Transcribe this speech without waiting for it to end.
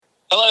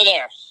Hello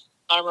there.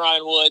 I'm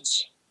Ryan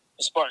Woods,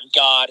 a Spartan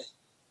God, at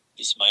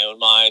least in my own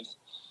mind.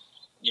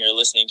 You're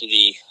listening to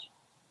the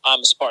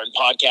I'm a Spartan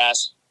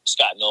podcast,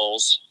 Scott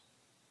Knowles,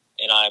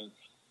 and I'm...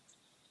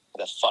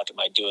 What the fuck am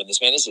I doing this,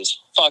 man? This is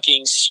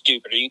fucking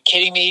stupid. Are you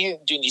kidding me?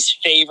 I'm doing these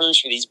favors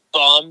for these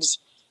bums?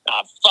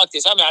 Nah, fuck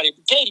this. I'm out of here.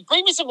 Katie,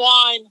 bring me some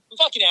wine. I'm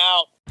fucking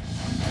out.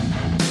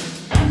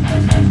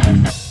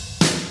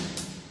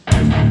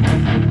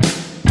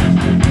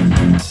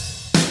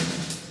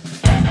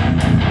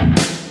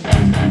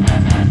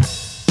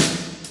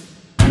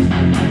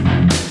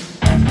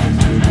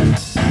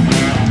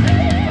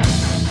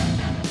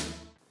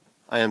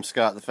 I am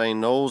Scott the Fane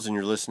Knowles, and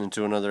you're listening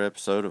to another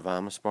episode of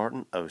I'm a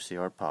Spartan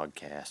OCR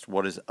Podcast.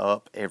 What is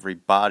up,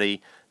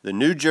 everybody? The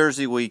New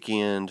Jersey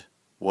weekend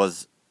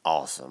was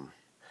awesome.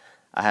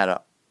 I had an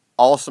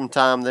awesome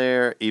time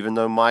there, even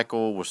though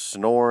Michael was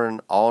snoring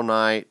all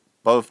night,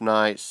 both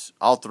nights,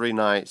 all 3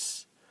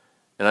 nights,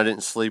 and I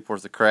didn't sleep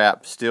worth a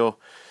crap. Still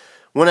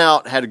went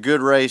out, had a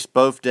good race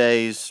both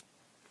days.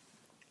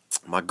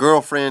 My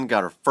girlfriend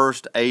got her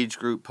first age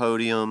group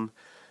podium,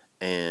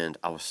 and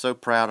I was so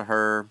proud of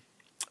her.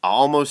 I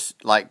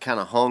almost kind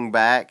of hung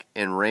back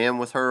and ran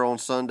with her on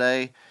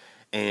Sunday,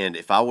 and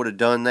if I would have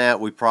done that,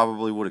 we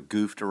probably would have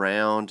goofed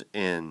around,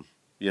 and,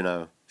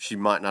 she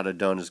might not have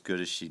done as good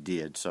as she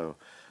did. So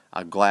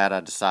I'm glad I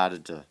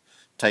decided to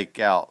take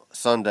out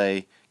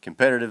Sunday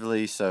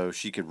competitively so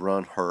she could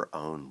run her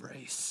own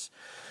race.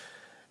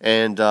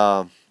 And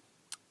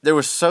there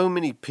were so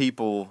many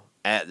people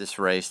at this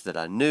race that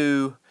I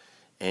knew,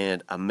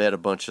 and I met a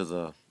bunch of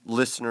the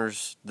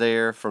listeners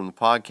there from the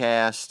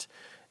podcast.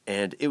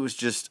 And it was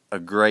just a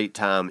great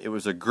time. It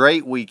was a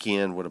great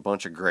weekend with a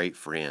bunch of great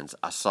friends.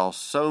 I saw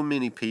so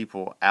many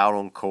people out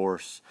on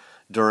course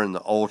during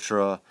the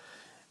Ultra.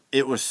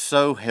 It was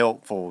so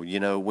helpful.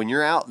 When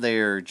you're out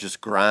there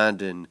just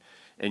grinding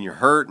and you're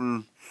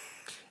hurting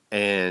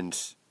and,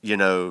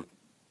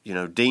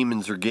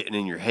 demons are getting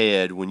in your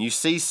head. When you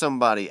see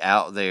somebody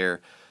out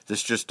there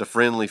that's just a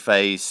friendly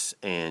face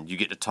and you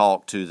get to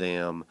talk to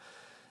them,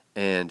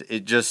 and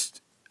it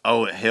just,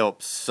 it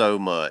helps so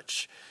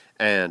much.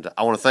 And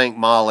I want to thank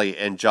Molly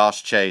and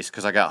Josh Chase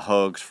because I got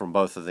hugs from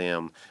both of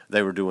them.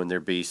 They were doing their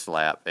beast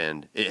lap,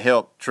 and it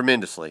helped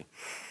tremendously.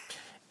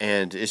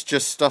 And it's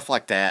just stuff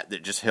like that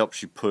just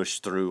helps you push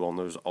through on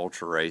those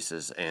ultra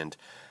races. And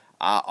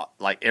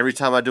every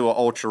time I do an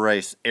ultra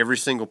race, every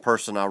single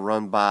person I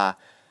run by,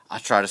 I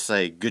try to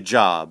say, good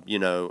job,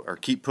 or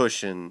keep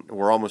pushing.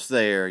 We're almost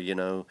there,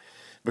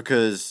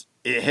 because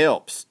it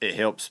helps. It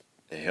helps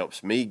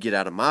me get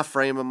out of my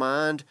frame of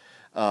mind.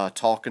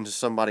 Talking to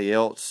somebody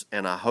else,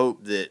 and I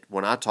hope that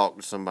when I talk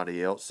to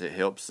somebody else, it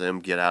helps them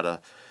get out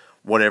of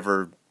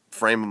whatever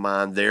frame of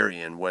mind they're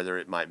in, whether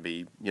it might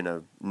be,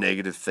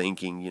 negative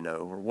thinking,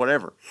 or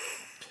whatever.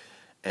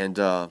 And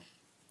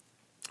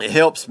it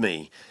helps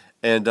me.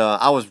 And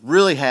I was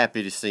really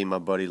happy to see my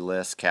buddy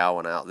Les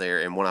Cowan out there.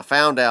 And when I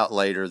found out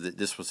later that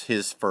this was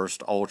his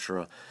first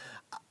Ultra,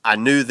 I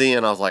knew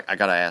then, I was like, I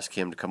got to ask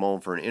him to come on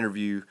for an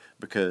interview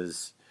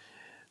because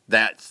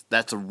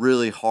that's a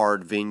really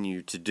hard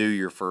venue to do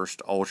your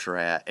first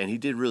Ultra at, and he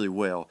did really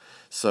well.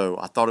 So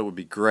I thought it would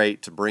be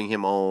great to bring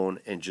him on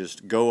and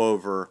just go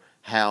over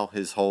how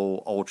his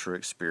whole Ultra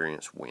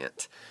experience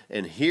went.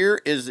 And here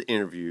is the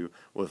interview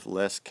with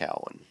Les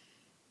Cowan.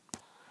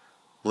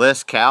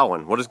 Les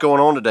Cowan, what is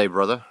going on today,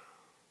 brother?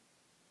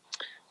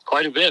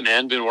 Quite a bit,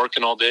 man. Been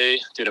working all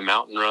day, did a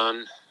mountain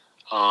run.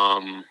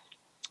 Now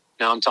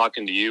I'm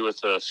talking to you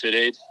with a Fit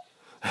Aid.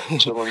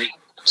 So we're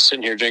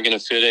sitting here drinking a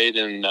Fit Aid,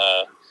 and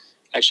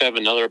actually, I have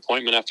another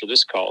appointment after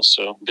this call,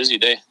 so busy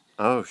day.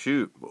 Oh,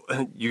 shoot.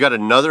 You got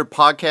another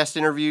podcast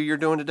interview you're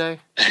doing today?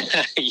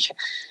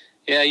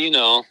 Yeah,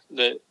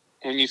 that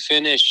when you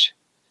finish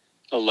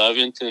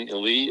 11th and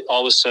elite,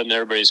 all of a sudden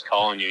everybody's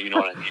calling you, you know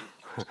what I mean?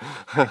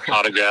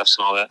 Autographs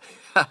and all that.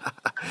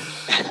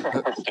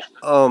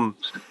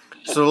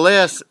 So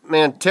Les,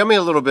 man, tell me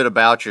a little bit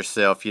about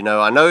yourself.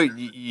 I know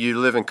you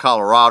live in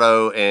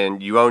Colorado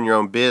and you own your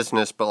own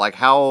business, but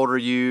how old are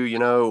you?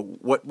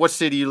 What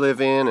city you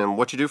live in and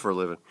what you do for a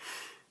living?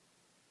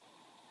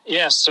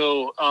 Yeah,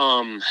 so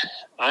I'm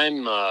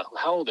how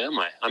old am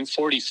I? I'm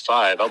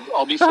 45.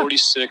 I'll be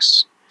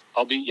 46.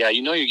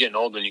 You're getting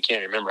old when you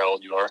can't remember how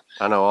old you are.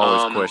 I know, I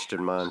always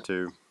question mine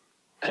too.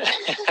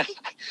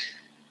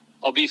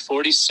 I'll be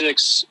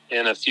 46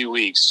 in a few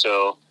weeks.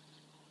 So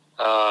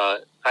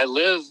I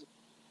live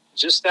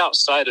just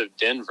outside of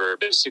Denver.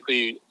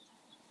 Basically,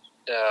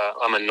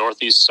 I'm a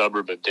northeast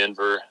suburb of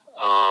Denver.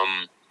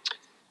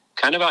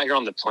 Kind of out here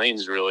on the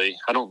plains, really.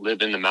 I don't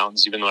live in the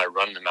mountains, even though I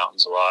run in the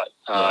mountains a lot.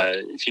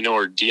 If you know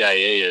where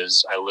DIA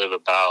is, I live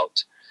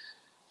about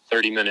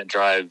 30-minute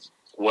drive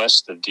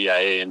west of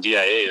DIA, and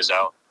DIA is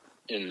out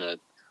in the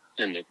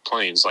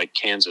plains, like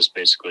Kansas,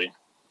 basically.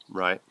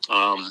 Right.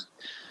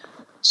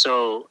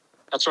 So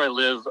that's where I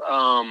live.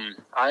 I'm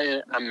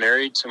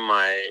married to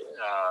my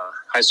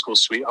high school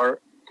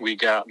sweetheart. We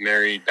got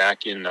married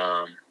back in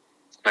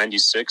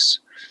 96.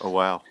 Oh,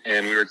 wow.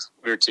 And we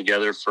were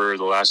together for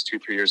the last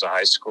 2-3 years of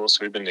high school, so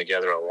we've been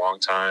together a long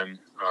time.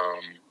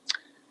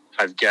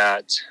 I've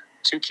got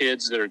 2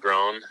 kids that are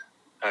grown.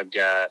 I've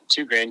got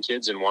 2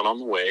 grandkids and 1 on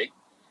the way.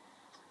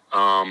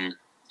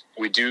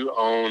 We do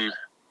own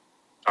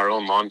our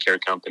own lawn care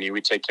company.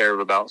 We take care of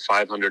about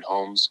 500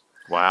 homes.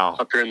 Wow.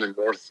 Up here in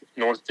the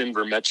North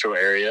Denver metro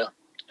area.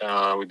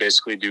 We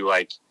basically do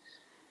like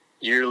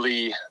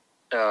yearly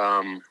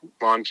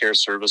lawn care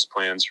service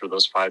plans for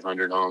those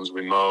 500 homes.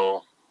 We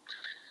mow,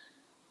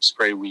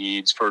 spray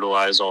weeds,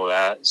 fertilize, all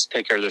that.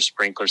 Take care of their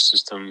sprinkler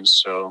systems.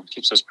 So it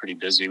keeps us pretty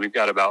busy. We've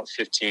got about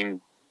 15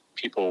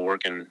 people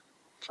working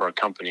for our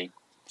company.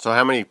 So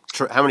how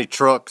many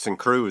trucks and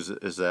crews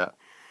is that?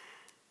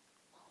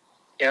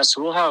 Yeah,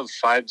 so we'll have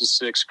 5 to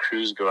 6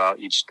 crews go out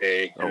each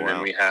day, and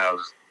then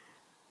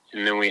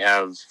we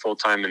have full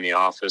time in the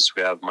office.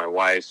 We have my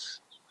wife,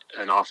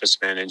 an office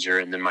manager,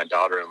 and then my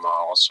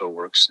daughter-in-law also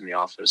works in the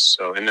office.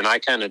 So, and then I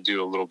kind of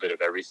do a little bit of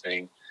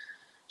everything,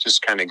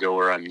 just kind of go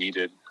where I'm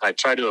needed. I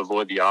try to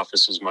avoid the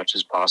office as much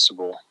as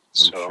possible.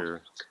 I'm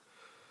sure.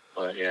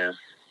 But yeah.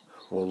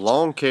 Well,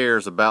 lawn care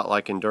is about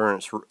like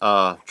endurance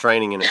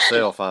training in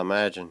itself, I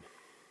imagine.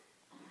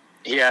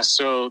 Yeah,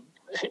 so,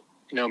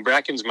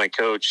 Bracken's my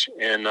coach,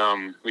 and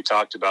we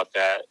talked about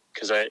that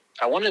because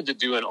I wanted to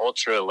do an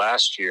ultra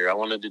last year. I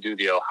wanted to do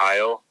the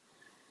Ohio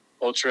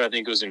Ultra, I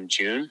think it was in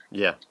June.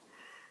 Yeah.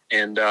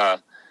 And I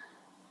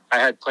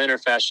had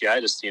plantar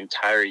fasciitis the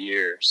entire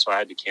year, so I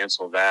had to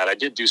cancel that. I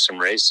did do some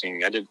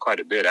racing. I did quite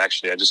a bit,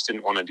 actually. I just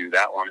didn't want to do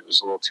that one. It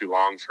was a little too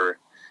long for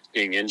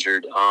being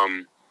injured.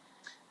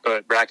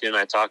 But Bracken and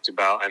I talked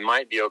about I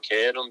might be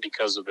okay at them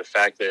because of the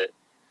fact that,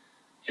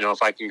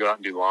 if I can go out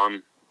and do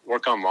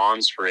work on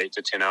lawns for 8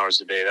 to 10 hours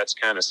a day, that's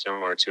kind of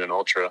similar to an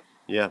ultra.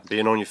 Yeah,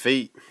 being on your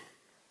feet.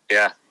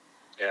 Yeah.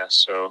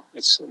 So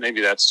maybe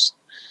that's,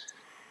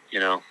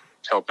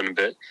 helping a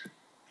bit.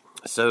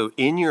 So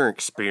in your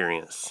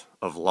experience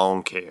of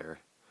lawn care,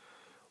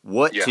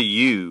 what to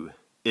you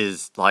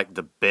is like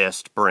the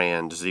best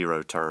brand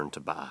zero turn to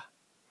buy?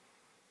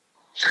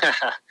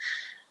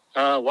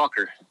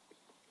 Walker.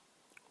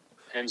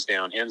 Hands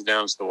down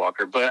is the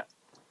Walker. But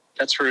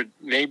that's for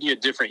maybe a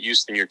different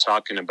use than you're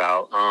talking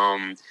about.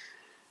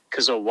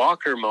 Because a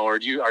Walker mower,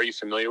 are you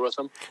familiar with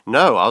them?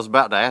 No, I was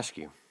about to ask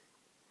you.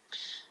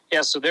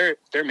 Yeah, so they're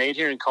made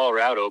here in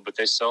Colorado, but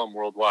they sell them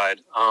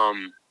worldwide.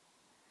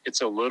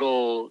 It's a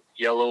little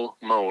yellow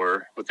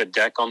mower with a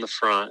deck on the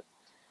front,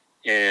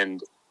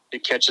 and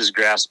it catches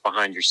grass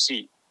behind your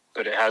seat.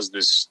 But it has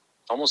this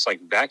almost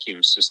like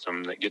vacuum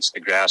system that gets the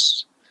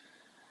grass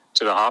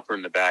to the hopper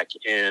in the back,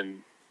 and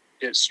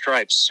it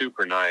stripes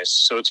super nice.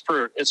 So it's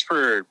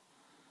for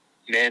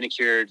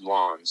manicured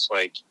lawns.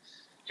 Like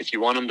if you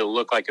want them to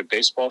look like a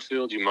baseball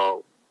field, you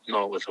mow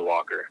it with a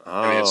Walker.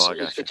 Oh, I got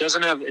you. It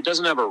doesn't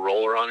have a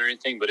roller on or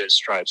anything, but it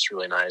stripes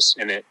really nice,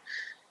 and it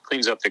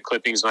cleans up the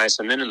clippings nice.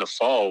 And then in the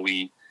fall,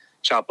 we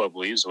chop up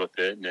leaves with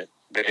it, and it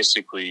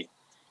basically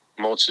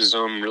mulches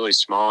them really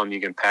small, and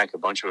you can pack a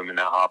bunch of them in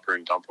that hopper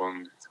and dump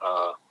them.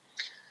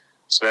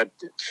 So that,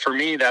 for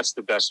me, that's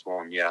the best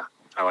one. Yeah,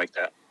 I like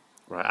that.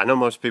 Right. I know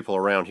most people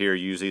around here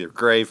use either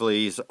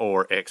Gravely's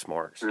or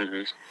Exmarks.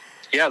 Mm-hmm.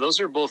 Yeah, those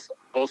are both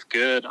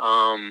good.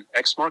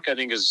 Exmark, I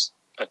think, is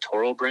a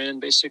Toro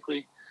brand,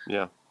 basically.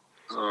 Yeah.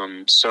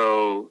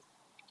 So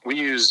we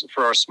use,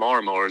 for our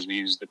smaller mowers, we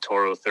use the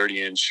Toro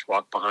 30-inch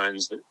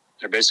walk-behinds.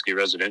 They're basically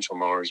residential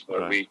mowers,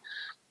 but right.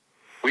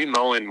 we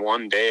mow in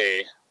one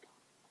day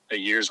a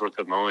year's worth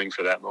of mowing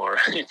for that mower.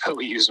 But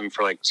we use them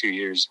for like 2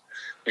 years.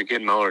 They're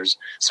good mowers.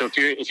 So if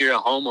you're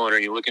a homeowner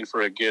and you're looking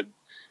for a good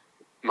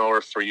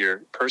mower for your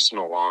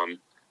personal lawn,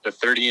 the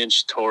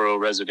 30-inch Toro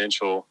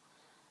residential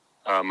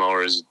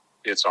mower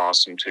it's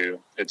awesome too.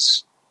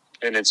 It's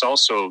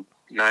also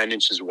 9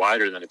 inches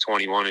wider than a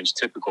 21-inch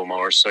typical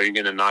mower, so you're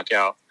going to knock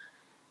out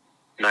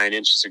 9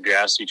 inches of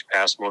grass each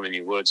pass more than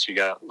you would, so you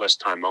got less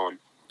time mowing.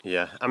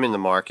 Yeah, I'm in the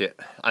market.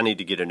 I need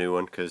to get a new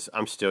one because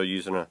I'm still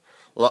using a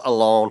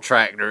lawn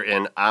tractor,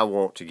 and I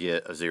want to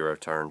get a zero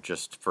turn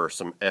just for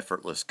some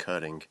effortless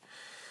cutting.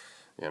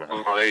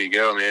 Oh, there you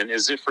go, man.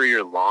 Is it for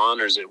your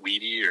lawn, or is it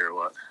weedy, or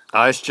what?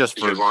 It's just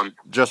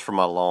for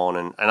my lawn,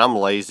 and I'm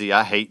lazy.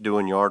 I hate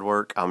doing yard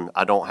work.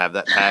 I don't have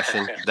that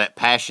passion, that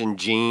passion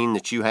gene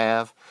that you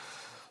have.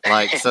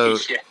 Like, so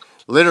yeah.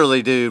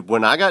 Literally, dude,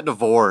 when I got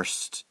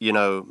divorced,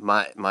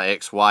 my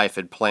ex-wife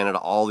had planted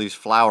all these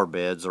flower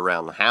beds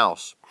around the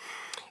house,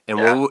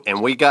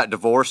 and we got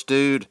divorced,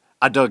 dude.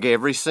 I dug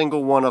every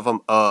single one of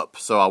them up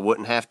so I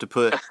wouldn't have to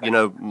put,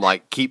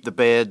 like keep the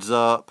beds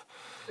up.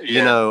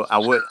 Yeah.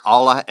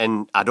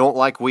 I don't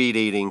like weed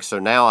eating, so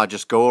now I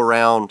just go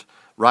around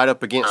right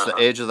up against the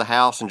edge of the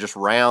house and just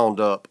round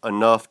up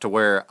enough to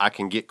where I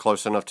can get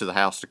close enough to the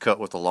house to cut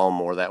with the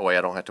lawnmower. That way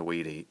I don't have to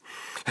weed eat.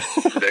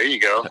 There you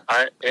go.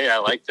 I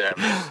like that.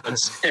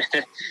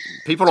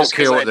 People don't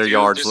care what their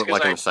yards look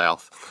like in the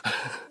South.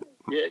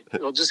 Yeah,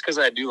 well, just because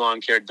I do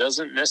lawn care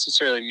doesn't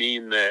necessarily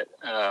mean that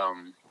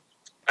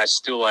I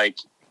still like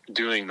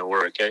doing the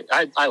work.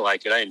 I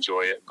like it. I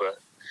enjoy it, but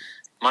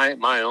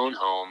my own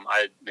home,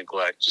 I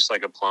neglect, just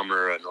like a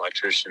plumber or an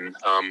electrician.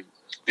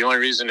 The only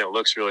reason it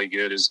looks really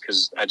good is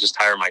because I just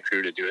hire my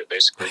crew to do it,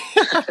 basically.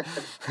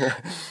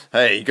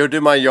 Hey, go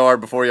do my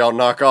yard before y'all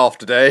knock off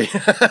today.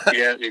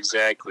 Yeah,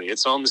 exactly.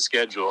 It's on the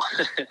schedule.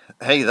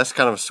 Hey, that's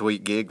kind of a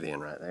sweet gig then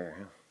right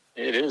there.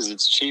 It is.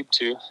 It's cheap,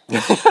 too.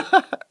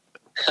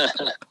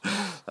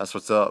 That's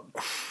what's up.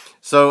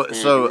 So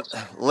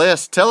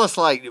Les, tell us,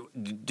 like,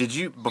 did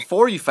you,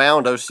 before you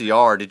found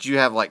OCR, did you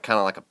have like kind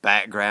of like a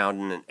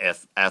background in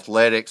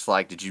athletics?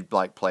 Like, did you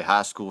like play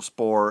high school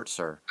sports,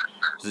 or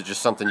is it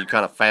just something you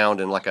kind of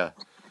found in like a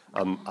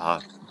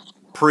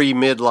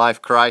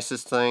pre-midlife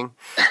crisis thing?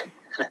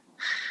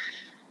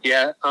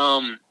 Yeah.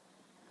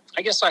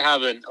 I guess I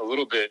have a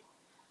little bit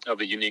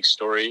of a unique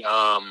story.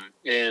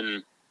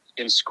 In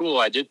school,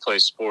 I did play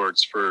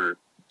sports for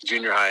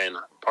junior high and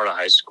part of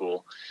high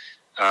school.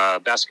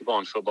 Basketball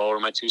and football were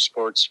my two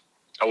sports.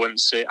 I wouldn't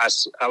say I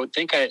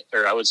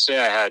would say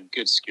I had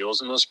good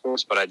skills in those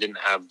sports, but I didn't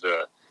have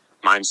the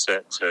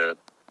mindset to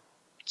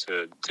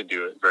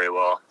do it very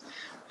well.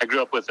 I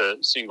grew up with a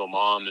single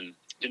mom and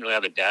didn't really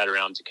have a dad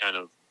around to kind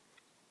of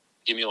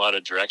give me a lot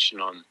of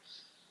direction on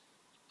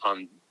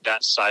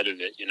that side of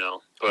it,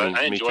 But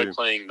I enjoyed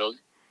playing those.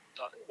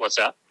 What's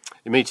that?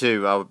 Me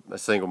too. I was a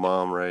single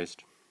mom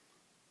raised.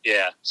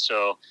 Yeah,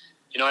 so.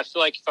 I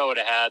feel like if I would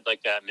have had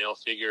like that male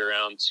figure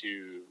around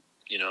to,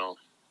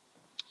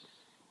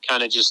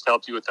 kind of just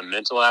help you with the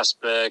mental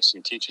aspects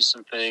and teach you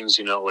some things,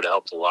 it would have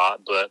helped a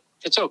lot. But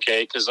it's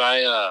okay because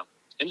I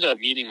ended up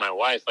meeting my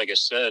wife, like I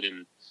said,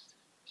 and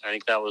I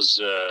think that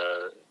was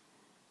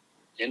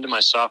into my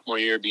sophomore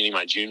year, beginning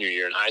my junior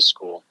year in high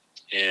school.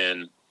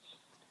 And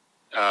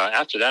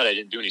after that, I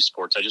didn't do any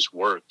sports. I just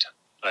worked.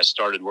 I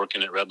started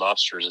working at Red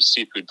Lobster as a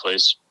seafood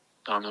place.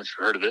 I don't know if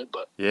you've heard of it,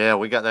 but yeah,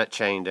 we got that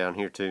chain down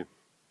here too.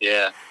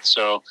 Yeah,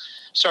 so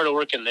started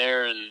working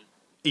there and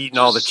eating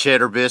all the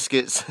cheddar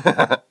biscuits.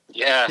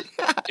 Yeah,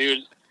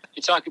 dude,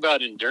 you talk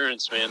about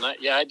endurance, man.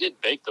 I did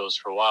bake those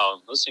for a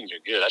while. Those things are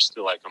good. I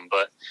still like them,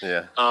 but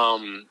yeah,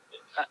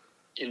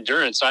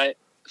 endurance.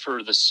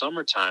 For the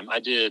summertime, I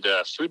did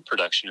food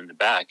production in the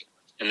back,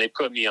 and they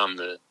put me on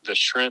the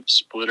shrimp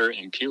splitter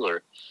and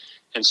peeler,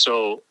 and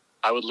so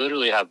I would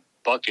literally have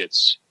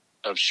buckets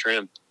of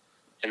shrimp,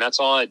 and that's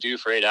all I do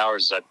for 8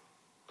 hours. Is I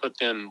put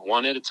them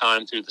one at a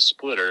time through the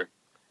splitter.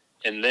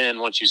 And then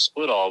once you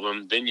split all of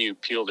them, then you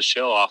peel the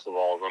shell off of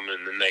all of them,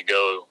 and then they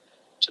go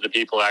to the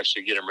people who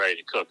actually get them ready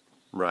to cook.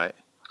 Right.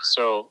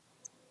 So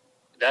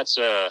that's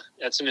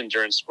an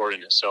endurance sport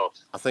in itself.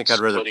 I think I'd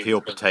rather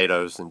peel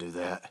potatoes than do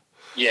that.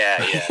 Yeah,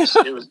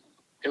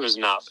 it was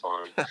not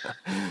fun.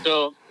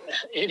 So,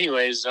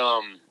 anyways,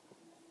 so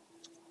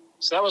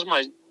that was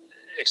my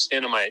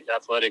extent of my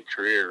athletic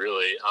career,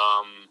 really.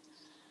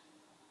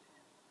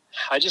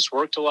 I just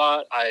worked a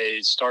lot.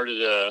 I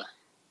started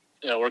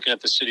working at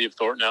the city of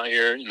Thornton out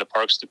here in the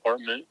parks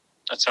department.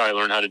 That's how I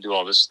learned how to do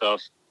all this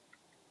stuff.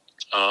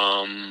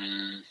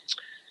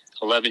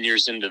 11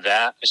 years into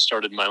that, I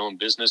started my own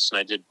business, and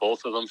I did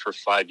both of them for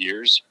 5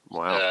 years.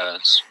 Wow.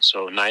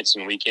 So nights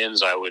and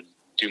weekends, I would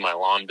do my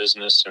lawn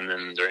business, and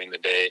then during the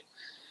day,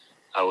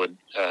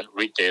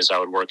 weekdays, I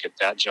would work at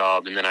that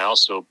job. And then I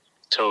also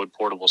towed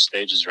portable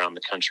stages around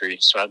the country.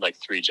 So I had like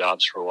 3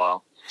 jobs for a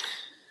while.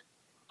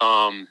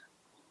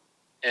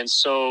 And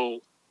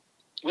so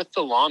with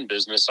the lawn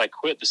business, I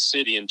quit the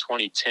city in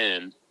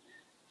 2010,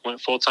 went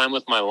full-time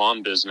with my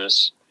lawn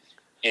business,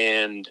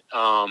 and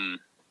I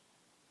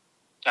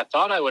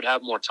thought I would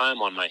have more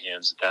time on my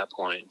hands at that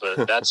point,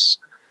 but that's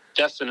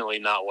definitely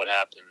not what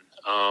happened.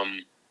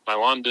 My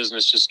lawn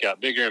business just got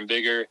bigger and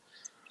bigger.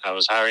 I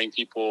was hiring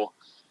people,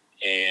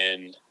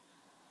 and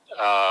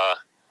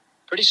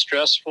pretty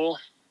stressful,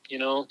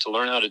 to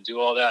learn how to do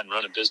all that and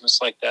run a business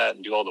like that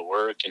and do all the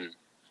work, and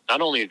not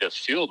only the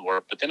field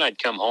work, but then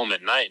I'd come home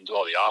at night and do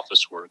all the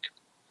office work.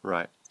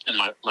 Right. And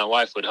my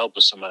wife would help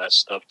with some of that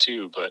stuff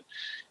too, but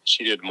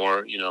she did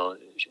more,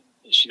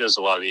 she does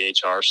a lot of the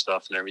HR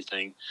stuff and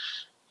everything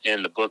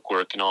and the book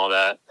work and all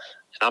that.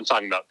 And I'm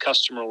talking about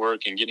customer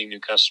work and getting new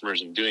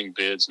customers and doing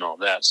bids and all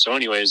that. So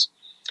anyways,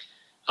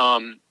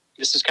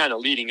 this is kind of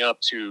leading up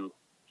to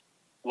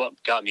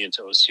what got me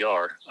into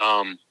OCR.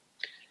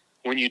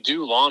 When you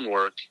do lawn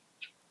work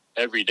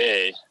every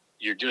day,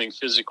 you're doing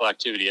physical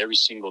activity every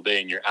single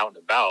day and you're out and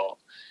about.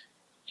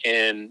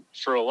 And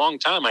for a long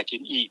time, I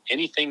could eat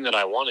anything that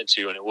I wanted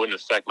to, and it wouldn't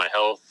affect my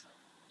health,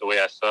 the way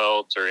I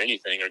felt or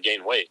anything, or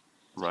gain weight.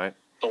 Right.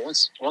 But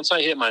once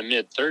I hit my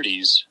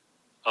mid-30s,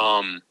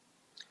 I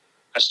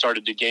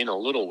started to gain a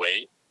little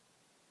weight.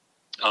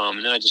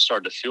 And then I just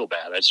started to feel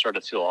bad. I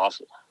started to feel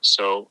awful.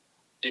 So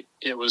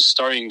it was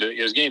getting to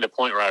the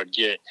point where I would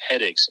get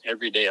headaches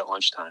every day at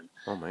lunchtime.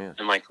 Oh, man.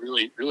 And like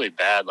really, really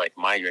bad, like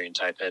migraine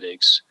type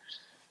headaches.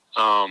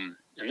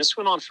 And this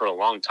went on for a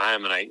long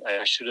time, and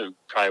I should have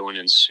probably went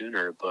in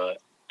sooner, but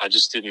I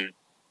just didn't,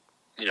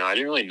 I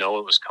didn't really know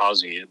what was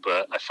causing it.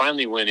 But I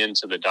finally went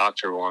into the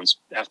doctor once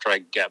after I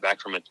got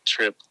back from a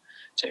trip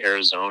to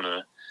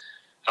Arizona.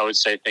 I would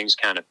say things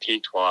kind of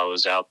peaked while I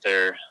was out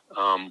there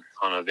on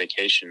a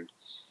vacation.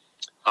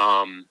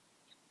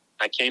 I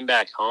I came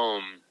back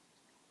home.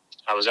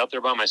 I was out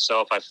there by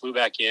myself. I flew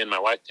back in. My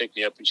wife picked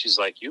me up, and she's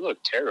like, "You look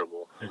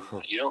terrible.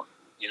 You're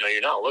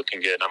not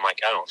looking good." And I'm like,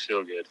 "I don't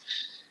feel good."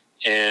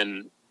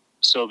 And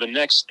so the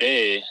next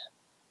day,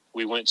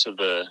 we went to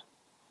the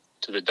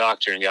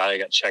doctor and I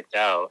got checked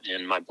out,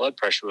 and my blood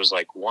pressure was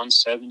like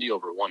 170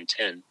 over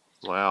 110.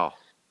 Wow.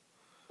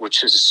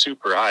 Which is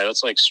super high.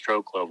 That's like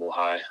stroke level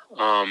high.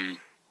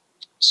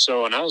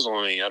 So, and I was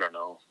only, I don't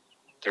know,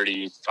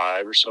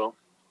 35 or so.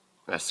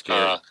 That's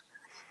scary.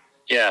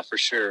 Yeah, for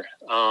sure.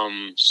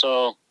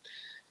 So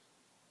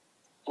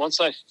once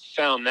I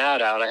found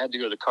that out, I had to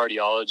go to the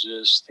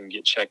cardiologist and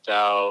get checked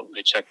out.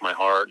 They checked my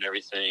heart and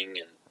everything,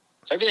 and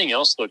everything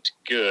else looked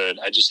good.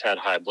 I just had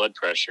high blood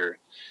pressure.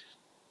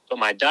 But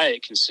my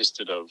diet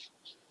consisted of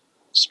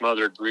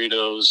smothered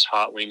burritos,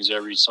 hot wings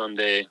every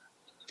Sunday,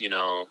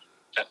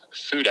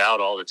 food out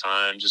all the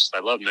time. Just, I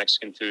love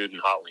Mexican food and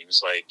hot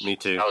wings. Like, me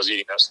too. I was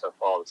eating that stuff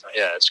all the time.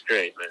 Yeah, it's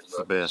great, man. It's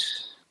the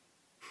best.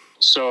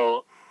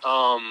 So,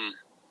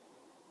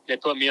 they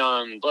put me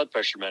on blood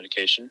pressure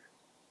medication,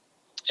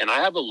 and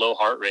I have a low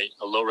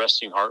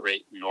resting heart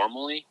rate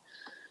normally.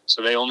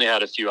 So they only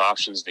had a few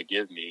options to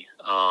give me.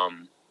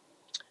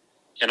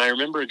 And I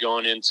remember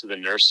going into the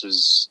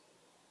nurses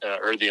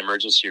or the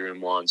emergency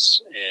room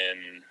once,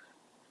 and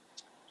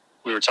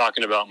we were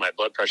talking about my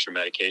blood pressure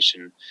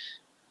medication.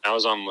 I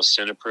was on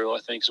lisinopril,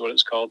 I think is what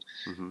it's called.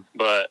 Mm-hmm.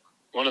 But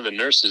one of the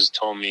nurses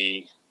told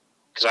me,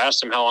 because I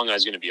asked him how long I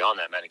was going to be on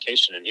that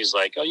medication, and he's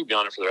like, "Oh, you'll be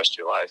on it for the rest of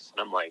your life." And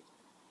I'm like,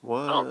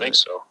 "What? I don't think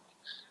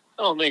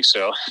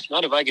so.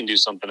 Not if I can do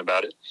something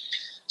about it."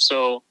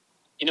 So,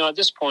 at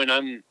this point,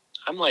 I'm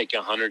like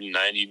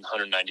 190,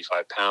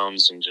 195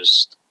 pounds and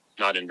just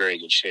not in very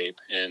good shape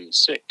and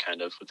sick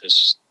kind of with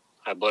this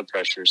high blood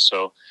pressure.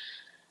 So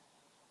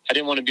I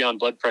didn't want to be on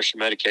blood pressure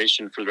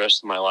medication for the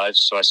rest of my life.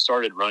 So I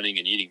started running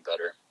and eating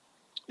better.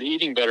 The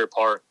eating better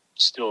part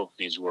still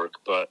needs work,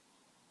 but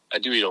I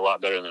do eat a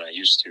lot better than I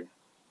used to,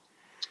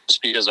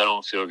 just because I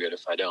don't feel good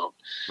if I don't.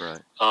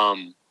 Right.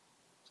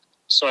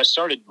 So I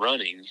started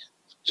running,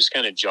 just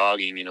kind of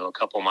jogging, a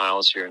couple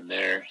miles here and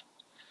there.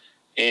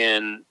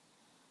 And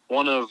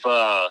one of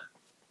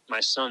my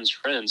son's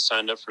friends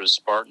signed up for a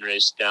Spartan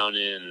race down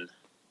in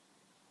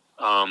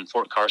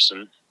Fort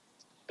Carson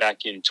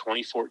back in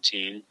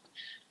 2014.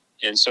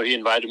 And so he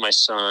invited my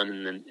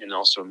son and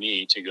also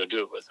me to go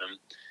do it with him.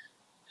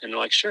 And they're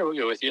like, "Sure, we'll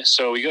go with you."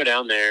 So we go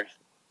down there.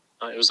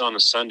 It was on a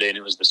Sunday, and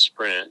it was the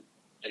sprint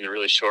in a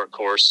really short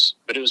course,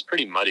 but it was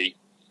pretty muddy.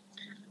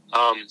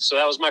 So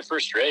that was my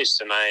first race,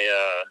 and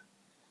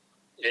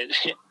it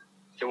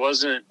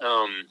wasn't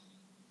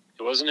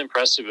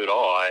impressive at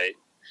all. I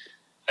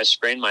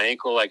sprained my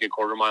ankle like a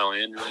quarter mile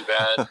in really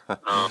bad.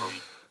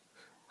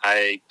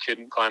 I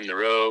couldn't climb the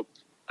rope.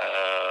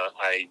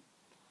 I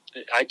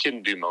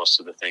couldn't do most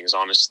of the things,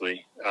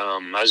 honestly. I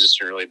was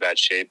just in really bad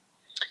shape.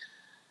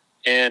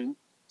 And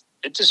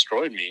it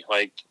destroyed me.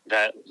 Like,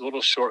 that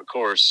little short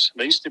course,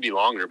 they used to be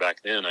longer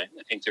back then. I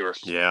think they were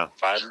 5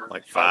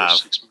 or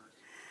 6.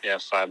 Yeah,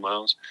 5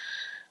 miles.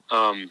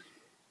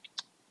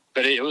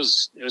 But it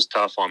was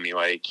tough on me.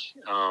 Like,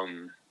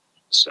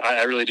 so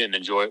I really didn't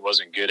enjoy it.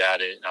 Wasn't good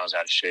at it. And I was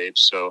out of shape.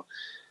 So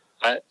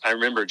I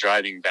remember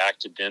driving back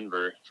to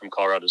Denver from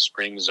Colorado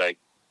Springs.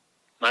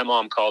 My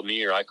mom called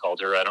me, or I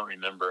called her. I don't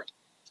remember.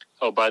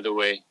 "Oh, by the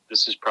way,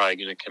 this is probably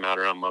going to come out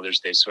around Mother's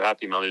Day. So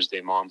happy Mother's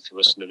Day, Mom, if you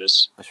listen to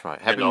this." That's right.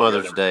 Happy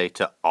Mother's Day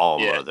to all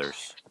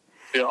mothers.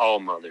 To all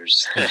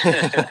mothers.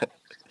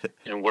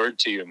 And word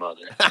to your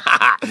mother.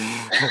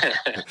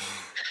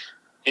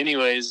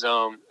 Anyways,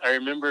 I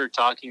remember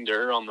talking to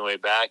her on the way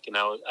back, and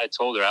I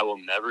told her I will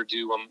never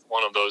do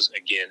one of those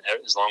again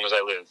as long as I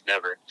live.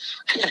 Never.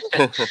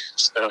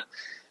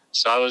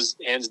 So I was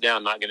hands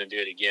down not going to do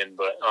it again.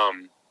 But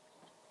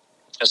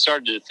I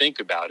started to think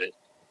about it,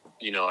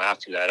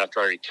 after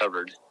I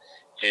recovered.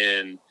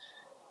 And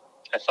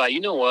I thought, you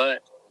know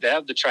what? They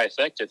have the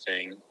trifecta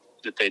thing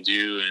that they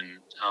do, and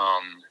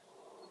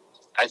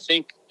I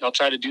think I'll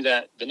try to do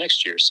that the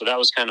next year. So that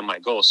was kind of my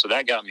goal. So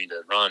that got me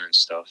to run and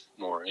stuff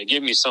more. It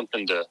gave me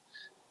something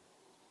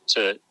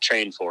to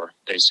train for,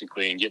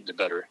 basically, and get into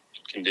better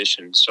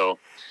condition. So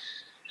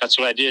that's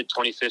what I did.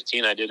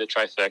 2015, I did a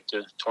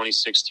trifecta.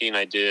 2016,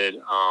 I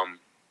did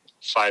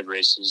 5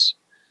 races.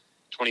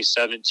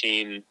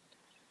 2017,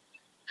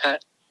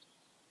 at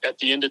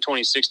the end of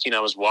 2016, I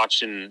was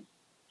watching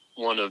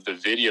one of the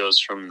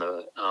videos from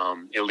the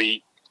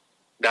Elite,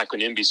 back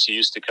when NBC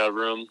used to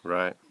cover them.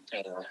 Right.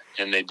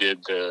 And they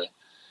did the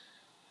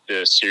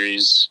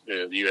series,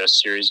 the U.S.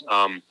 series.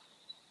 I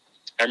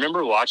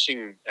remember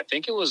watching, I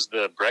think it was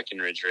the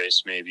Breckenridge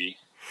race maybe,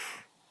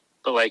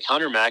 but like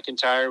Hunter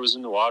McIntyre was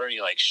in the water and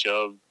he like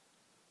shoved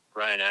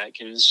Ryan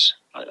Atkins.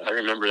 I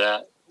remember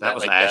that. That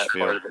was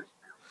Asheville.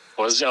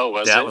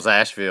 That was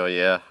Asheville,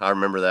 yeah. I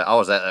remember that. I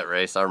was at that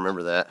race. I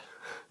remember that.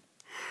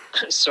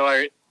 So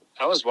I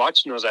was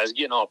watching those. I was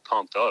getting all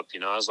pumped up,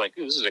 I was like,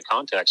 "Ooh, this is a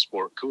contact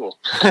sport. Cool."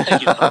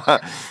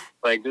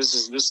 Like,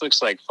 this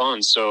looks like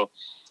fun. So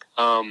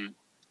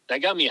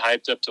that got me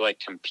hyped up to like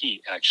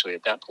compete, actually,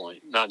 at that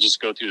point. Not just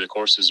go through the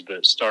courses,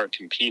 but start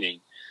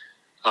competing.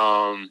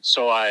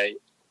 So I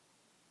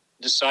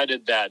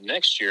decided that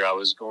next year I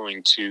was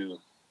going to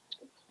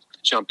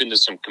jump into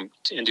some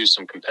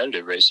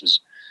competitive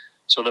races.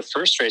 So the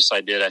first race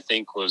I did, I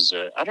think, was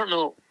I don't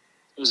know,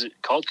 was it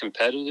called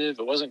competitive?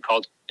 It wasn't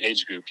called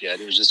age group yet.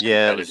 It was just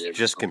competitive. Yeah, it was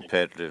just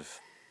competitive.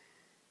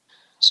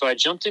 So I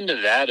jumped into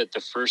that at the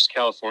first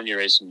California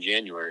race in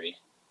January,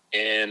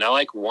 and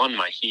I won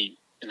my heat,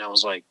 and I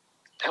was like,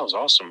 that was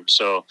awesome.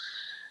 So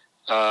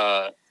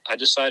I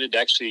decided to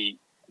actually,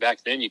 back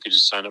then you could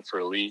just sign up for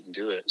Elite and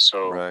do it.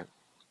 So right.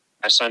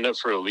 I signed up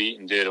for Elite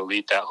and did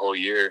Elite that whole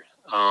year.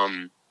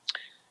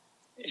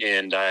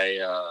 And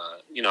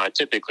I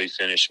typically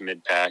finish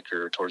mid-pack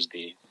or towards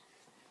the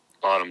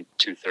bottom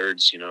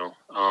 2/3,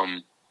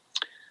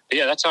 But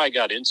yeah, that's how I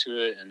got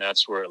into it, and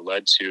that's where it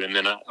led to. And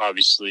then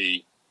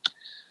obviously,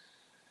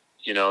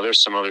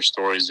 there's some other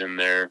stories in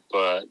there,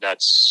 but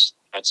that's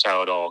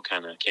how it all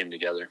kind of came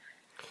together.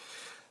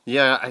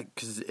 Yeah,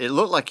 because it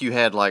looked like you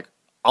had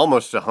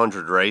almost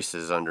 100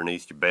 races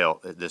underneath your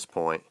belt at this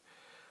point.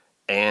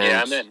 And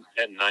yeah, I'm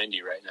at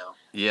 90 right now.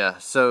 Yeah,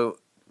 so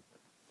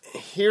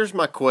here's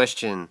my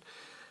question.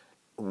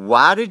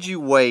 Why did you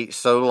wait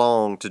so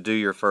long to do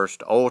your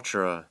first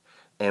ultra,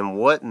 and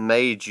what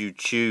made you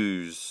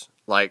choose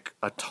a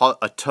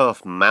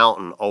tough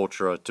mountain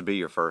ultra to be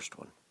your first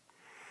one?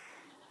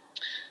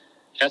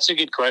 That's a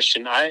good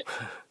question.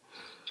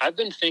 I've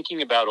been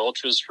thinking about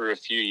ultras for a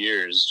few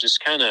years,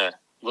 just kind of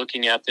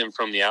looking at them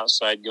from the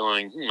outside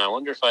going, I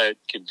wonder if I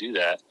could do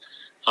that.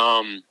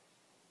 I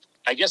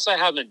guess I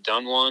haven't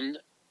done one.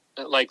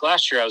 Like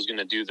last year I was going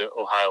to do the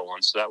Ohio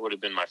one, so that would have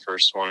been my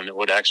first one, and it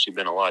would have actually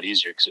been a lot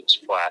easier because it was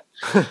flat.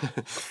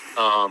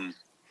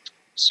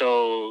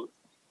 So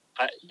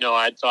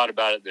I'd thought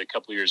about it a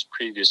couple of years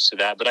previous to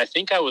that, but I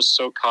think I was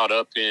so caught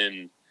up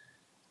in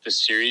the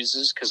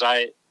series because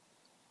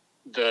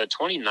the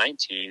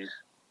 2019,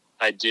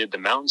 I did the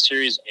Mountain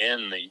Series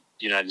and the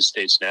United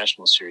States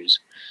National Series.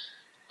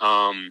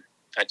 I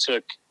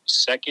took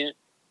second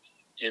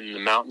in the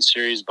Mountain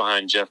Series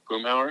behind Jeff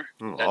Boomhauer.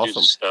 That awesome. Dude's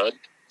a stud.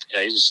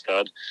 Yeah, he's a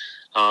stud.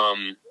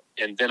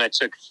 And then I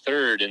took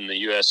third in the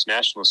U.S.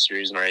 National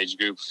Series in our age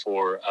group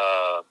for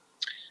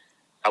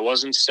I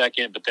wasn't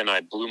second, but then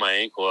I blew my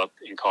ankle up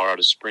in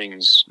Colorado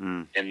Springs.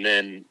 And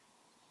then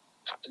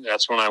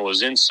that's when I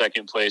was in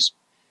second place.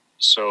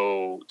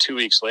 So 2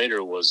 weeks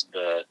later was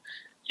the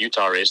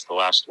Utah race, the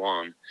last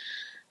one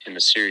in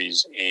the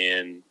series.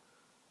 And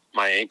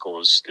my ankle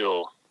was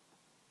still,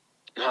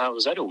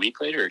 was that a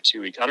week later or 2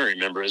 weeks? I don't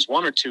remember. It was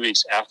 1 or 2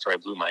 weeks after I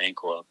blew my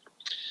ankle up.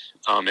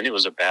 And it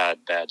was a bad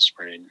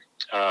sprain.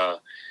 So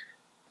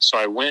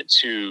I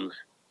wasn't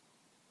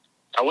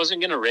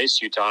going to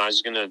race Utah. I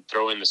was going to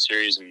throw in the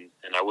series and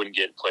I wouldn't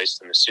get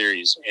placed in the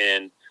series.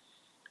 And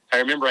I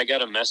remember I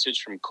got a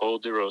message from Cole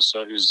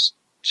DeRosa, who's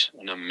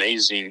an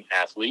amazing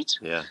athlete.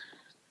 Yeah.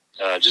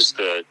 Just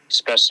a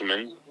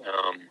specimen.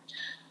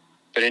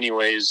 But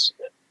anyways,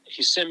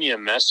 he sent me a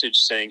message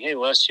saying, hey,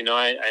 Les,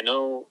 I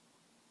know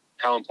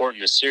how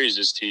important this series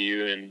is to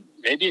you, and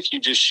maybe if you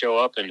just show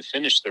up and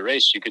finish the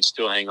race, you could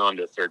still hang on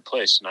to third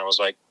place. And I was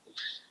like,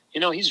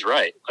 he's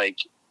right. I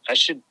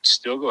should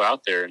still go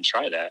out there and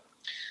try that.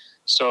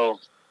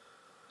 So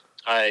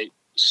I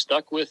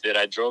stuck with it.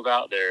 I drove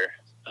out there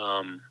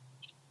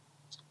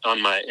and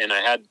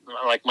I had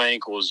my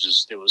ankle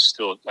was it was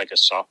still like a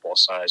softball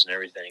size and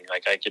everything.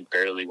 I could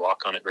barely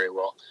walk on it very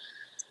well.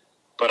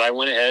 But I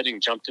went ahead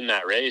and jumped in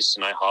that race,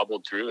 and I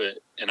hobbled through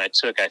it, and I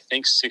took, I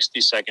think,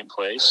 62nd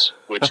place,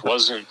 which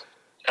wasn't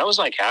 – that was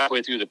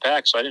halfway through the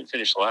pack, so I didn't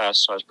finish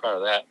last, so I was proud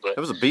of that. But it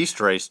was a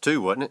beast race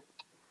too, wasn't it?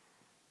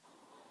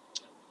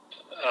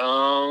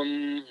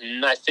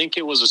 I think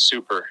it was a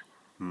super.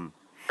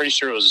 Pretty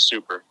sure it was a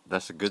super.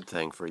 That's a good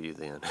thing for you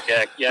then.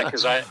 Yeah,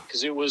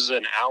 because it was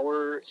an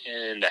hour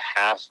and a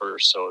half or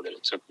so that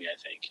it took me, I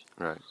think.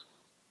 Right.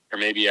 Or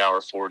maybe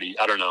hour 40.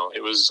 I don't know.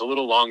 It was a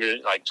little longer,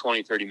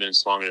 20, 30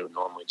 minutes longer than it would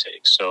normally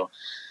take. So,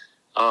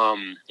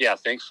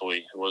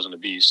 thankfully it wasn't a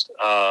beast.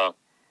 I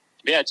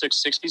took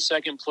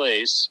 62nd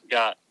place,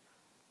 got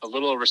a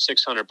little over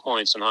 600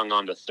 points, and hung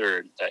on to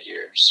third that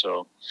year.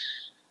 So,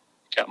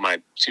 got my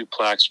 2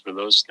 plaques for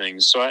those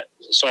things. So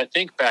I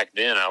think back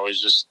then I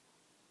was just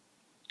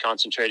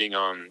concentrating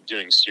on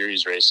doing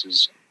series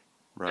races.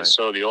 Right. And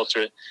so the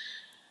ultra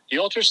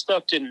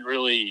stuff didn't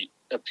really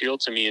appeal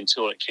to me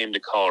until it came to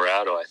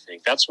Colorado. I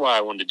think that's why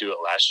I wanted to do it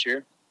last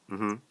year.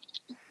 Mm-hmm.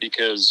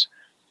 Because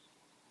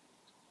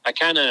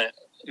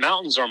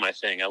mountains are my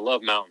thing. I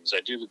love mountains.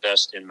 I do the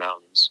best in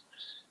mountains.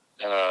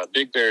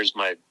 Big Bear is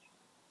my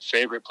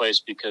favorite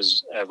place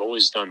because I've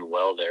always done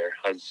well there.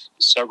 I've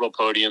several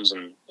podiums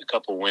and a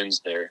couple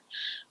wins there.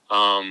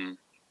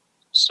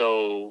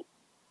 So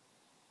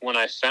when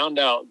I found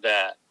out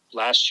that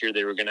last year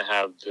they were going to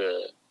have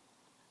the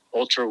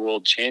Ultra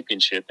World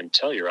Championship in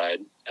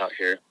Telluride out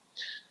here,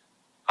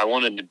 I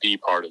wanted to be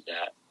part of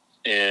that.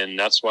 And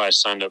that's why I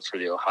signed up for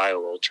the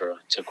Ohio Ultra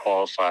to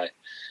qualify.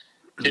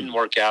 Didn't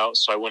work out,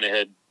 so I went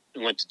ahead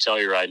and went to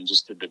Telluride and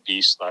just did the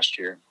Beast last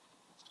year.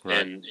 Right.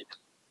 And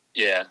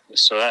yeah,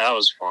 so that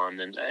was fun.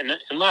 And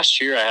last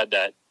year I had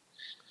that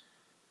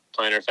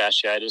plantar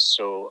fasciitis.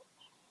 So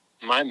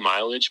my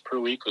mileage per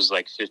week was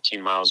like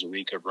 15 miles a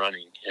week of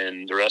running.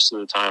 And the rest of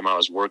the time I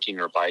was working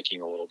or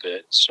biking a little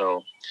bit.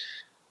 So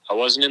I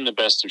wasn't in the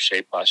best of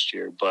shape last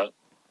year. But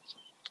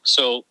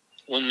so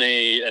when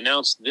they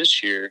announced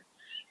this year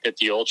that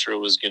the Ultra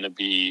was going to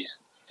be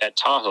at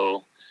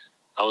Tahoe,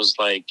 I was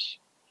like,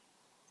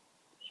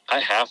 I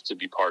have to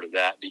be part of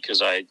that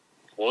because I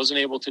wasn't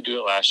able to do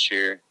it last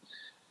year.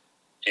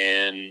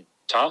 And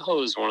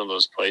Tahoe is one of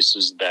those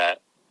places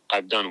that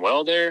I've done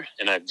well there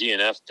and I've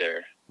DNF'd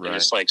there. Right. And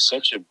it's like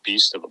such a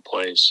beast of a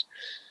place.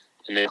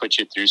 And they put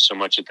you through so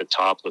much at the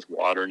top with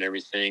water and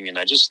everything. And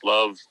I just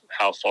love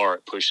how far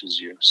it pushes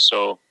you.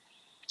 So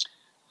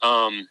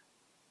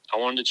I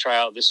wanted to try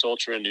out this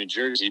Ultra in New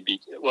Jersey.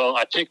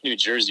 I picked New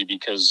Jersey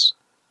because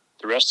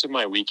the rest of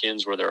my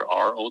weekends where there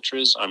are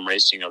Ultras, I'm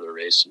racing other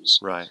races.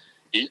 Right.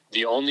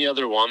 The only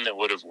other one that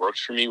would have worked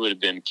for me would have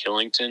been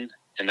Killington,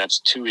 and that's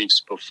 2 weeks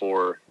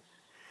before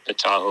the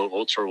Tahoe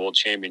Ultra World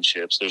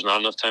Championships. There's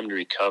not enough time to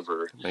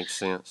recover. Makes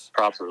sense.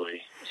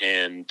 Properly,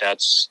 and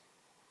that's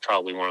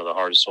probably one of the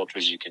hardest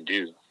ultras you can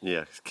do.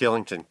 Yeah,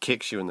 Killington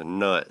kicks you in the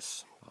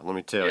nuts. Let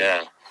me tell you.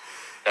 Yeah,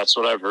 that's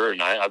what I've heard,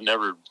 and I've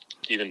never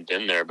even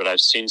been there, but I've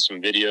seen some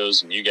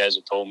videos, and you guys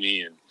have told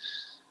me, and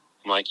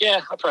I'm like, yeah,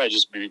 I'd probably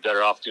just be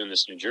better off doing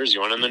this New Jersey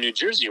one. And the New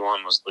Jersey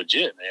one was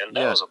legit, man.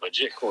 That was a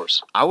legit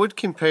course. I would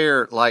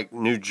compare, like,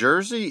 New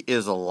Jersey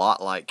is a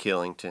lot like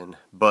Killington,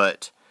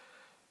 but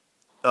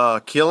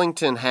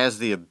Killington has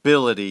the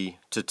ability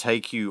to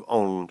take you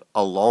on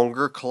a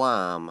longer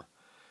climb,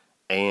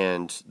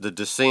 and the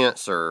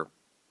descents are,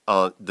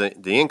 the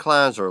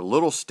inclines are a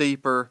little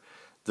steeper,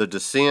 the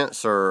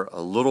descents are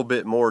a little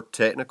bit more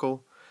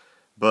technical.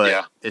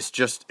 But it's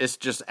just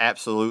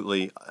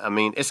absolutely, I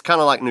mean, it's kind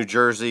of like New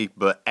Jersey,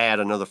 but add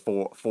another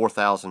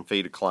 4,000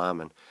 feet of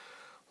climbing.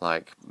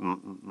 Like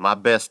my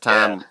best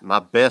time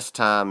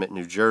at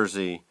New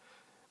Jersey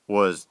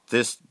was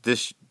this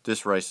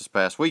race this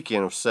past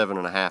weekend was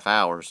 7.5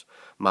 hours.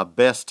 My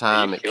best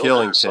time at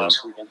Killington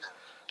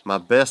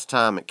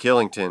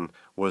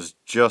was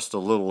just a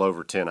little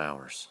over 10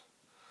 hours.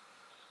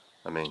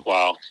 I mean,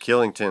 wow,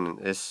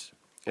 Killington, it's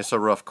a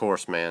rough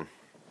course, man.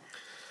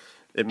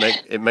 It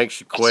makes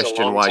you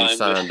question why you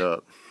signed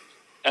up.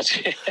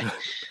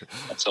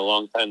 That's a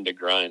long time to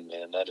grind,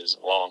 man. That is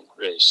a long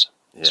race,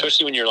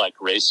 especially when you're like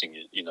racing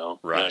it. You know,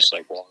 right? Not just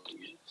like walking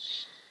it.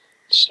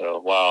 So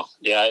wow,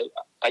 yeah,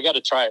 I got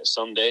to try it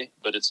someday,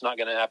 but it's not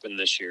going to happen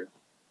this year.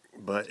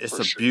 But it's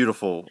a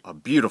beautiful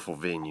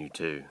venue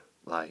too.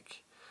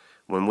 Like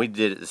when we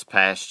did it this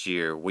past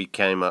year, we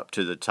came up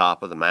to the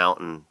top of the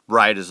mountain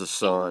right as the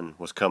sun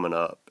was coming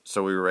up,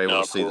 so we were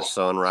able to see the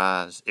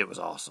sunrise. It was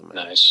awesome, man.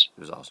 Nice.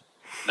 It was awesome.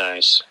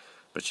 Nice.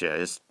 But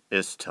yeah,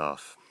 it's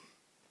tough.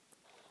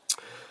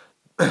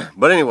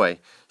 But anyway,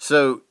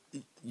 so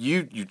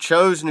you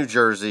chose New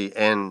Jersey,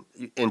 and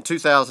in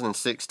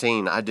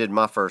 2016 I did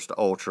my first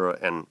ultra,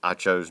 and I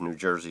chose New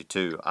Jersey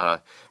too.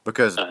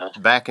 Because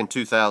back in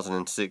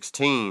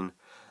 2016,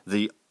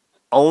 the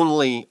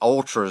only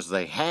ultras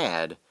they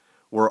had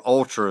were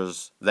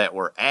ultras that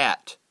were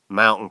at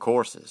mountain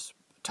courses,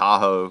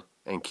 Tahoe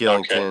and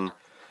Killington. Okay.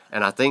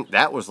 And I think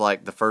that was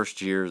like the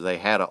first year they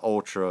had an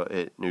ultra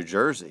at New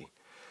Jersey.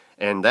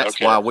 And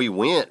that's why we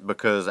went,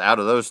 because out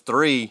of those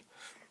three,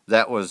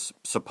 that was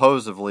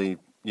supposedly,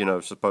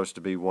 supposed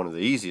to be one of the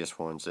easiest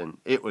ones. And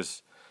it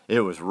was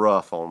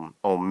rough on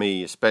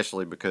me,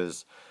 especially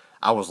because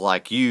I was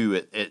like you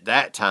at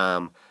that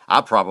time.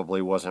 I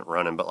probably wasn't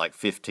running but like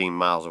 15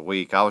 miles a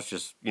week. I was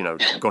just,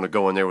 going to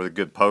go in there with a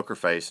good poker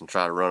face and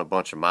try to run a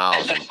bunch of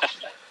miles. And,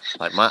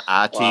 like my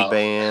IT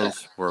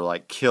bands were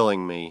like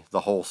killing me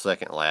the whole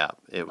second lap.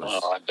 It was.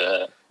 Oh, I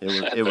bet.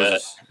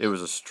 It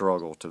was a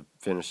struggle to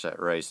finish that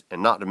race,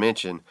 and not to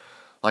mention,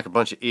 like a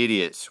bunch of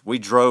idiots, we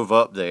drove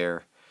up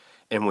there,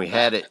 and we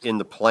had it in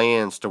the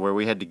plans to where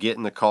we had to get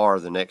in the car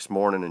the next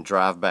morning and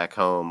drive back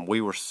home.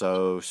 We were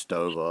so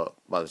stove up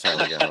by the time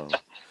we got home.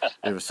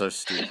 It was so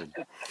stupid.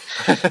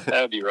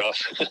 That would be rough.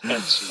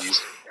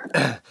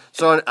 Jeez.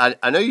 So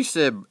I know you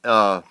said.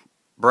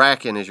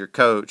 Bracken is your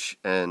coach,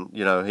 and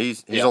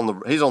he's on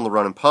the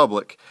Running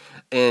Public,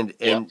 and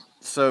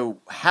so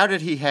how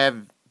did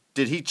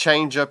he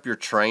change up your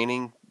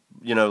training?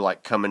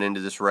 Like coming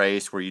into this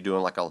race, were you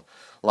doing like a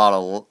lot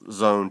of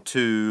zone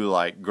 2,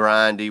 like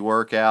grindy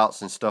workouts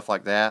and stuff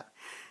like that?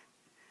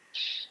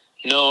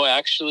 No,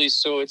 actually,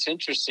 so it's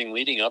interesting.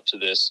 Leading up to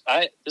this,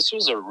 this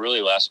was a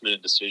really last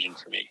minute decision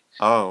for me.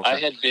 Oh, okay.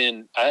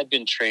 I had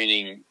been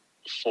training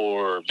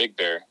for Big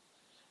Bear.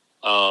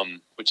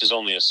 Which is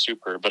only a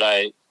super, but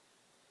I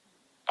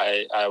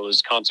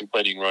was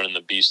contemplating running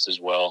the Beast as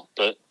well,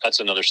 but that's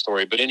another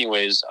story. But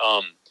anyways,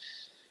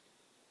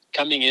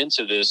 coming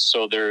into this,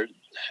 so it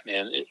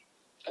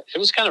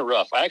was kind of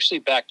rough. I actually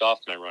backed off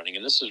my running,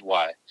 and this is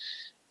why.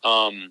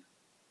 4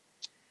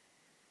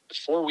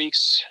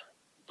 weeks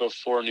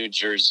before New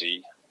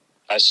Jersey,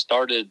 I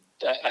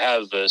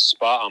have a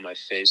spot on my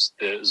face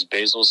that is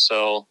basal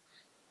cell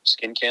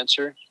skin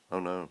cancer. Oh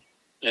no.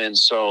 And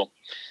so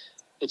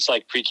it's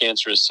like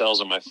precancerous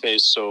cells on my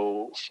face.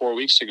 So 4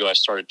 weeks ago, I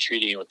started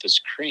treating it with this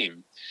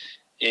cream,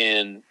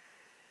 and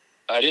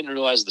I didn't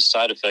realize the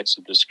side effects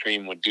of this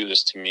cream would do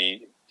this to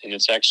me. And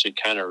it's actually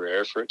kind of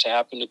rare for it to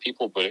happen to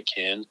people, but it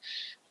can.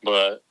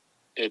 But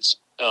it's,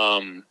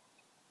 I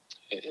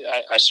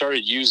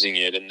started using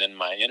it, and then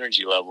my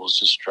energy levels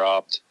just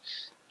dropped.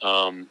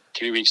 3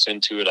 weeks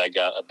into it, I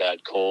got a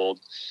bad cold.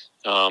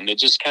 It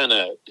just kind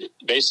of,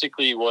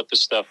 basically what the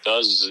stuff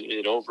does is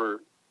it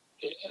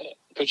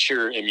puts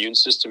your immune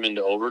system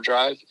into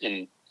overdrive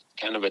and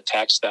kind of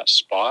attacks that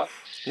spot.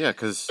 Yeah,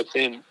 because but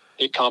then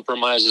it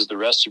compromises the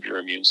rest of your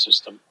immune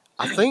system.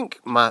 I think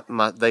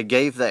they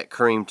gave that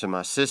cream to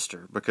my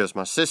sister because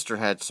my sister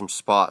had some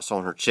spots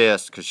on her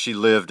chest because she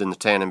lived in the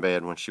tanning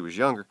bed when she was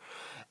younger.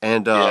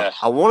 And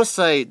I want to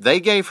say they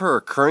gave her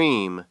a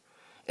cream,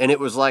 and it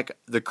was like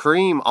the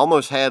cream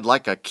almost had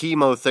like a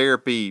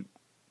chemotherapy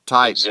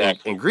type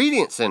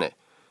ingredients in it.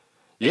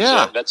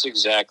 Yeah. That's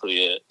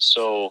exactly it.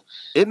 So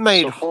it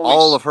made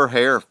all of her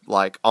hair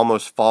like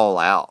almost fall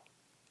out.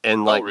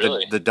 And like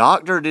really? the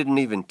doctor didn't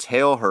even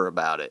tell her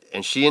about it.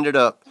 And she ended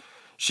up,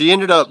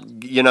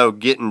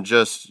 getting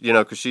just,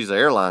 because she's an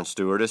airline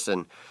stewardess,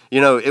 and,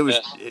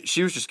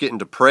 she was just getting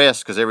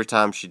depressed because every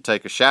time she'd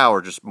take a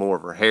shower, just more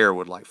of her hair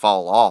would like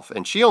fall off.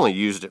 And she only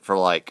used it for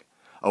like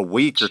a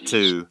week or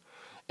two.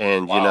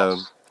 And,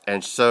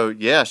 and so,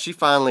 yeah, she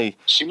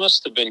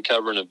must have been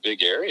covering a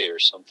big area or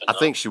something. I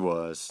think she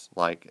was,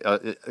 like,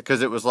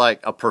 because it was like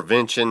a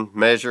prevention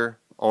measure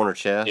on her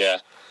chest. Yeah.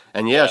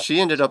 And, she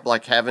ended up,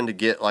 like, having to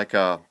get, like,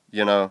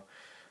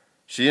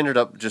 she ended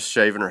up just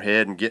shaving her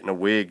head and getting a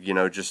wig,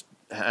 just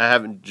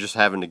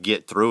having to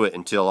get through it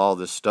until all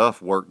this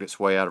stuff worked its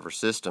way out of her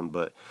system.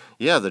 But,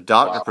 yeah, the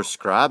doctor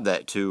prescribed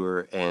that to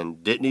her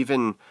and didn't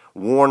even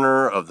warn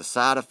her of the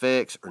side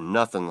effects or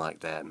nothing like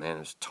that, man. It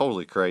was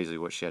totally crazy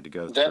what she had to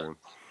go through.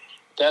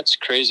 That's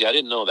crazy. I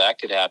didn't know that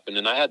could happen.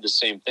 And I had the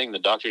same thing. The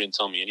doctor didn't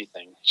tell me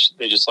anything.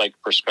 They just, like,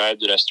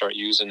 prescribed it. I start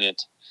using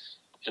it,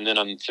 and then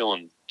I'm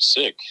feeling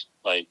sick,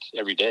 like,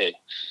 every day.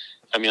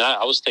 I mean,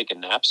 I was taking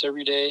naps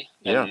every day,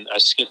 and I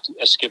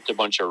skipped a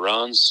bunch of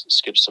runs,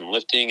 skipped some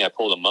lifting. I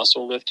pulled a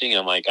muscle lifting.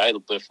 I'm like, I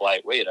lift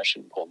lightweight. I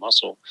shouldn't pull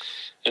muscle.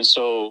 And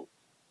so,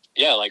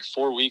 yeah, like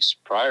 4 weeks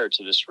prior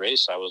to this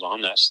race, I was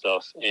on that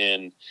stuff,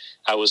 and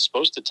I was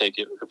supposed to take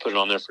it or put it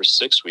on there for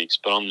 6 weeks.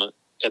 But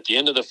at the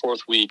end of the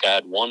fourth week, I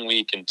had 1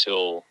 week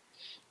until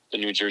the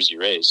New Jersey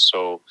race.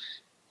 So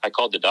I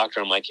called the doctor.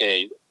 I'm like,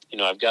 hey,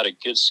 I've got a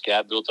good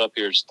scab built up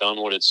here. It's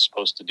done what it's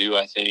supposed to do,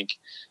 I think.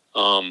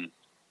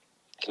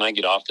 Can I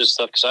get off this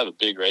stuff? Because I have a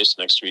big race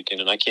next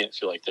weekend, and I can't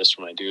feel like this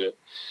when I do it.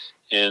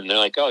 And they're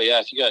like, oh, yeah,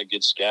 if you got a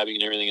good scabbing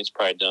and everything, it's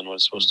probably done what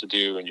it's supposed to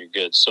do, and you're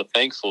good. So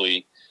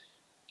thankfully,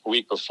 a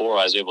week before,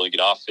 I was able to get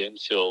off it and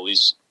feel at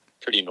least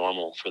pretty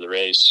normal for the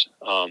race.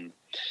 But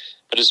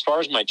as far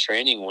as my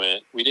training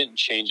went, we didn't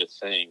change a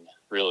thing,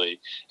 really.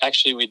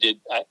 Actually, we did.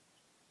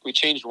 We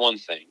changed one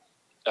thing.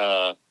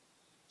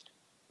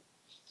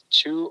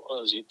 2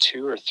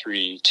 or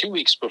 3 2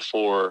 weeks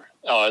before,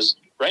 I was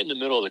right in the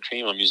middle of the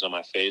cream I'm using on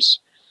my face.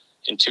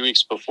 And 2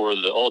 weeks before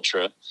the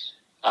ultra,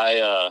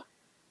 I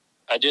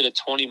did a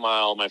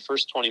 20-mile, my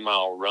first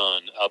 20-mile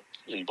run up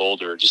in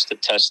Boulder just to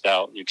test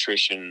out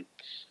nutrition,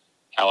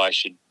 how I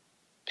should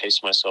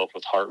pace myself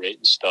with heart rate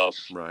and stuff.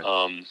 Right.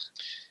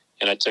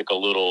 And I took a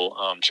little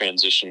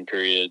transition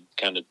period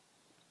kind of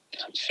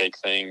fake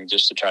thing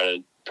just to try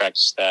to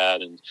practice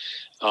that. And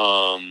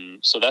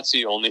so that's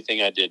the only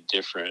thing I did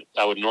different.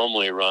 I would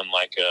normally run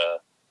like a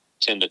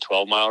 10 to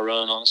 12 mile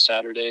run on a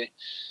Saturday.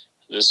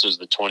 This is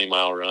the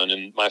 20-mile run.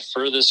 And my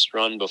furthest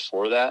run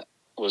before that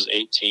was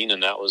 18.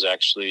 And that was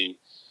actually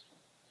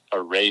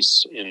a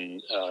race in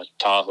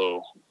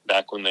Tahoe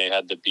back when they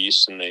had the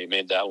beast and they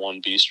made that one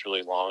beast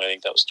really long. I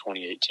think that was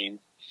 2018 or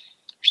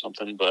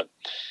something. But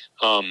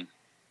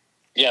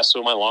yeah,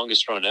 so my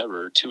longest run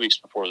ever, 2 weeks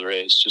before the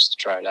race, just to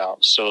try it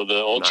out. So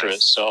the ultra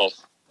itself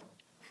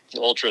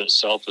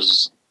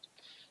is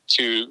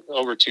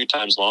over 2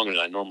 times longer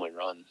than I normally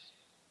run.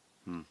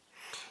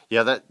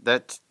 Yeah,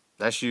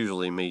 that's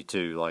usually me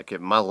too. Like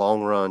my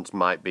long runs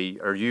might be,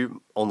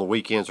 on the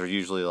weekends are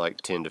usually like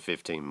 10 to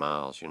 15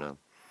 miles,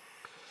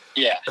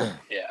 Yeah.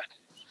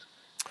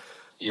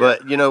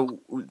 But,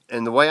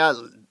 and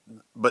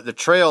but the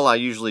trail I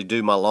usually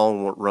do my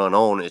long run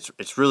on,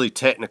 it's really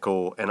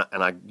technical, and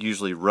I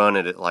usually run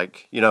it at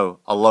like,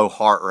 a low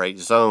heart rate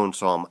zone.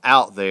 So I'm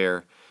out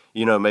there,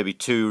 maybe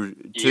two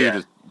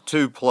to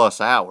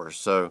 2+ hours.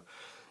 So,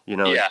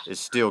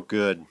 it's still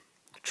good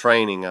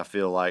training, I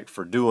feel like,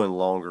 for doing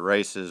longer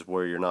races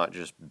where you're not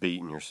just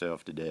beating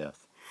yourself to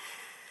death.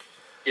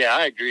 Yeah,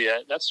 I agree.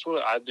 That's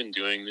what I've been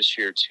doing this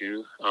year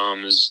too.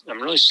 Is I'm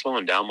really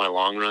slowing down my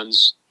long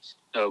runs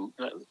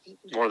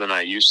more than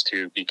I used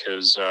to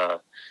because I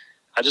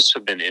just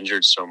have been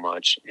injured so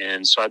much,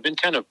 and so I've been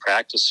kind of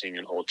practicing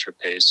an ultra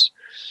pace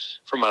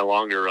for my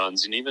longer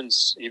runs and even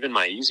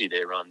my easy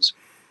day runs,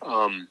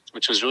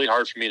 which was really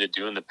hard for me to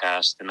do in the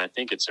past. And I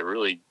think it's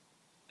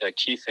a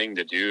key thing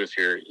to do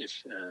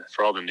if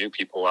for all the new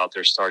people out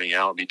there starting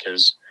out,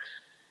 because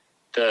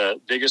the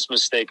biggest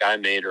mistake I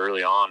made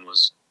early on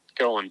was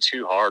going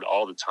too hard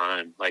all the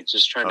time, like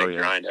just trying to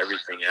grind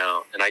everything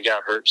out. And I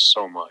got hurt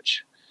so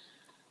much.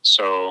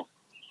 So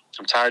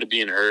I'm tired of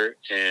being hurt.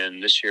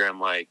 And this year I'm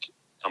like,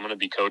 I'm going to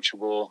be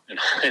coachable and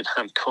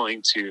I'm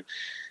going to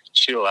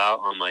chill out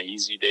on my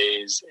easy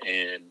days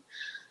and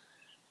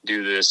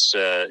do this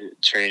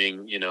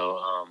training,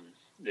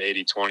 the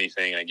 80-20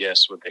 thing, I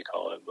guess what they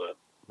call it. But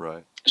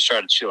right, just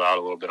try to chill out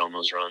a little bit on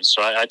those runs.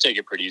 So I take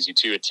it pretty easy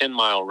too. A 10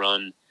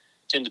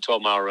 to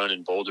 12 mile run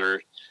in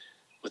Boulder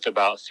with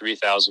about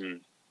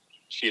 3,000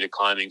 feet of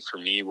climbing for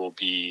me will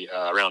be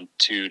around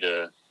 2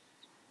 to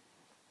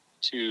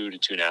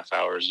 2.5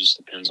 hours. Just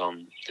depends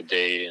on the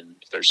day and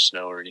if there's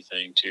snow or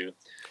anything too.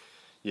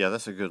 Yeah,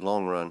 that's a good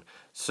long run.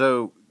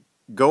 So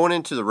going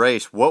into the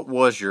race, what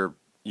was your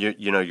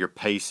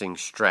pacing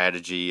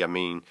strategy? I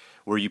mean,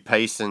 were you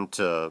pacing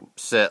to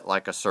set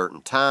like a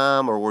certain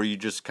time, or were you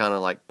just kind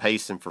of like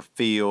pacing for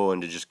feel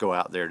and to just go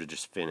out there to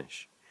just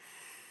finish?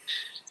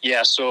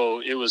 Yeah,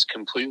 so it was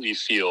completely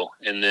feel,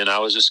 and then I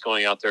was just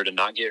going out there to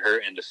not get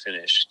hurt and to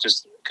finish,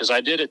 just because I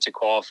did it to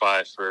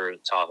qualify for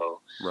Tahoe.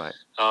 Right.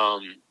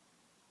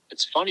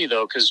 It's funny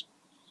though, because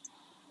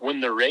when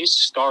the race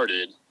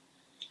started,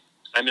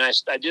 I mean,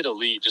 I did a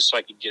lead just so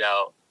I could get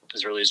out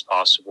as early as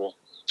possible.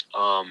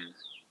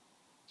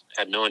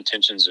 Had no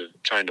intentions of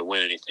trying to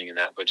win anything in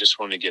that, but just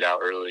wanted to get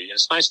out early. And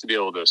it's nice to be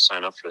able to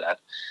sign up for that.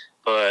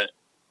 But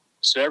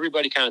so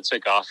everybody kind of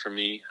took off from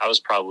me. I was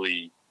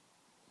probably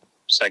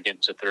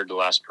second to third to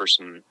last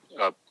person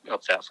up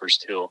that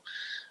first hill.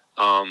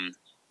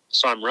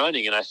 So I'm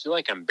running and I feel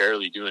like I'm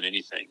barely doing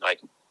anything.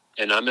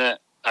 And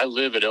I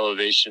live at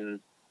elevation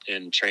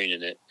and train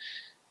in it,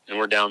 and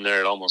we're down there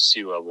at almost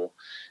sea level.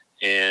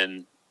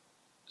 And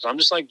so I'm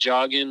just like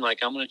jogging, like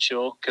I'm going to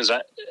chill. Cause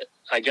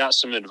I got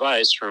some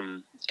advice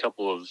from a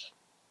couple of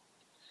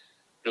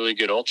really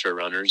good ultra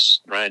runners,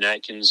 Ryan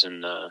Atkins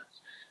and,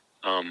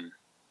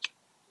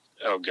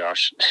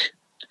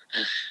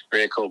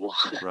 Ray Coble.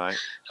 Right.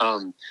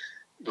 And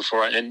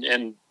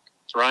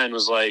Ryan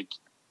was like,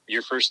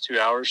 your first 2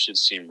 hours should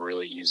seem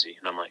really easy.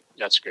 And I'm like,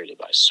 that's great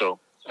advice. So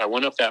I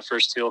went up that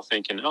first hill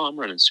thinking, I'm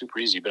running super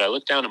easy. But I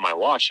looked down at my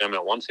watch and I'm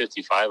at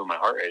 155 on my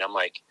heart rate. I'm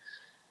like,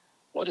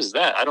 what is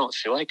that? I don't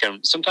feel like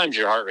sometimes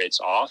your heart rate's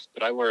off,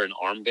 but I wear an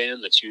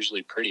armband that's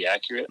usually pretty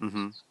accurate.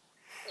 Mm-hmm.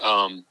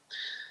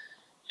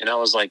 And I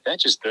was like, I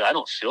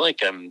don't feel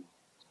like I'm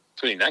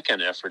putting that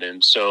kind of effort in.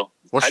 So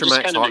what's your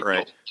max heart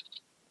rate?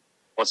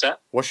 What's that?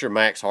 What's your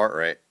max heart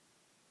rate?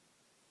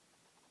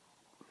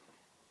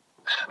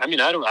 I mean,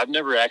 I've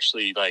never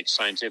actually like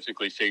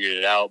scientifically figured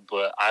it out,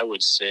 but I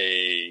would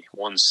say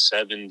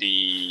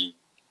 170,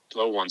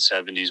 low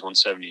 170s,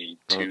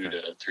 172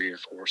 to 3 or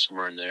 4,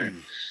 somewhere in there.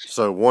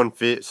 So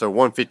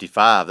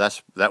 155.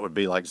 That would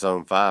be like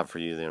zone 5 for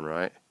you then,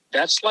 right?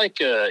 That's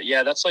like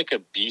a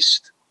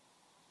beast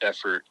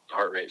effort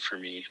heart rate for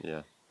me.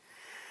 Yeah.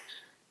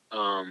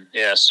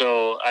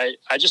 So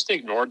I just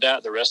ignored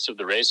that the rest of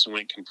the race and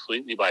went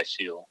completely by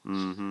feel.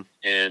 Mm-hmm.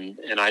 And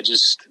I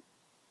just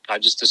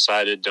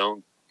decided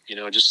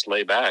just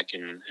lay back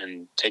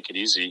and take it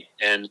easy.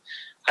 And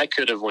I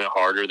could have went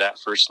harder that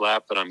first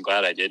lap, but I'm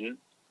glad I didn't,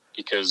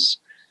 because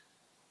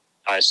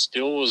I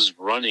still was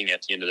running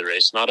at the end of the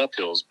race, not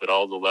uphills, but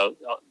all the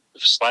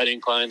slight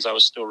inclines I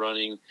was still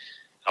running.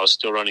 I was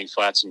still running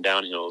flats and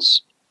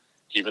downhills,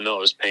 even though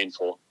it was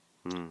painful.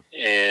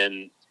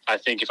 And I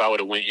think if I would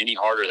have went any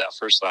harder that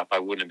first lap, I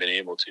wouldn't have been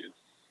able to.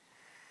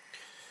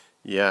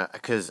 Yeah,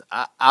 because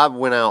I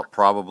went out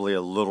probably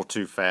a little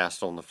too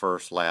fast on the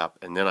first lap,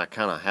 and then I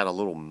kind of had a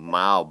little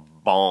mile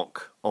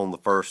bonk on the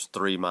first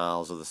 3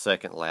 miles of the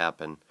second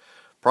lap, and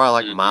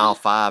probably like mile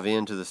 5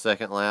 into the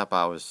second lap,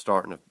 I was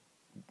starting to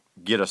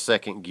get a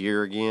second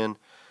gear again.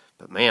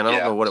 But man, I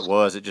don't know what it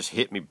was. It just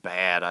hit me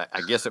bad. I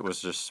guess it was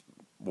just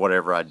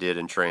whatever I did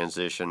in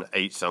transition,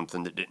 ate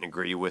something that didn't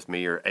agree with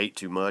me or ate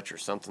too much or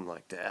something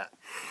like that.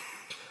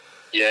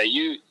 Yeah,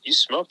 you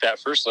smoked that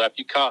first lap.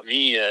 You caught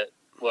me at,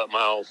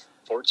 mile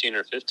 14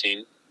 or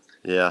 15.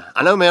 Yeah,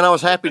 I know, man. I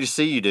was happy to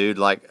see you, dude.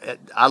 Like,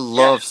 I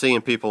love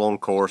seeing people on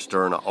course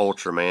during an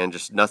ultra, man.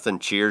 Just nothing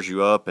cheers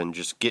you up and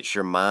just gets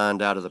your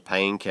mind out of the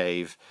pain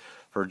cave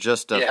for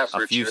just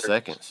a few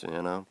seconds,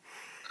 you know?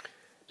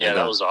 Yeah,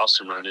 that was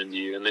awesome running into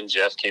you. And then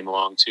Jeff came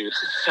along too.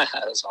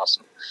 That was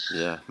awesome.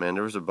 Yeah, man,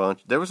 there was a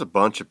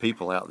bunch of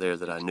people out there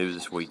that I knew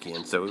this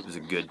weekend, so it was a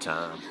good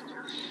time.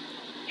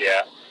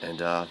 Yeah. And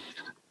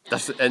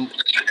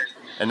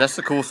that's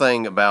the cool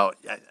thing about,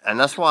 and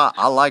that's why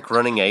I like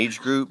running age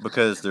group,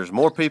 because there's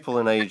more people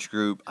in age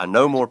group. I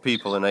know more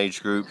people in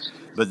age group,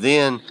 but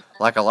then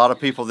like a lot of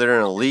people that are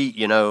in elite,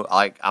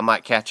 like I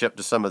might catch up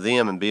to some of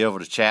them and be able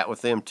to chat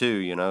with them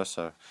too,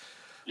 so.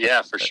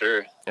 Yeah, for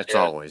sure. That's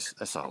always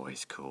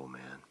cool,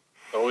 man.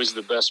 Always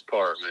the best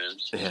part, man.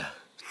 Yeah.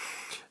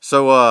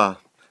 So,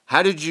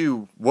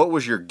 what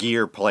was your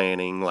gear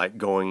planning like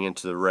going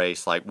into the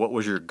race? Like, what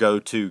was your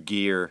go-to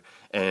gear?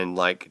 And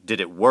like, did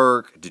it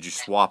work? Did you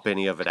swap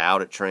any of it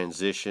out at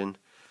transition?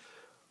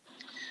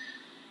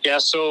 Yeah,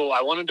 so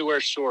I wanted to wear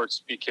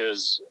shorts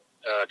because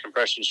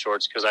compression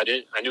shorts because I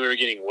knew we were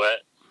getting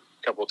wet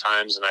a couple of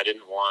times, and I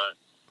didn't want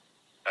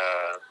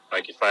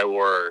like if I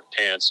wore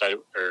pants,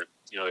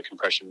 the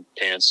compression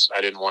pants,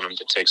 I didn't want them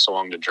to take so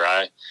long to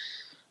dry.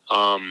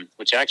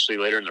 Which actually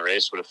later in the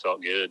race would have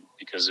felt good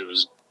because it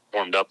was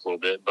warmed up a little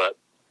bit. But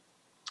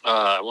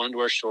I wanted to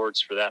wear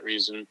shorts for that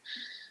reason.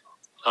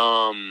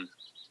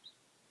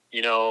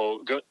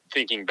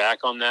 Thinking back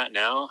on that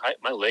now,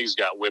 my legs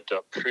got whipped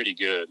up pretty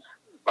good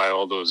by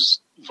all those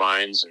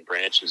vines and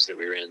branches that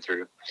we ran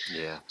through.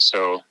 Yeah.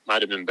 So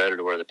might have been better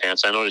to wear the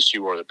pants. I noticed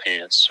you wore the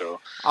pants. So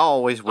I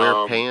always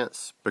wear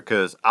pants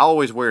because I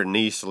always wear a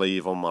knee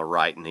sleeve on my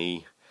right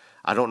knee.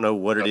 I don't know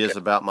what it is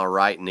about my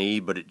right knee,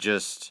 but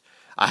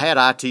I had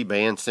IT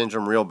band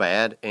syndrome real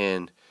bad,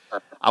 and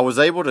I was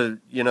able to,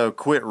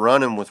 quit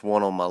running with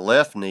one on my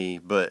left knee,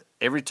 but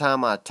every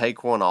time I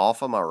take one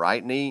off of my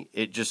right knee,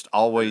 it just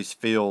always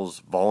feels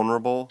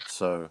vulnerable.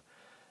 So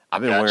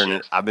I've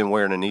been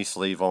wearing a knee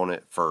sleeve on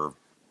it for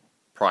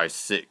probably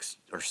 6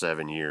 or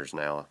 7 years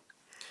now.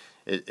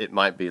 It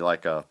might be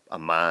like a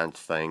mind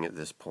thing at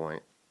this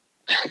point.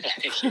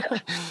 Yeah.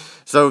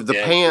 So the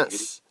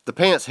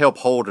pants help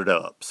hold it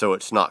up so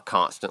it's not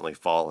constantly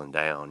falling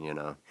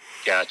down,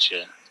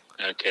 Gotcha.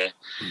 Okay.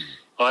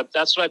 Well,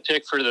 that's what I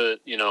picked for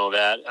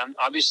that.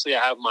 Obviously, I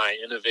have my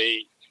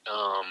Innovate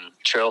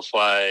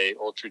Trailfly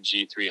Ultra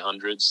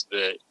G300s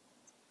that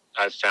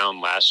I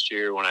found last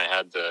year when I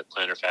had the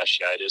plantar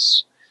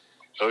fasciitis.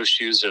 Those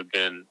shoes have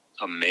been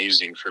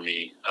amazing for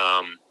me.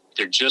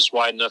 They're just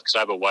wide enough because I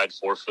have a wide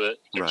forefoot.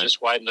 They're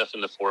just wide enough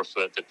in the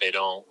forefoot that they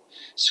don't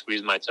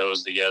squeeze my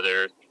toes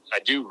together. I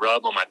do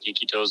rub on my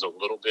pinky toes a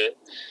little bit,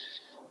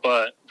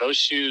 but those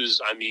shoes,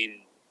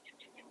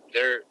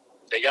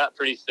 they got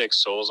pretty thick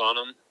soles on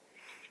them,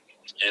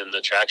 and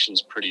the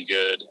traction's pretty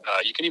good.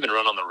 You can even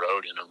run on the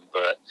road in them.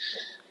 But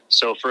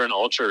so for an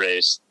ultra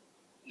race,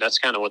 that's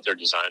kind of what they're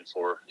designed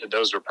for.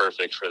 Those were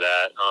perfect for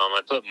that.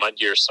 I put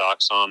Mudgear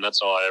socks on.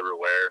 That's all I ever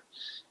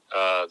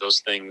wear. Those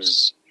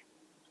things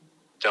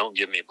don't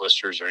give me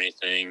blisters or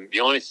anything. The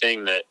only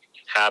thing that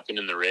happened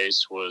in the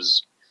race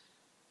was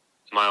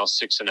mile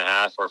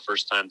 6.5, our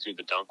first time through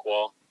the dunk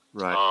wall.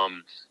 Right.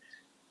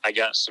 I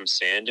got some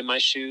sand in my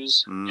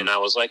shoes, and I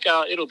was like,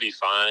 oh, it'll be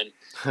fine.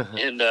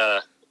 And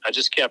I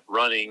just kept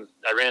running.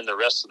 I ran the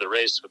rest of the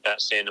race with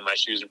that sand in my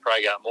shoes and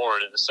probably got more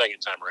in it the second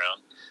time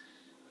around.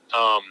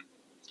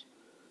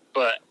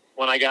 But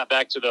when I got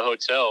back to the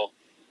hotel,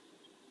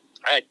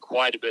 I had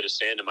quite a bit of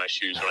sand in my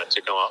shoes when I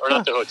took them off. Or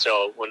not the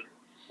hotel,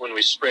 when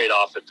we sprayed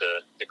off at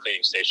the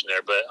cleaning station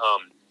there. But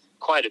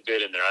quite a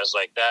bit in there. I was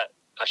like,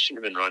 I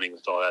shouldn't have been running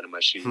with all that in my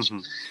shoes.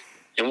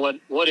 And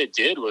what it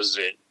did was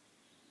it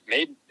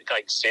made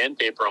like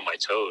sandpaper on my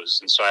toes.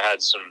 And so I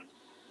had some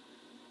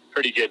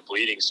pretty good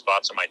bleeding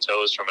spots on my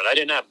toes from it. I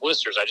didn't have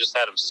blisters. I just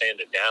had them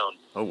sanded down.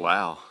 Oh,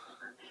 wow.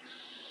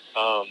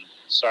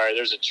 Sorry,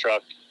 there's a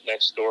truck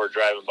next door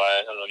driving by.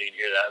 I don't know if you can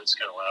hear that. It's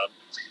kind of loud.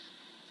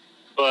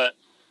 But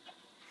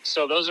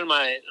so those are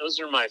my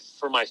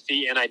for my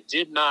feet, and I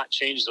did not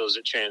change those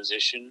at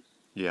transition.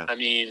 Yeah.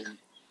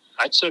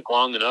 I took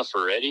long enough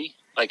already.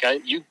 Like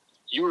you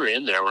were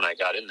in there when I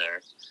got in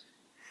there.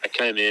 I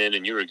came in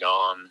and you were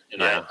gone,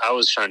 and I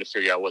was trying to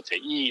figure out what to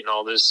eat and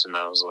all this, and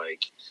I was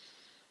like,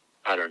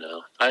 I don't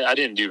know. I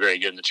didn't do very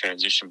good in the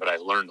transition, but I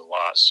learned a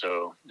lot,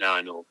 so now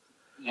I know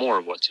more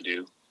of what to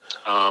do.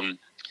 And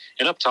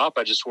up top,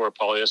 I just wore a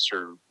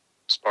polyester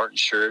Spartan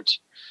shirt.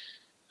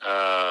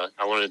 I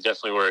wanted to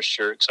definitely wear a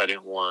shirt because I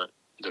didn't want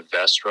the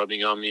vest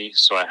rubbing on me,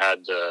 so I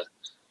had the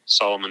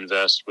Solomon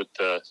vest with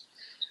the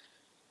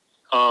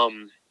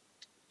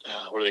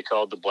what are they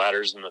called? The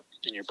bladders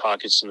in your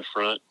pockets in the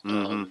front.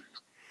 Mm-hmm.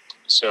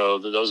 So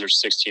those are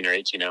 16 or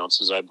 18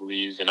 ounces, I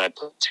believe, and I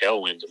put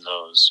Tailwind in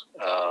those.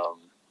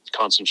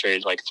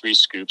 Concentrated like 3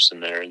 scoops in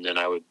there, and then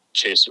I would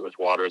chase it with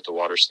water at the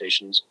water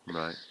stations.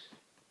 Right.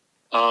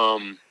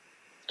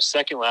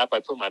 Second lap, I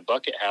put my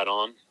bucket hat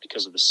on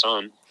because of the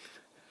sun.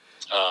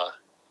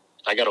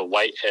 I got a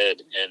white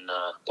head and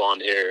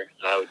blonde hair,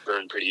 and I would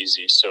burn pretty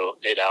easy. So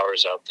 8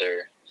 hours out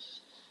there.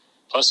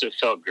 Plus, it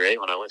felt great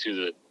when I went through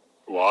the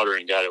water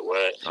and got it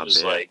wet. It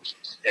was like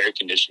air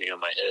conditioning on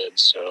my head.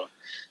 So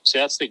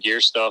that's the gear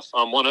stuff.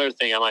 One other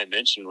thing I might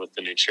mention with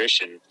the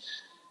nutrition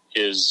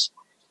is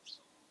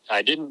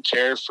I didn't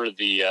care for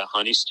the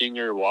Honey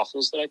Stinger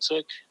waffles that I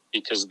took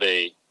because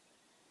they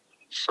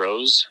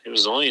froze. It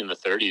was only in the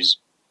 30s,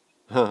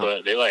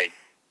 but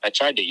I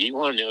tried to eat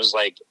one. And it was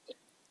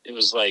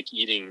like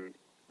eating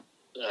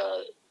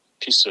a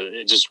piece of,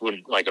 it just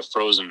wouldn't, like a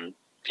frozen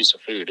piece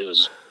of food. It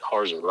was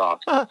hard as a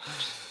rock.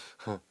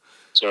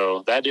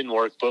 So that didn't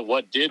work. But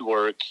what did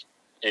work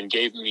and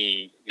made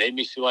me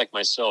feel like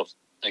myself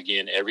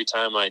again every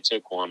time I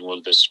took one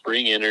was the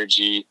Spring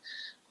Energy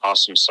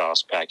Awesome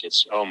Sauce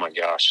packets. Oh my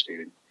gosh,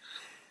 dude.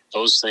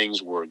 Those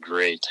things were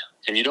great.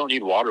 And you don't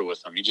need water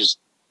with them. It's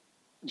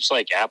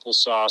like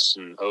applesauce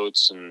and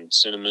oats and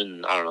cinnamon.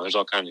 And I don't know. There's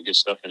all kinds of good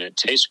stuff in it. It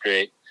tastes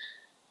great.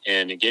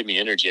 And it gave me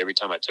energy every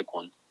time I took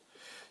one.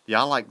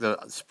 Yeah, I like the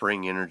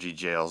Spring Energy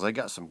gels. They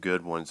got some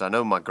good ones. I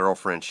know my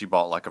girlfriend, she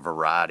bought like a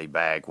variety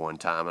bag one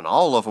time, and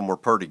all of them were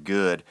pretty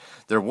good.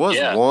 There was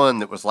Yeah. one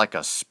that was like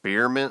a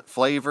spearmint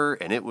flavor,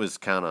 and it was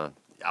kind of,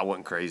 I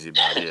wasn't crazy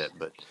about it,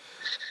 but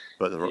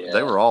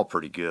they were all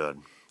pretty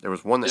good. There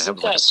was one that Isn't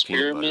had like that a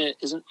peanut butter.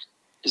 spearmint?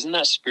 Isn't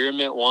that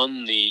spearmint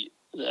one the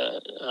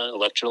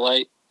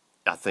electrolyte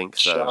I think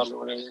so. shot or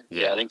whatever?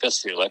 Yeah, I think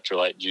that's the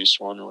electrolyte juice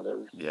one or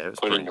whatever. Yeah, it was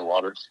Put it in your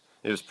water.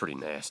 It was pretty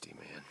nasty,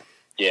 man.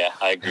 Yeah,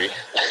 I agree.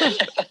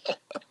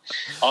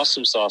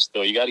 Awesome sauce,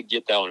 though. You got to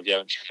get that one if you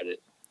haven't tried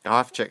it. I'll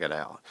have to check it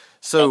out. Not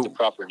So, the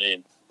proper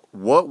name.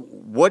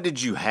 what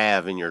did you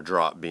have in your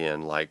drop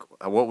bin? Like,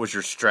 what was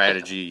your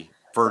strategy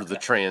for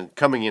the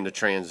coming into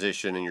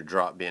transition and your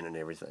drop bin and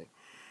everything?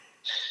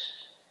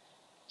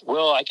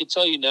 Well, I could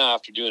tell you now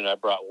after doing it, I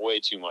brought way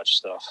too much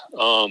stuff.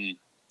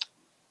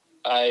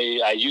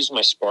 I used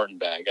my Spartan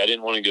bag. I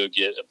didn't want to go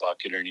get a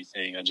bucket or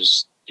anything. I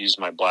just used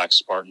my black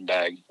Spartan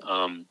bag.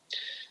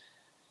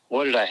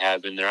 What did I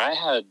have in there? I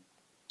had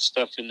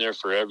stuff in there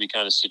for every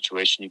kind of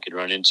situation you could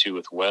run into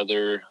with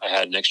weather. I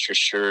had an extra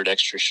shirt,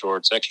 extra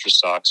shorts, extra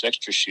socks,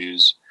 extra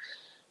shoes.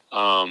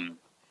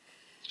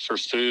 For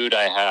food,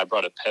 I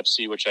brought a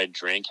Pepsi, which I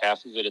drank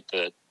half of it at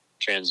the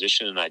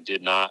transition, and I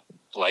did not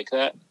like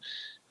that.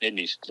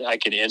 I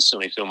could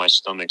instantly feel my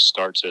stomach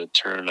start to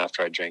turn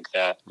after I drank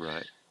that.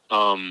 Right.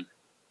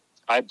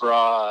 I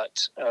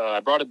brought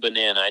a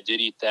banana. I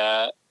did eat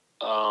that.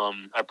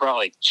 I brought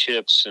like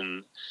chips,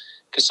 and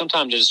because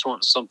sometimes I just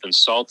want something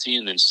salty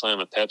and then slam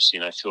a Pepsi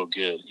and I feel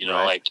good,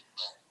 Right. like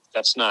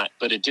that's not,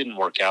 but it didn't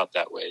work out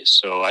that way.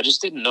 So I just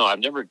didn't know. I've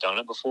never done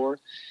it before.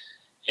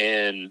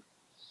 And,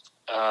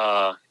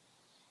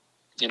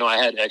 I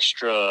had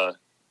extra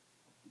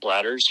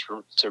bladders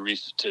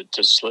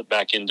to slip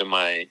back into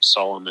my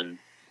Solomon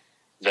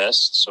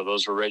vest. So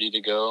those were ready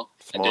to go.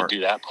 Smart. I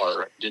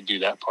did do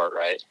that part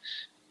right.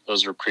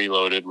 Those were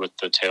preloaded with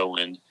the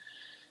Tailwind.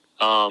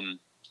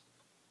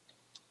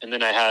 And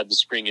then I had the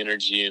Spring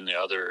Energy and the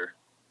other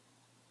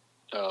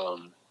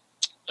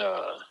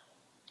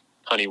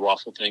honey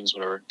waffle things,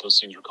 whatever those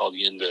things were called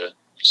again, the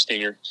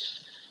Stinger.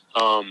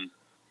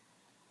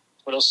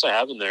 What else did I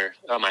have in there?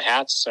 My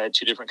hats. I had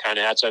two different kind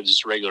of hats. I had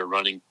just a regular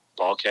running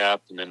ball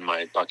cap and then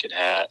my bucket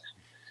hat.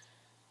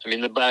 I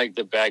mean, the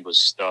bag was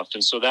stuffed.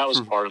 And so that was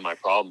part of my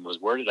problem was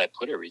where did I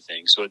put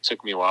everything? So it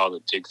took me a while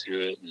to dig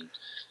through it and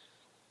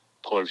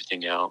pull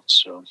everything out.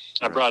 So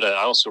I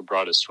also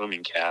brought a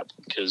swimming cap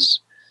because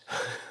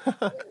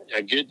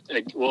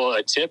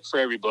a tip for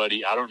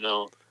everybody. I don't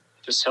know.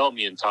 This helped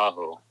me in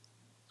Tahoe.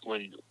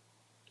 When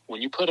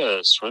you put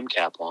a swim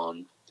cap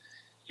on,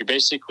 you're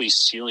basically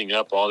sealing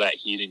up all that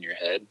heat in your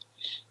head.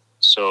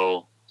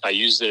 So I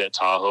used it at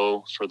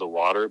Tahoe for the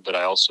water, but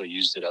I also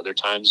used it other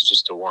times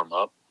just to warm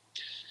up.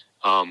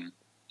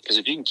 Because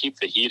if you can keep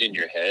the heat in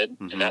your head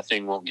Mm-hmm. and that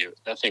thing won't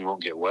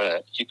get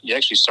wet, you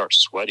actually start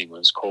sweating when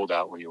it's cold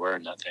out when you're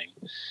wearing that thing.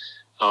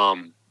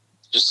 And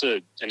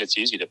it's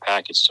easy to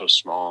pack. It's so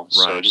small. Right.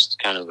 So just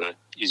kind of an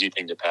easy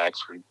thing to pack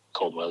for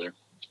cold weather.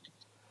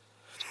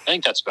 I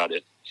think that's about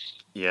it.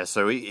 Yeah,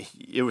 so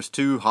it was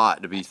too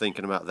hot to be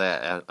thinking about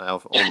that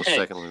on the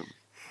second loop.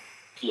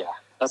 Yeah,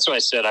 that's why I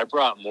said I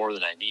brought more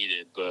than I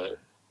needed, but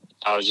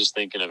I was just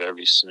thinking of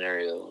every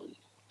scenario.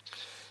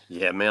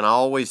 Yeah, man, I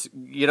always,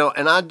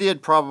 and I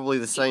did probably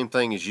the same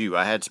thing as you.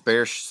 I had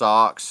spare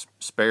socks,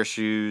 spare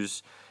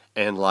shoes,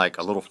 and like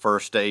a little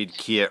first aid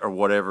kit or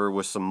whatever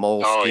with some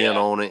moleskin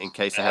on it in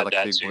case I had like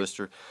a big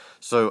blister.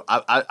 So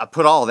I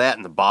put all that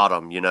in the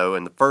bottom,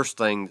 and the first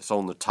thing that's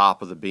on the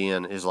top of the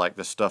bin is like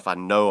the stuff I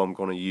know I'm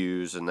going to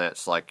use, and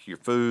that's like your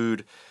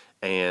food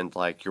and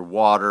like your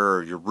water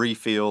or your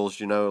refills,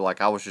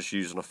 like I was just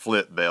using a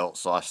flip belt,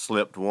 so I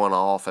slipped one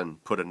off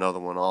and put another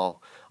one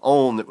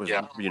on that was,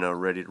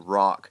 ready to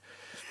rock.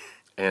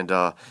 And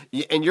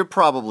you're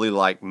probably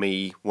like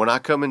me. When I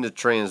come into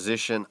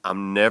transition,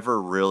 I'm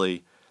never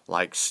really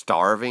like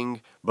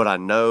starving, but I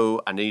know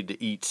I need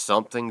to eat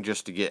something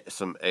just to get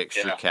some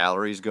extra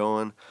calories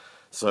going.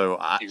 So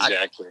I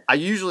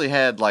usually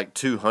had like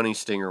 2 Honey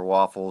Stinger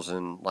waffles,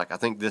 and like I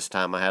think this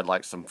time I had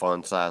like some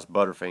fun sized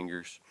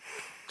Butterfingers.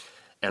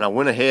 And I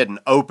went ahead and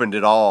opened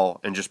it all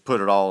and just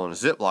put it all in a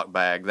Ziploc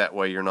bag. That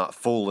way you're not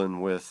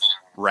fooling with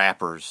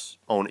wrappers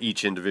on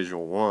each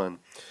individual one.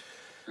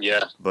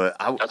 Yeah, but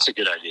that's a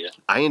good idea.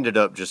 I ended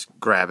up just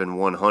grabbing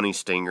 1 Honey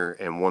Stinger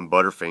and 1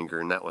 Butterfinger,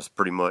 and that was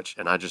pretty much,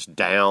 and I just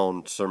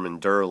downed some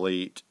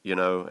Enduralite,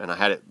 and I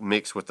had it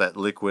mixed with that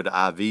liquid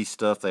IV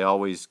stuff they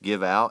always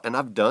give out. And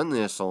I've done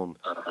this on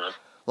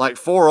like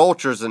 4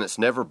 Ultras, and it's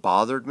never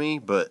bothered me,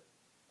 but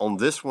on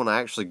this one,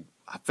 I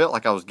felt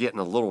like I was getting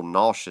a little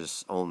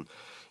nauseous on,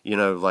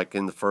 like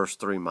in the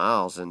first 3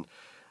 miles. And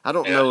I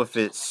don't know if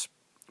it's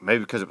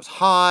maybe because it was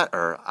hot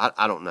or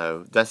I don't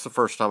know. That's the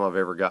first time I've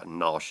ever gotten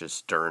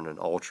nauseous during an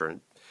ultra. It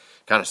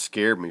kind of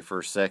scared me for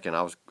a second.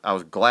 I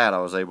was glad I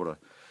was able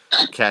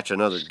to catch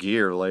another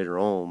gear later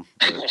on.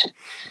 But.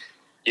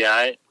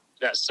 Yeah,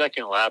 that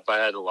second lap I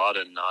had a lot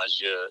of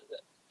nausea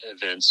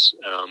events.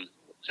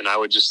 and I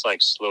would just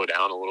like slow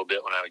down a little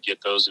bit when I would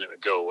get those, and it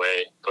would go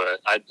away. But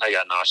I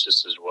got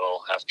nauseous as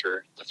well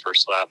after the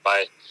first lap.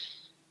 I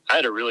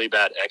had a really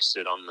bad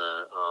exit on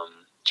the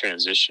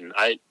transition.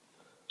 I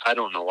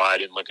don't know why I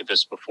didn't look at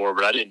this before,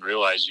 but I didn't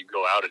realize you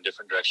go out a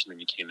different direction than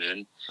you came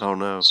in. Oh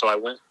no! So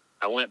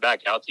I went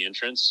back out the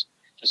entrance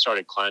and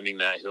started climbing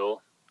that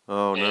hill.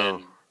 Oh and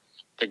no!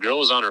 The girl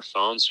was on her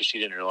phone, so she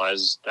didn't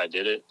realize I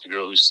did it. The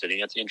girl who's sitting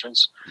at the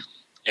entrance,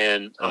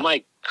 and I'm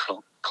like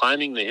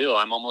climbing the hill.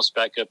 I'm almost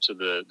back up to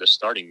the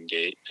starting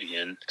gate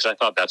again because I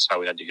thought that's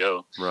how we had to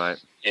go. Right.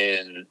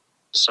 And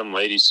some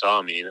lady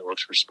saw me that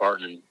works for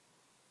Spartan,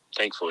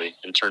 thankfully,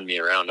 and turned me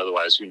around.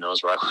 Otherwise, who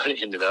knows where I would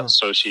have ended up.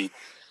 So she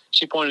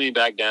pointed me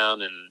back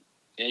down, and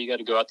you got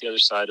to go out the other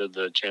side of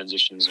the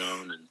transition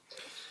zone. And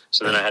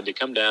so then I had to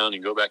come down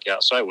and go back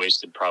out. So I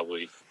wasted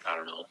probably, I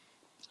don't know,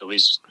 at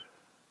least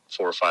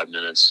 4 or 5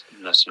 minutes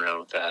messing around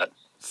with that.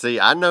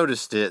 See, I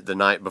noticed it the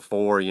night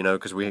before,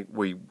 because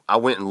I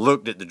went and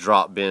looked at the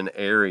drop bin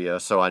area,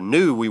 so I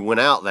knew we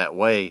went out that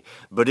way,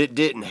 but it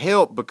didn't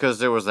help because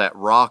there was that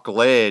rock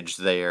ledge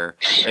there,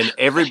 and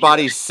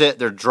everybody set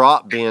their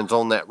drop bins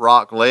on that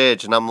rock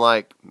ledge, and I'm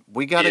like,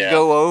 we got to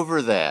go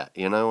over that,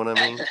 you know what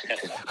I mean?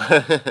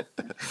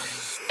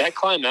 That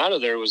climb out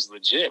of there was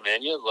legit,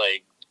 man. You had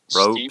like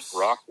ropes, steep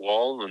rock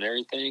wall and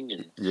everything.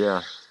 And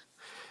yeah,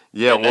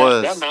 it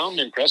was. That mountain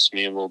impressed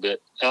me a little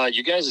bit.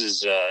 You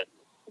guys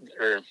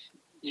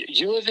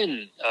you live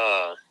in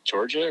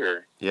Georgia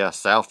or? Yeah,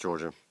 South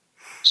Georgia.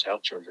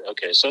 South Georgia.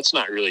 Okay, so it's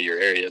not really your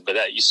area, but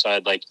that east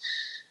side, like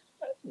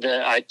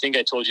I think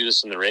I told you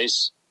this in the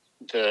race.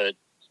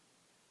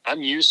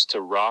 I'm used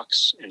to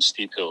rocks and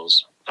steep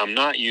hills. I'm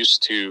not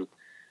used to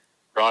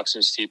rocks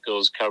and steep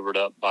hills covered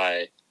up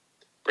by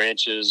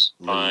branches,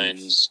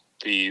 vines,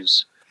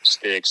 leaves,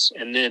 sticks,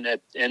 and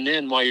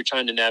then while you're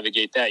trying to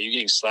navigate that, you're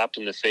getting slapped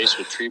in the face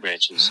with tree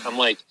branches. I'm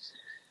like,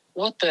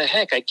 what the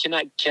heck? I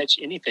cannot catch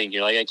anything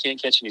here. Like, I can't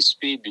catch any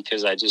speed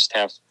because I just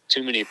have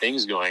too many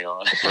things going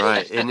on.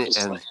 Right, and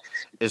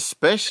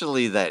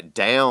especially that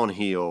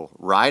downhill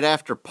right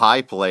after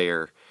pipe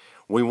layer.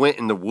 We went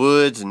in the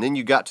woods, and then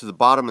you got to the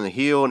bottom of the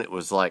hill, and it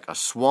was like a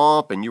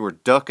swamp, and you were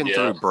ducking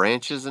through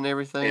branches and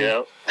everything.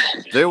 Yeah.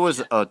 There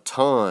was a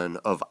ton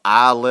of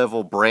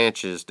eye-level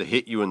branches to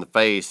hit you in the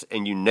face,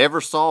 and you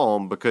never saw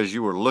them because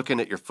you were looking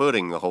at your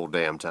footing the whole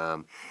damn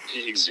time.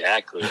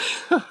 Exactly.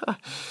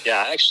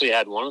 Yeah, I actually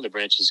had one of the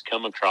branches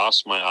come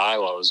across my eye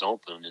while it was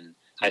open, and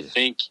I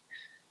think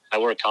I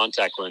wear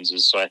contact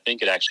lenses, so I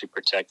think it actually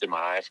protected my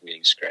eye from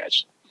getting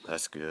scratched.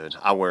 That's good.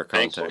 I wear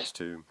contacts,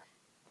 too.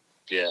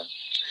 Yeah.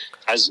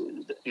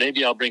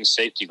 Maybe I'll bring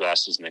safety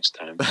glasses next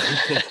time.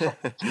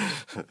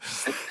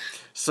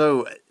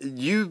 So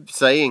you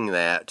saying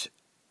that,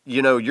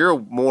 you're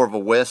more of a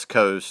West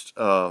Coast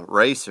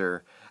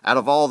racer. Out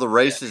of all the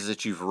races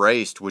that you've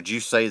raced, would you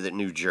say that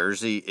New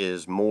Jersey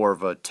is more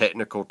of a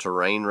technical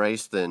terrain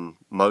race than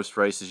most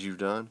races you've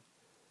done?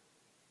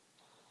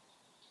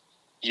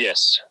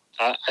 Yes,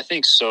 I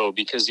think so,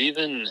 because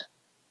even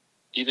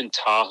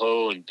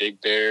Tahoe and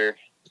Big Bear,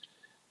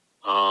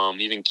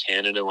 even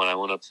Canada when I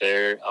went up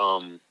there,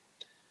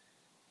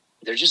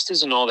 there just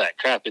isn't all that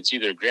crap. It's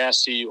either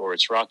grassy or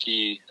it's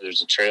rocky.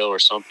 There's a trail or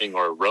something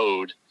or a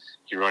road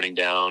you're running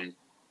down.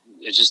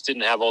 It just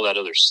didn't have all that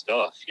other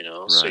stuff,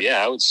 Right. So,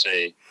 yeah, I would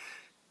say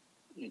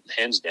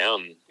hands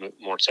down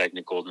more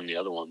technical than the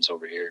other ones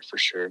over here for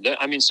sure.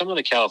 I mean, some of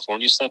the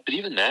California stuff, but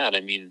even that,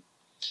 I mean,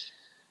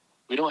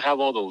 we don't have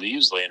all the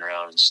leaves laying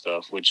around and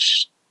stuff,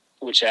 which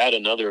add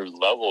another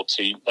level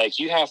to, like,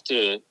 you have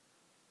to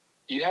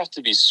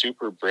be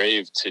super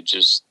brave to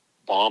just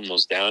bomb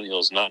those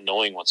downhills, not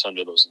knowing what's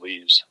under those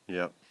leaves.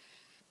 Yep.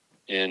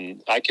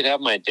 And I could have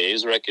my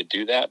days where I could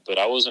do that, but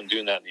I wasn't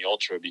doing that in the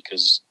ultra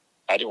because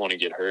I didn't want to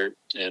get hurt.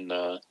 And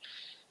I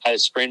had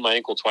sprained my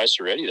ankle twice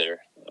already there.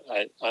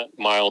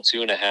 Mile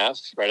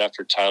 2.5, right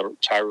after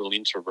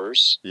Tyrolean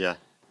Traverse. Yeah.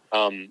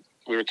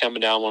 We were coming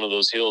down one of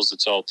those hills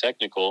that's all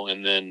technical,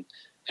 and then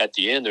at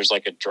the end there's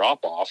like a drop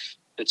off.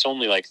 It's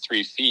only like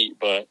 3 feet,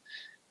 but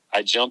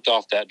I jumped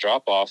off that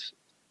drop off,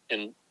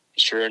 and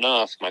sure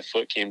enough, my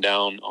foot came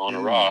down on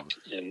a rock,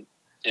 and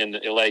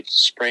it like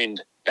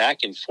sprained back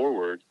and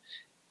forward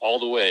all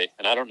the way.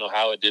 And I don't know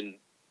how it didn't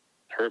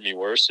hurt me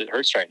worse. It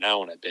hurts right now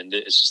when I bend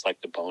it. It's just like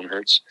the bone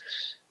hurts.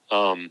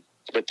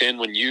 But then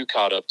when you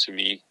caught up to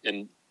me,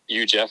 and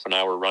you, Jeff, and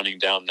I were running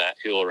down that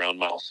hill around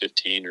mile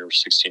 15 or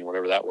 16,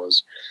 whatever that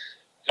was,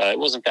 it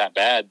wasn't that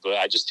bad, but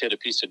I just hit a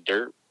piece of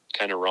dirt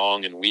kind of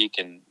wrong and weak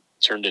and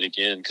turned it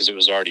again because it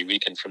was already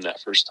weakened from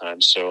that first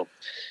time. So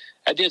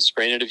I did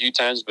sprain it a few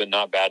times, but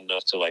not bad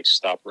enough to like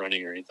stop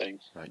running or anything.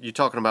 Right. You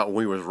talking about when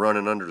we was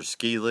running under the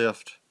ski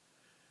lift?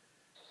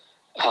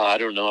 I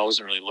don't know. I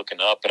wasn't really looking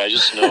up, but I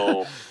just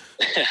know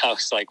I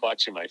was like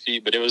watching my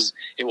feet, but it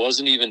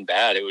wasn't even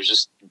bad. It was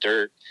just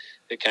dirt.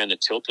 It kind of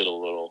tilted a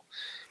little.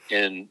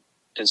 And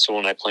so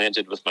when I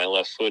planted with my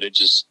left foot, it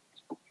just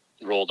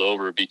rolled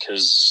over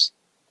because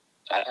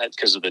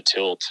of the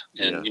tilt.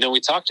 And, we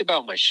talked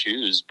about my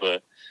shoes,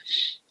 but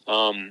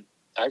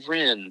I've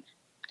ran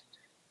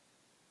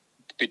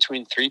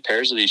between 3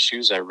 pairs of these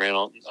shoes, I ran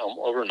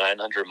over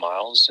 900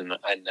 miles, and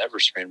I never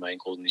sprained my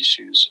ankle in these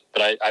shoes.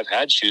 But I've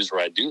had shoes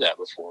where I do that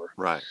before.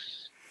 Right.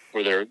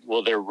 Where they're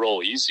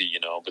roll easy,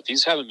 but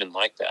these haven't been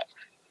like that.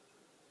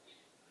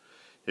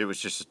 It was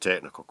just a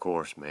technical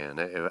course, man.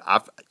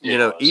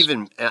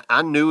 Even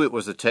I knew it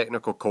was a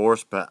technical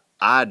course, but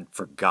I'd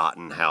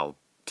forgotten how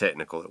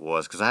technical it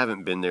was because I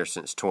haven't been there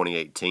since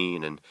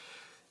 2018, and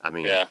I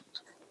mean,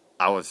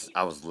 I was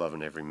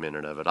loving every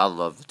minute of it. I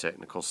love the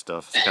technical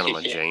stuff. It's kind of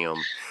my jam.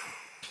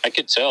 I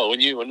could tell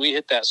when we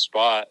hit that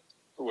spot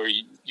where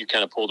you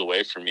kind of pulled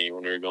away from me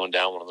when we were going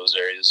down one of those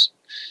areas,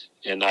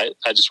 and I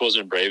just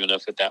wasn't brave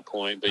enough at that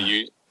point. But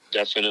you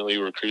definitely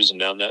were cruising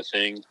down that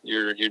thing.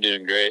 You're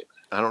doing great.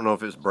 I don't know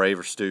if it was brave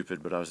or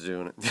stupid, but I was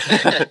doing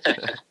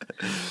it.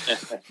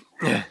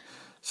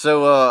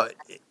 So,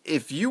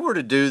 if you were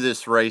to do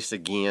this race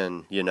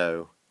again,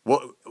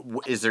 what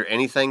is there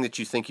anything that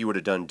you think you would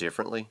have done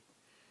differently?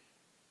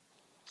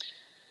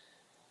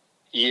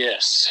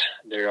 Yes,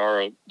 there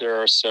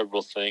are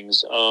several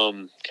things.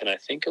 Can I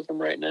think of them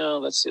right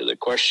now? That's the other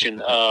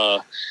question.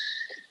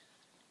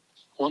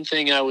 One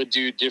thing I would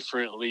do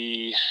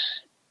differently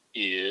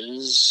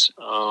is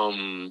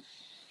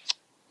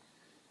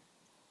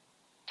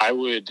I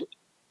would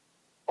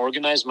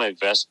organize my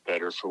vest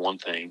better, for one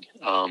thing.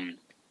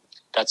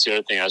 That's the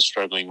other thing I was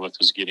struggling with,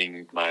 was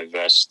getting my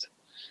vest,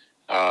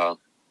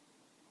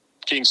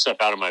 getting stuff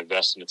out of my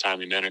vest in a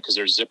timely manner, because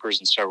there's zippers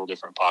in several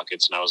different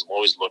pockets, and I was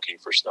always looking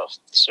for stuff.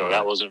 So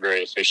that wasn't very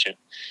efficient.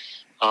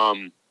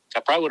 I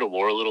probably would have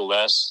wore a little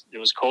less. It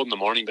was cold in the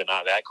morning, but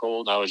not that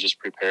cold. I was just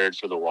prepared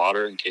for the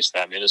water in case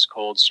that made us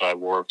cold, so I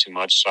wore too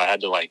much. So I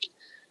had to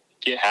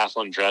get half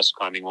undressed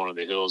climbing one of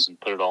the hills and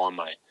put it all on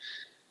my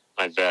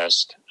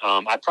vest.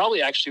 I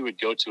probably actually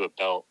would go to a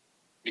belt,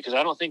 because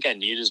I don't think I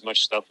need as much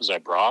stuff as I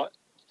brought.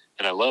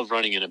 And I love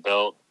running in a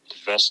belt. The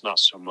vest, not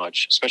so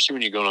much, especially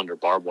when you're going under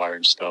barbed wire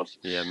and stuff.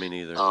 Yeah, me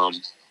neither.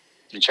 And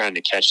trying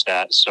to catch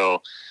that.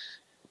 So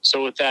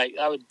with that,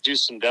 I would do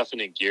some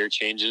definite gear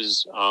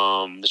changes.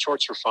 The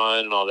shorts were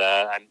fine and all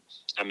that.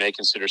 I may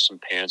consider some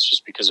pants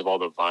just because of all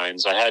the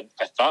vines. I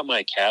thought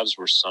my calves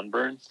were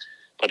sunburned,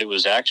 but it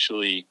was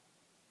actually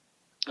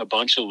a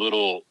bunch of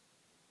little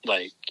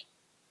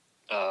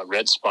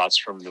red spots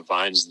from the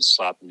vines and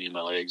slapping me in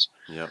my legs.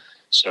 Yeah.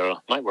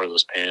 So might wear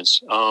those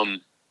pants.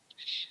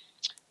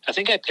 I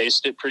think I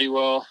paced it pretty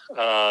well.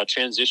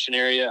 Transition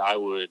area, I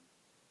would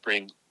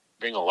bring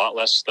a lot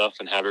less stuff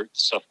and have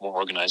stuff more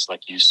organized,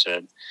 like you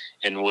said,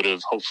 and would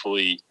have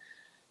hopefully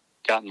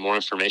gotten more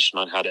information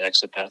on how to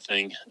exit that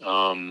thing.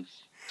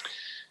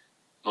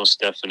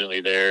 Most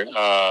definitely there.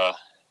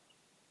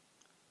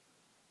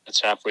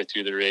 That's halfway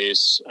through the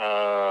race.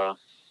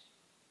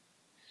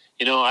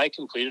 I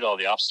completed all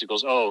the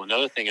obstacles. Oh,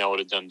 another thing I would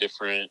have done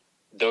different,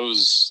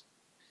 those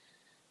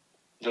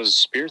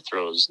spear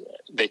throws,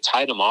 they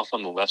tied them off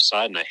on the left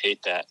side, and I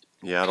hate that.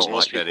 Yeah, I don't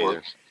like that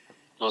either.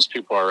 Most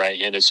people are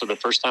right-handed. So the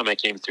first time I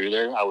came through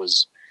there, I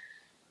was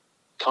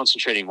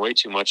concentrating way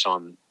too much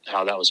on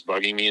how that was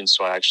bugging me, and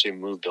so I actually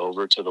moved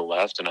over to the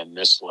left, and I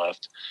missed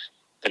left.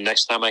 The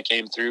next time I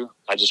came through,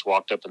 I just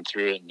walked up and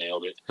threw it and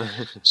nailed it.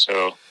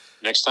 So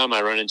next time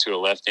I run into a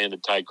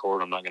left-handed tied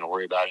cord, I'm not going to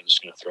worry about it. I'm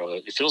just going to throw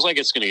it. It feels like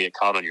it's going to get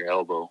caught on your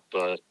elbow,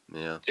 but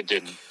it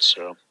didn't.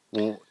 So,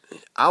 well,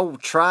 I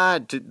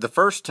tried to. The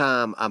first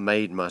time I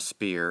made my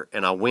spear,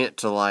 and I went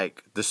to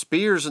the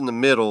spears in the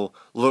middle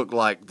looked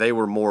like they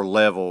were more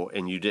level,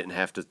 and you didn't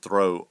have to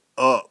throw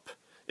up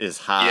as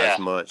high as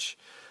much.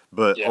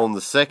 But on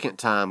the second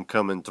time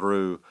coming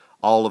through,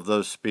 all of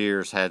those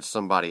spears had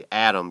somebody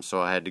at them,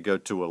 so I had to go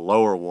to a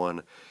lower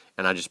one,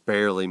 and I just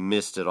barely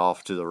missed it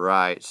off to the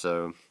right.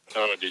 So.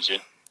 Oh, did you?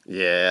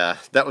 Yeah,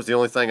 that was the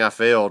only thing I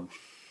failed,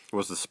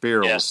 was the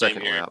spear on the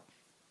second lap.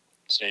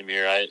 Same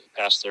here. I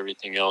passed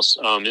everything else.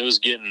 It was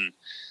getting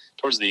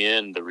towards the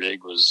end. The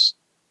rig was.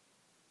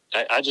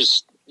 I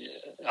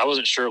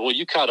wasn't sure. Well,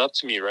 you caught up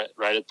to me right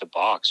at the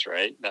box,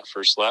 right? That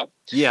first lap.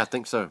 Yeah, I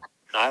think so.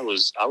 I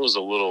was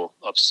a little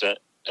upset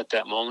at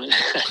that moment,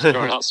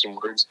 throwing out some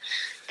words,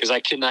 because I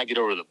could not get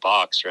over the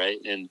box, right?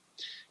 And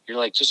you're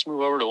like, just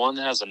move over to one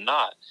that has a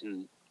knot.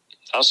 And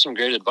that was some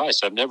great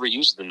advice. I've never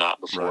used the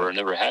knot before. I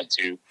never had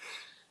to,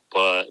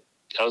 but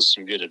that was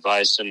some good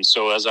advice. And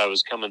so as I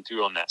was coming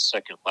through on that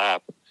second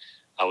lap,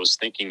 I was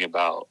thinking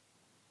about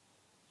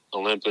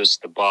Olympus,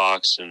 the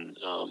box, and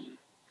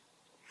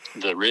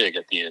the rig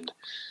at the end,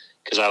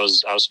 because I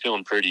was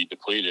feeling pretty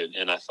depleted,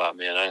 and I thought,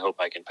 man, I hope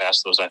I can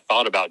pass those. I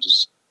thought about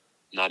just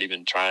not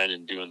even trying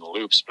and doing the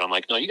loops, but I'm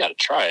like, no, you got to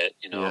try it.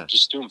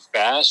 Just do them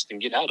fast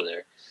and get out of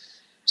there.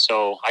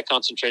 So I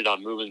concentrated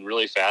on moving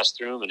really fast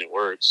through them, and it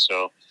worked.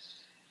 So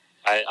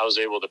I was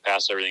able to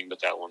pass everything but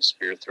that one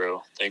spear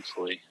throw,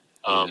 thankfully.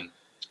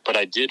 But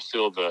I did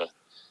feel the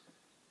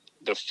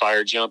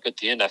fire jump at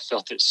the end. I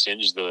felt it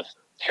singe the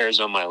hairs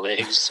on my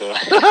legs, so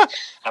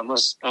I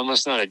must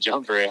not have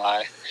jumped very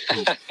high.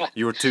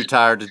 You were too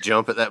tired to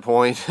jump at that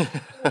point?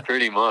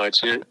 Pretty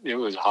much. It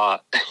was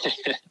hot.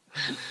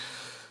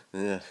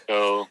 Yeah.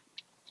 So,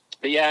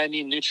 but yeah, I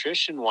mean,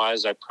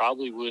 nutrition-wise, I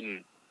probably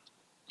wouldn't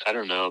I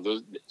don't know.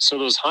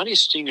 Those Honey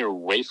Stinger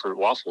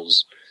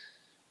waffles,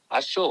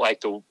 I feel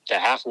like the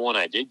half one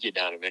I did get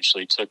down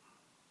eventually took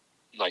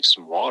like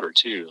some water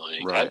too.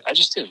 Like Right. I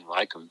just didn't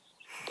like them.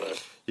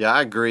 But Yeah,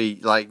 I agree.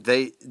 Like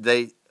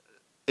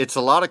it's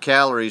a lot of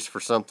calories for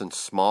something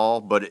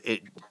small, but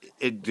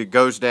it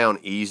goes down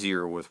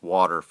easier with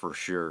water for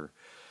sure.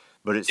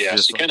 But it's yeah,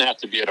 just so you kind of have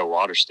to be at a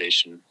water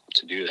station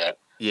to do that.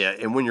 yeah,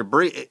 and when you're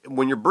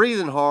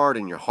breathing hard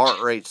and your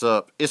heart rate's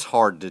up, it's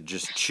hard to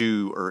just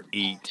chew or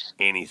eat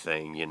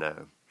anything, you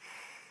know.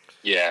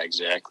 Yeah,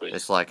 exactly.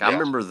 It's like Yeah. I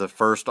remember the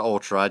first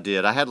ultra I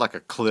did. I had like a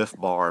Cliff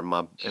Bar in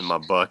my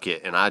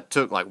bucket, and I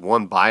took like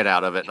one bite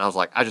out of it, and I was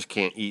like, I just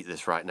can't eat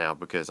this right now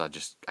because I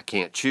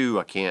can't chew.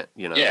 I can't,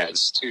 you know. Yeah,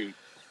 it's too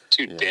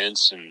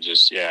dense and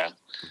just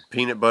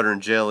Peanut butter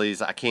and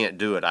jellies, I can't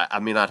do it. I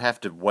mean, I'd have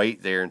to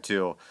wait there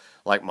until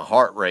like my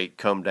heart rate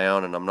come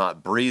down and I'm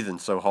not breathing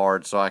so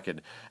hard, so I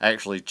could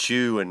actually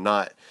chew and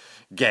not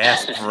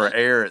gasp for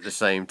air at the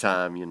same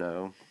time, you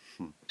know.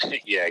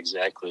 yeah,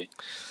 exactly.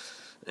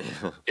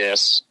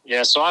 Yes.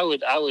 Yeah, so I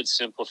would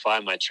simplify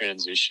my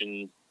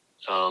transition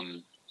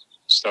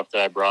stuff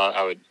that I brought.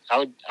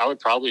 I would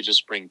probably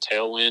just bring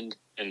Tailwind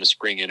and the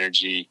Spring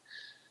Energy,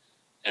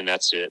 and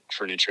that's it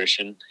for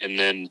nutrition. And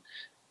then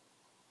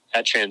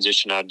at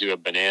transition I'd do a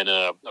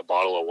banana, a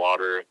bottle of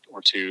water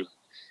or two,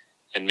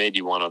 and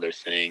maybe one other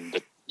thing.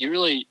 But you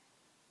really,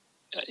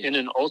 in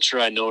an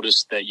ultra, I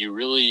noticed that you're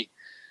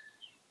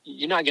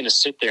not going to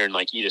sit there and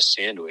like eat a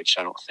sandwich,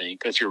 I don't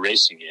think, if you're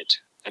racing it.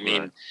 I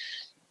mean, Right.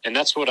 And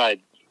that's what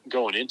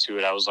going into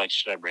it, I was like,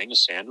 should I bring a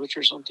sandwich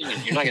or something?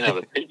 You're not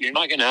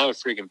gonna have a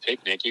freaking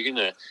picnic. You're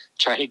gonna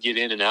try to get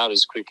in and out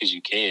as quick as you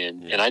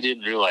can. Yeah. And I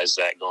didn't realize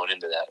that going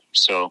into that.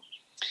 So,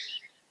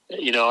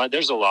 you know,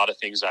 there's a lot of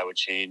things I would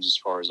change as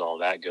far as all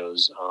that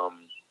goes.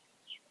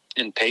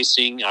 In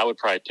pacing, I would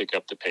probably pick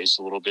up the pace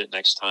a little bit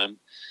next time.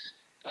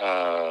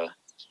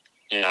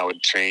 And I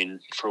would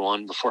train for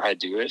one before I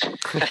do it.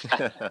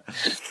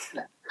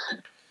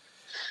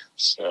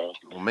 So,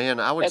 Well, man,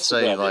 I would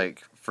say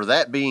like for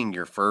that being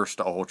your first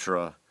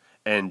ultra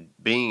and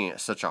being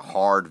at such a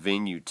hard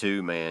venue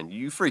too, man,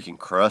 you freaking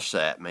crushed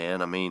that,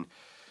 man. I mean,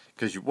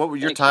 because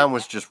your time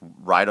was just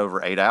right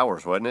over 8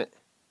 hours, wasn't it?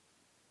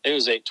 It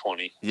was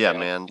 8:20. Yeah,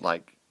 man.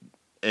 Like,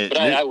 but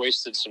I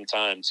wasted some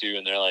time too,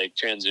 and they're like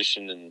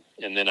transition,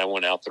 and then I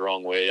went out the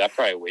wrong way. I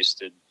probably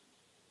wasted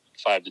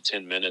 5 to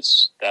 10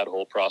 minutes that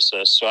whole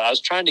process. So I was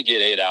trying to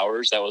get 8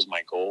 hours. That was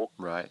my goal.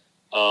 Right.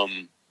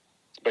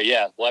 But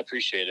yeah, well, I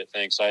appreciate it.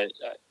 Thanks. I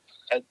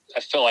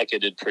felt like I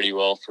did pretty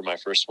well for my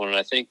first one, and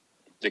I think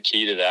the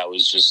key to that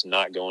was just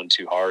not going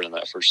too hard on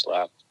that first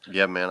lap.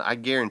 Yeah, man. I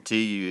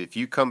guarantee you, if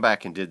you come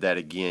back and did that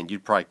again,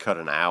 you'd probably cut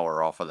an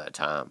hour off of that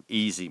time.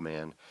 Easy,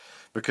 man.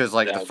 Because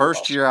like the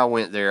first year I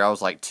went there, I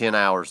was like 10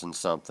 hours and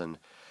something,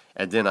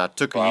 and then I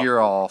took a year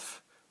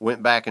off,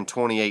 went back in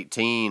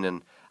 2018,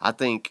 and I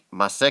think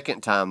my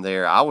second time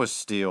there, I was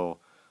still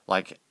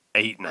like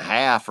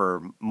 8.5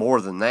 or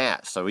more than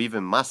that. So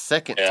even my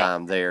second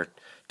time there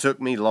took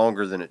me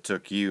longer than it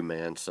took you,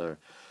 man. So,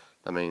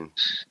 I mean,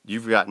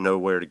 you've got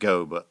nowhere to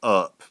go but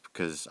up,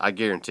 because I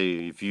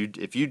guarantee you,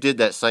 if you did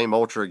that same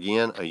ultra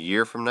again a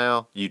year from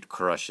now, you'd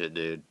crush it,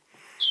 dude.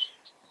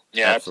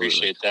 Yeah, absolutely. I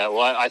appreciate that.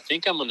 Well, I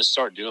think I'm going to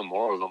start doing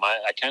more of them.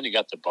 I kind of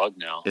got the bug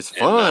now. It's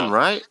fun,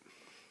 right?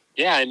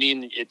 Yeah, I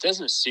mean, it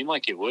doesn't seem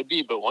like it would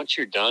be, but once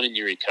you're done and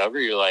you recover,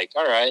 you're like,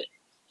 all right,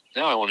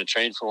 now I want to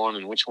train for one,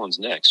 and which one's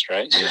next,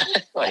 right?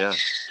 Yeah.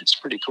 It's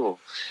pretty cool.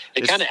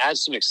 It kind of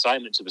adds some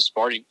excitement to the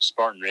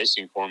Spartan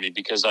racing for me,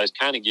 because I was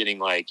kind of getting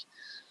like,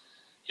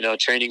 you know,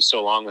 training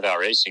so long without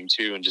racing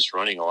too, and just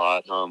running a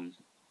lot. And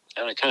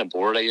I'm kind of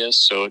bored, I guess.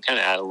 So it kind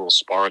of added a little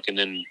spark. And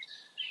then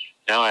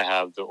now I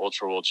have the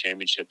Ultra World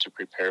Championship to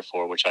prepare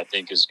for, which I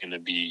think is going to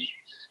be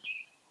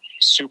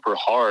super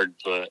hard,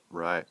 but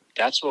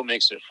that's what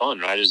makes it fun,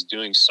 right? Is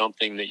doing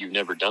something that you've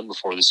never done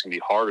before. This can be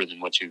harder than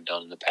what you've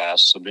done in the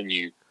past. So then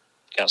you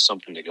got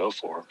something to go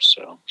for.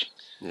 So,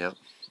 yeah,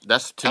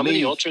 that's to How me.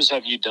 many ultras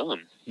have you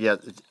done? Yeah,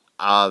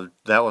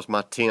 that was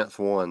my 10th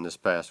one this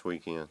past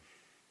weekend.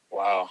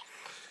 Wow,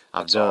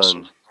 I've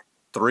done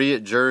 3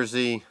 at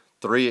Jersey,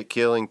 3 at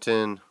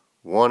Killington,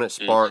 1 at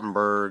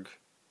Spartanburg,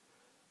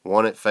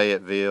 1 at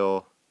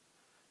Fayetteville,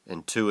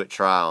 and 2 at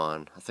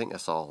Tryon. I think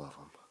that's all of them.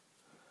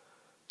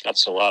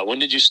 That's a lot. When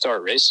did you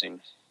start racing?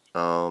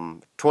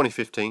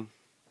 2015.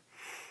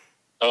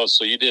 Oh,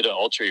 so you did an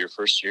ultra your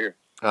first year?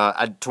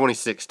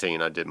 2016.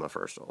 I did my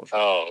first ultra.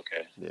 Oh,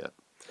 okay. Yeah.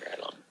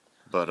 Right on.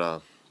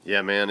 But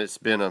yeah, man, it's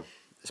been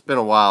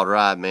a wild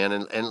ride,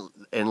 man,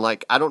 and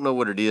like I don't know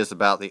what it is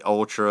about the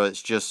ultra.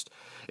 It's just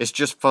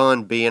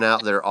fun being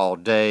out there all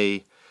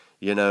day.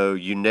 You know,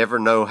 you never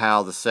know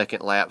how the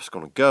second lap's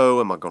going to go.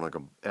 Am I going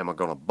to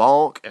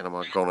bonk? And am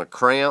I going to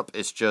cramp?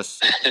 It's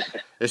just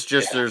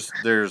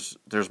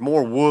there's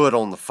more wood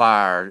on the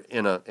fire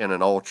in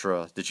an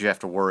ultra that you have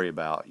to worry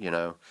about, you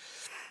know.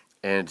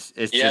 And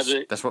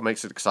it's that's what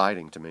makes it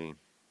exciting to me.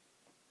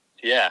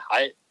 Yeah,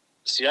 I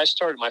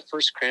started, my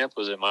first cramp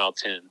was at mile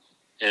 10.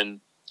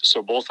 And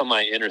so both of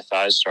my inner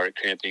thighs started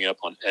cramping up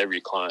on every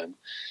climb.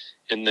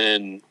 And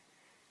then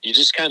you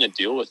just kind of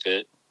deal with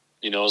it,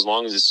 as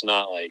long as it's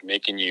not like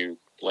making you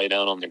lay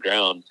down on the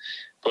ground.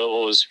 But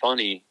what was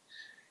funny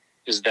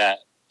is that,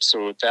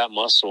 so with that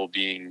muscle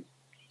being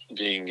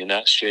in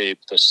that shape,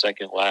 the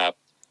second lap,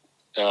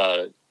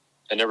 I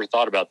never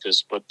thought about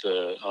this, but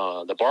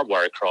the barbed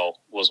wire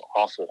crawl was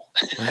awful.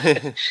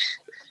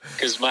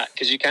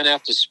 Because you kind of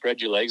have to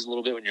spread your legs a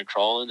little bit when you're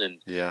crawling,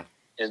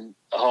 and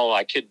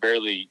I could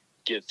barely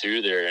get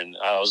through there, and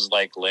I was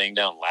like laying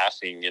down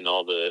laughing, and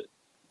all the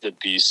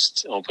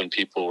beast open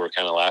people were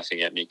kind of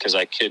laughing at me because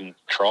I couldn't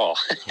crawl.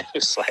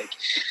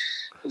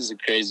 It was the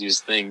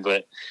craziest thing.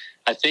 But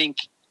I think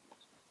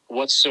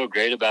what's so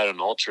great about an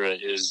ultra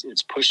is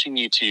it's pushing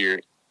you to your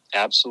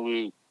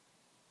absolute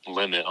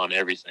limit on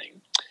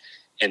everything,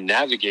 and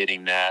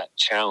navigating that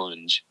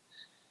challenge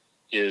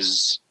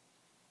it's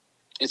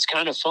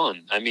kind of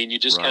fun. I mean, you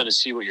just kind of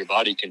see what your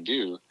body can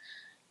do.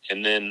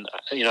 And then,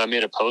 I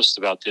made a post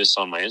about this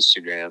on my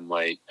Instagram.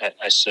 Like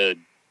I said,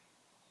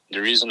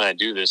 the reason I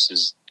do this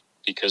is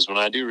because when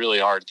I do really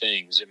hard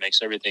things, it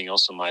makes everything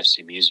else in life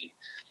seem easy.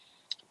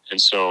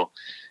 And so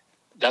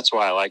that's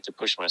why I like to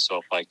push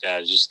myself like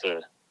that, just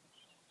to,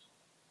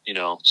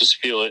 just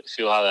feel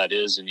how that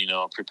is, and,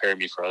 prepare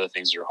me for other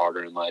things that are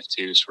harder in life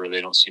too, so where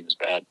they don't seem as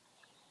bad.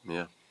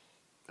 Yeah,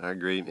 I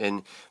agree.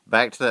 And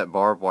back to that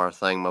barbed wire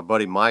thing, my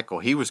buddy Michael,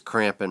 he was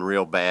cramping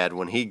real bad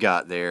when he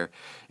got there,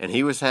 and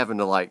he was having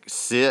to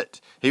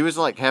sit. He was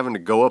having to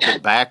go up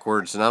it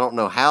backwards, and I don't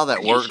know how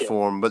that worked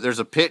for him, but there's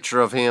a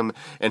picture of him,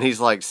 and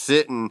he's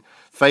sitting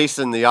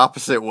facing the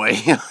opposite way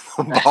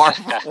on the barbed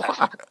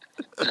wire.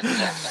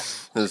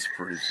 That's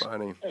pretty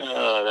funny.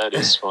 Oh, that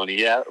is funny.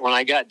 Yeah, when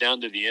I got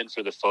down to the end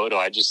for the photo,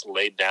 I just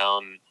laid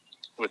down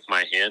with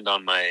my hand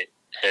on my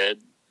head,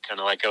 kind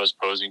of like I was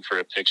posing for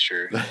a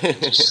picture.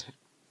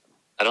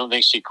 I don't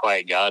think she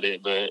quite got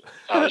it, but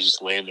I was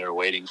just laying there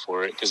waiting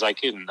for it because I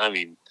couldn't. I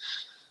mean,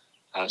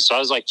 so I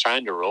was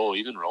trying to roll.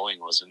 Even rolling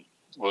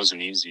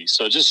wasn't easy.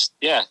 So just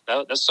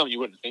that's something you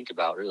wouldn't think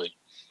about, really.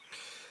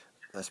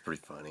 That's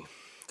pretty funny.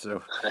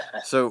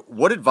 So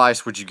what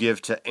advice would you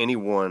give to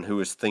anyone who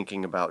is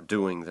thinking about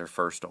doing their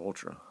first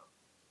ultra?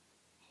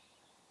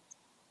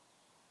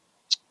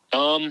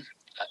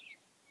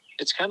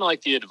 It's kind of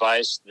like the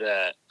advice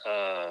that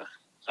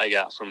I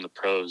got from the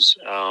pros.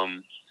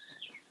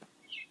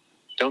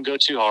 Don't go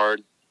too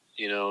hard.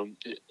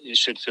 It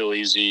should feel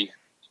easy.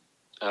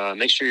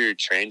 Make sure you're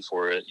trained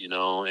for it,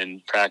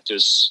 and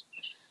practice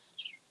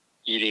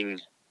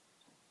eating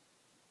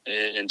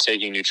and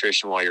taking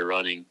nutrition while you're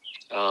running.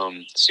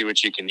 See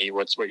what you can eat,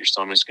 what your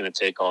stomach's going to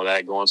take, all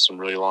that. Go on some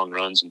really long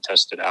runs and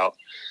test it out.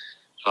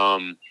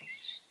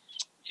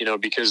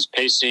 Because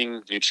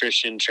pacing,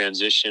 nutrition,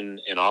 transition,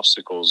 and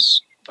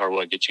obstacles are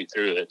what get you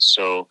through it.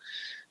 So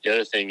the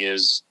other thing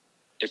is,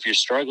 if you're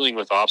struggling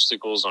with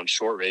obstacles on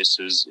short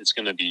races, it's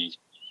going to be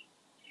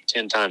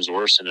 10 times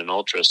worse in an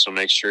ultra. So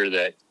make sure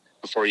that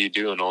before you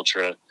do an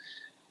ultra,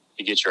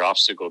 you get your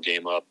obstacle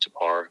game up to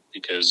par,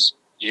 because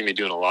you're going to be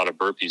doing a lot of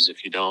burpees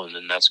if you don't,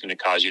 and that's going to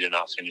cause you to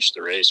not finish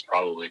the race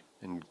probably.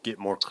 And get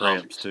more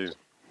cramps too.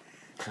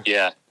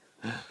 Yeah.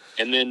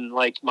 And then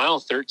mile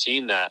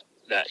 13, that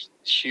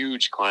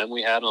huge climb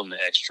we had on the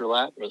extra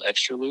lap or the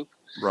extra loop.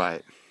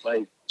 Right.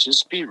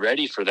 Just be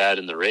ready for that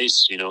in the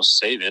race,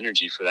 save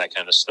energy for that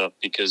kind of stuff,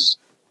 because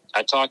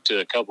I talked to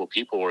a couple of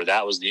people where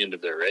that was the end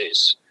of their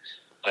race.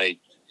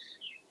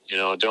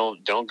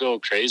 Don't go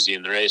crazy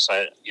in the race.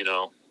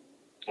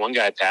 One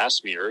guy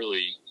passed me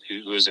early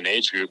who was an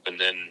age group, and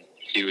then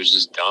he was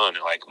just done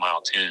at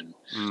mile 10.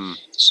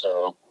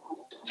 So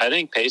I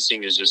think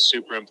pacing is just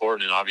super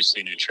important, and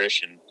obviously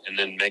nutrition, and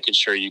then making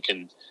sure you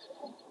can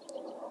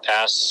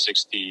pass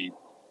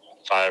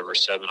 65 or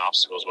 7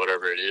 obstacles,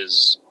 whatever it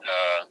is.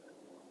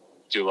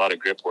 Do a lot of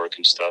grip work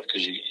and stuff,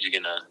 because you're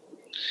gonna,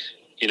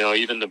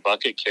 even the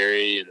bucket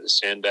carry and the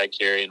sandbag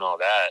carry and all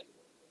that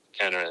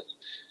kind of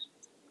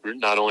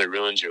not only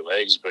ruins your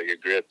legs but your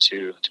grip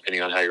too,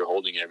 depending on how you're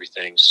holding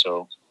everything.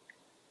 So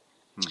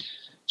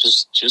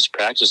just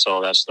practice all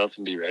that stuff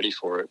and be ready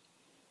for it.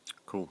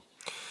 Cool.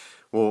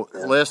 Well,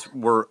 Les,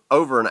 we're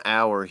over an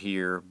hour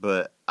here,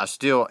 but I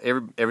still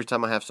every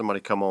time I have somebody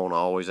come on, I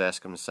always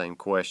ask them the same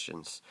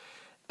questions.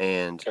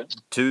 And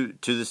to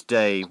this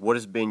day, what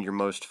has been your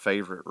most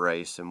favorite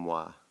race and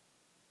why?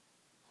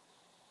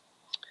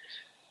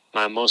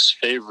 My most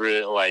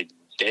favorite,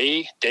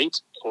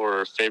 date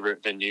or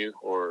favorite venue,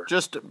 or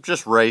just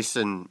race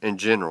in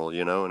general,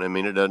 and I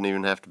mean, it doesn't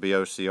even have to be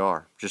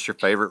OCR. Just your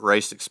favorite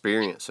race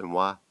experience and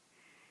why?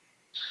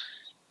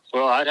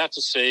 Well, I'd have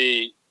to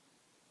say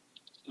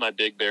my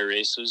Big Bear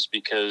races,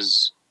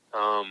 because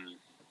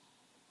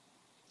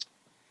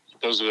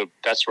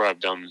that's where I've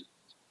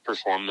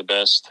performed the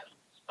best.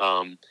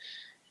 And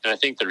I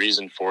think the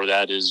reason for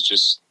that is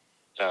just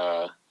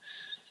the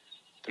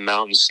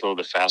mountains slow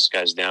the fast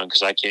guys down,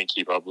 because I can't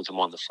keep up with them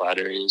on the flat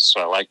areas.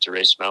 So I like to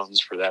race mountains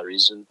for that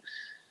reason.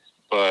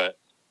 But,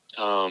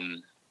 I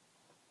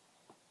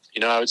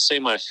would say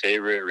my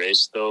favorite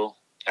race, though,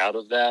 out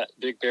of that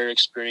Big Bear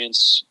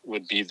experience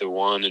would be the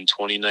one in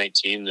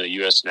 2019, the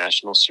U.S.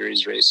 National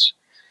Series race,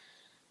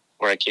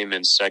 where I came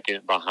in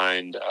second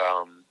behind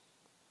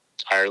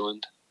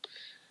Ireland.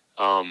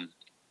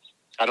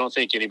 I don't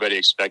think anybody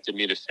expected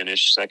me to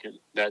finish second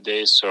that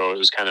day, so it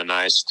was kind of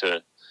nice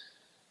to,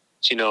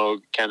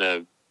 kind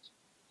of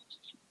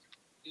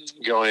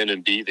go in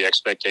and beat the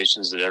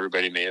expectations that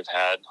everybody may have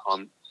had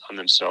on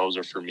themselves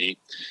or for me,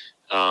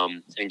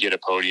 and get a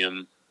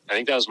podium. I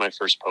think that was my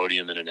first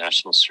podium in a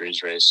national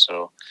series race.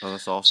 So,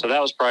 that's awesome. So that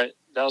was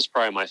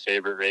probably my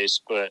favorite race.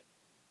 But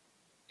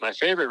my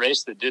favorite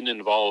race that didn't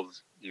involve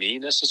me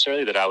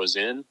necessarily, that I was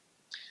in,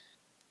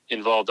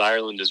 involved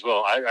Ireland as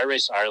well. I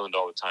race Ireland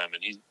all the time,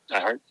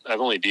 and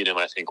I've only beat him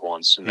I think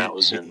once, and that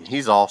was in.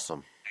 He's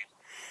awesome.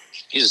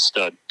 He's a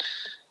stud,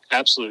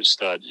 absolute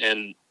stud,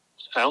 and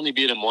I only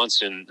beat him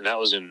once, and that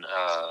was in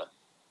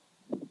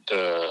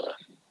the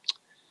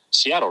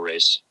Seattle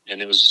race,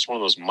 and it was just one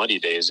of those muddy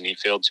days, and he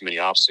failed too many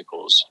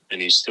obstacles, and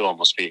he still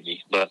almost beat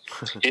me. But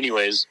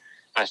anyways,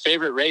 my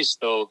favorite race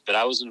though that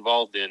I was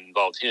involved in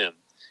involved him,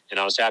 and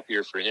I was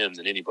happier for him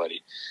than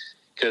anybody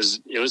because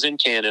it was in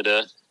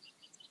Canada.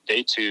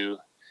 Day 2,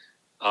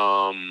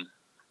 what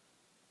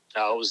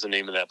was the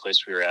name of that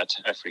place we were at?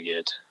 I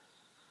forget.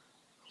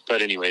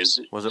 But anyways,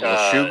 was it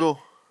Washougal?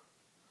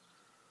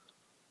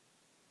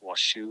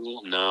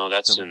 Washougal? No,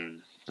 that's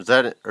in. Is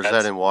that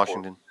in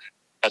Washington?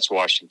 That's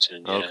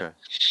Washington. Yeah.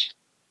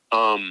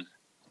 Okay.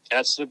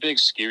 That's the big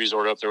ski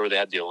resort up there where they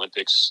had the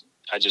Olympics.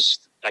 I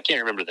can't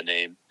remember the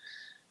name.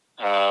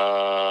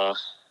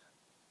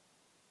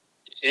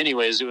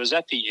 Anyways, it was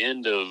at the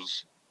end of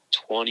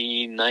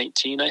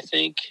 2019, I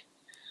think.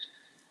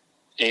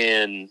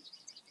 And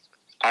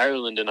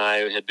Ireland and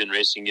I had been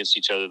racing against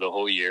each other the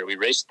whole year. We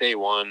raced day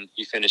 1.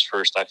 He finished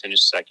first. I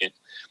finished second.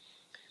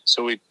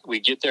 So we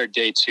get there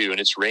day 2, and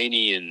it's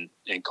rainy and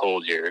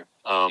cold here.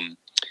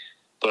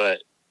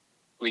 But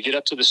we get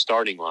up to the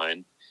starting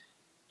line,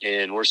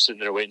 and we're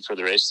sitting there waiting for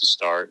the race to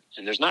start.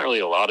 And there's not really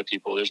a lot of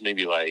people. There's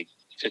maybe like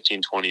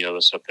 15, 20 of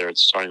us up there at the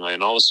starting line.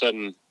 And all of a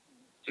sudden,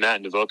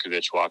 Matt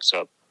Novokovich walks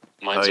up.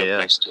 Mine's up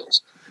next to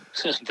us.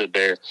 The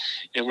bear,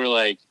 and we're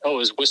like, oh, it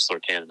was Whistler,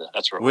 Canada.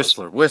 That's where it was.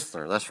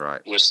 Whistler, that's right.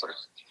 Whistler.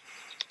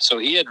 So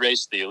he had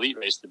raced the elite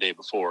race the day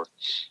before,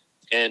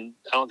 and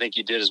I don't think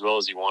he did as well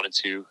as he wanted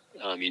to.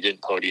 He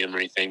didn't podium or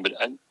anything, but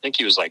I think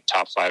he was like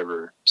top 5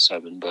 or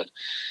 7. But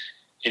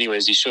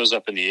anyways, he shows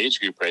up in the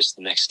age group race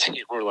the next day,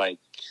 and we're like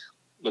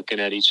looking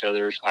at each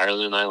other,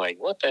 Ireland and I, like,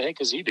 what the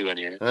heck is he doing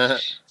here?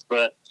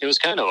 But it was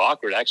kind of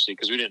awkward actually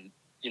because we didn't,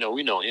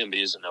 we know him, but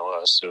he doesn't know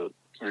us, so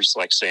we're just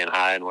like saying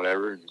hi and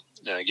whatever. And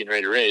getting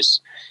ready to race,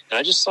 and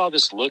I just saw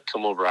this look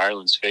come over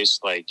Ireland's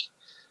face, like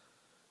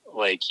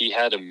he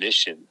had a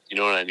mission. You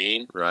know what I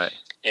mean? Right.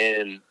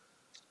 And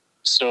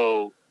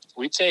so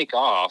we take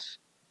off,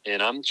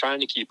 and I'm trying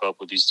to keep up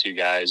with these two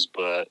guys,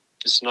 but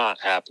it's not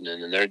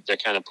happening, and they're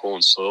kind of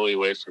pulling slowly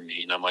away from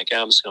me, and I'm like,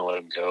 I'm just gonna let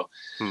them go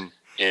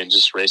and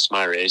just race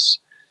my race.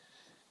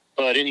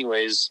 But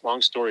anyways,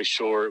 long story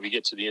short, we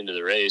get to the end of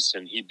the race,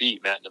 and he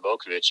beat Matt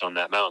Novokovich on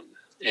that mountain,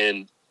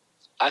 and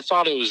I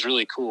thought it was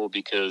really cool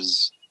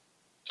because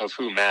of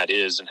who Matt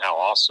is and how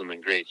awesome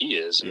and great he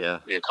is,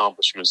 and the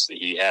accomplishments that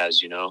he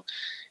has,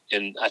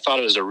 and I thought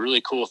it was a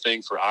really cool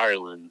thing for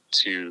Ireland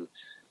to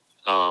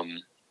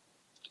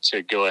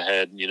go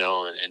ahead,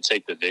 and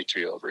take the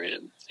victory over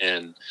him.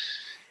 And,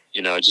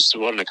 just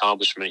what an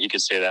accomplishment. He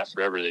could say that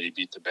forever, that he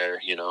beat the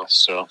bear,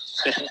 so.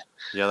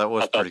 Yeah, that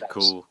was pretty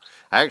cool.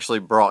 I actually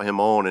brought him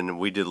on, and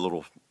we did a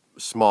little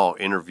small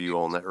interview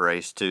on that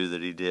race too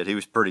that he did. He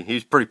was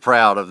pretty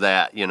proud of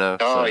that, Oh,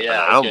 so,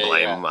 yeah. I don't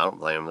blame him. I don't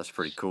blame him. That's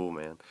pretty cool,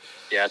 man.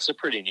 Yeah, it's a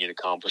pretty neat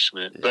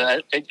accomplishment. Yeah.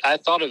 But I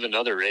thought of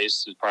another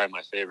race that's probably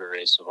my favorite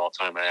race of all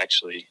time. I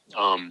actually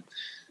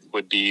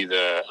would be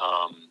the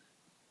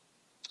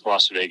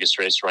Las Vegas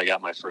race where I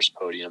got my first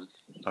podium.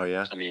 Oh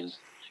yeah. I mean,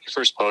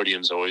 first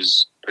podium's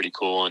always pretty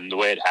cool, and the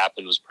way it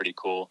happened was pretty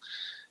cool.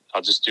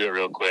 I'll just do it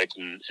real quick,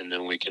 and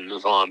then we can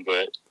move on.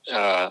 But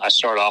I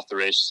started off the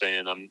race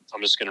saying I'm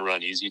just going to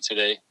run easy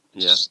today.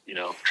 Yeah. Just,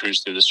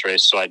 cruise through this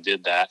race. So I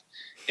did that.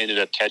 Ended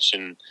up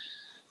catching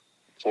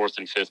 4th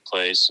and 5th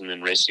place, and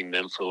then racing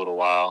them for a little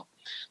while.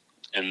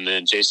 And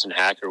then Jason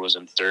Hacker was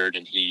in 3rd,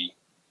 and he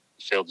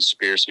failed the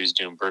spear, so he was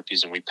doing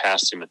burpees, and we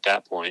passed him at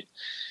that point.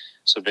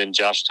 So then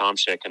Josh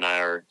Tomczyk and I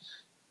are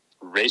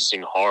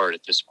racing hard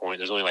at this point.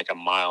 There's only like a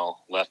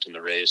mile left in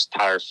the race.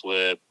 Tire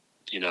flip,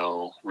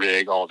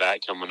 rig, all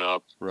that coming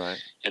up. Right.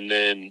 And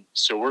then,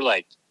 so we're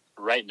like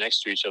right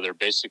next to each other,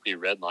 basically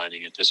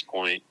redlining at this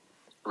point,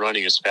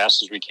 running as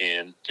fast as we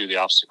can through the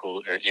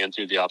obstacle and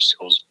through the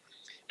obstacles.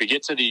 We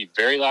get to the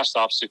very last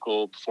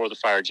obstacle before the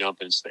fire jump,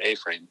 and it's the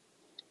A-frame.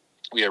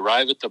 We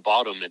arrive at the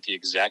bottom at the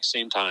exact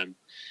same time,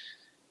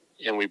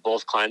 and we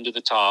both climbed to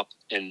the top,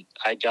 and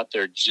I got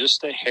there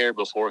just a hair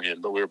before him,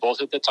 but we were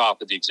both at the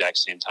top at the exact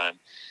same time.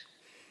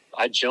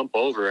 I jump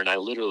over, and I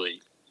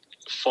literally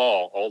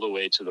fall all the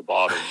way to the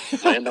bottom,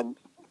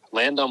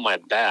 land on my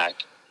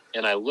back,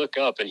 and I look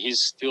up, and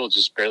he's still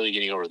just barely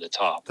getting over the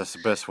top. That's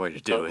the best way to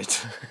do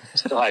it.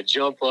 So I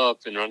jump up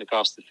and run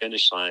across the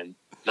finish line,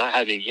 not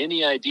having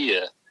any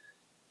idea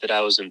that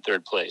I was in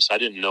third place. I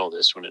didn't know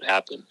this when it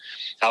happened.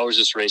 I was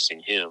just racing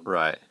him.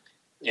 Right.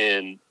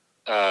 And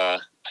I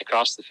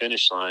crossed the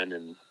finish line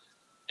and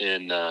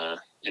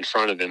in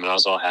front of him, and I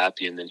was all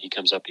happy. And then he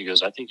comes up, he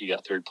goes, "I think you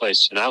got third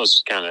place." And I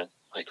was kind of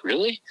like,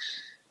 really?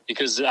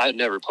 Because I had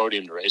never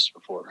podiumed a race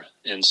before.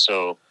 And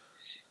so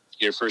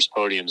your first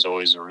podium is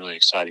always a really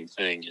exciting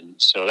thing. And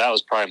so that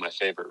was probably my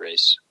favorite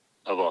race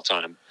of all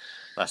time.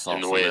 That's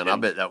awesome, man. I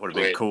bet that would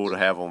have been cool to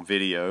have on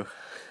video.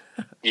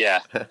 Yeah,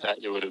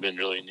 it would have been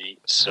really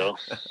neat. So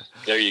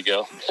there you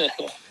go.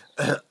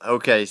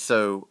 Okay,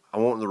 so I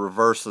want the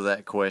reverse of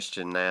that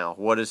question now.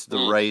 What is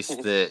the race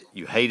that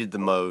you hated the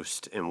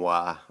most and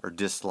why, or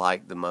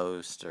disliked the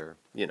most, or,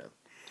 you know?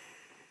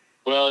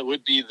 Well, it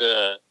would be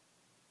the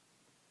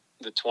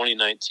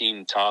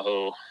 2019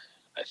 Tahoe,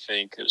 I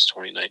think it was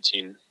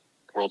 2019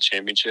 World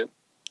Championship.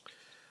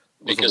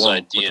 Because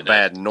I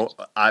DNF'd. With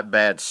the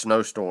bad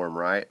snowstorm,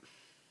 right?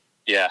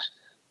 Yeah.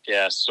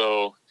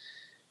 So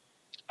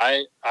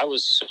I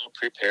was so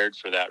prepared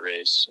for that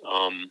race.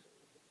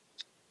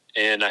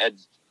 And I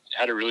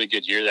had a really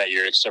good year that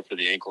year, except for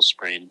the ankle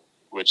sprain,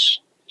 which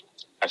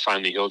I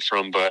finally healed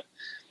from. But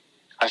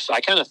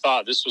I kind of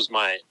thought this was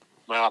my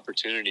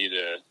opportunity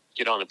to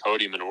get on the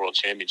podium in a world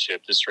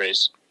championship, this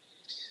race.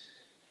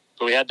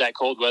 But we had that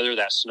cold weather,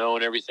 that snow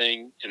and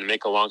everything. And to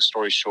make a long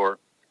story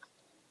short,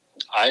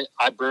 I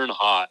burn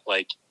hot.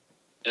 Like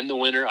in the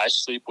winter, I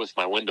sleep with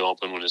my window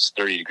open when it's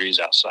 30 degrees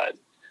outside.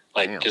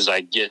 Like, because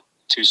I get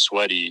too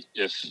sweaty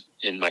if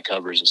in my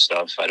covers and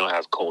stuff, I don't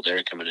have cold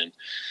air coming in.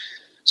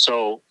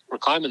 So we're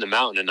climbing the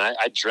mountain, and I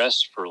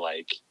dressed for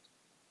like,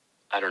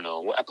 I don't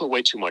know, I put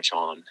way too much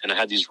on, and I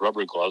had these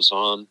rubber gloves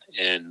on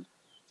and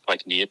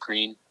like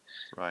neoprene.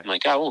 Right. I'm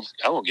like, I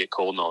won't get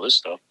cold and all this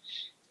stuff.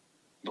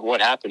 But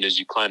what happened is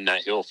you climb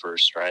that hill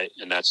first, right?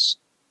 And that's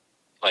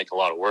like a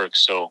lot of work.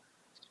 So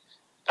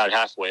about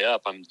halfway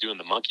up, I'm doing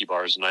the monkey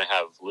bars, and I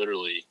have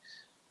literally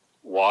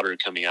water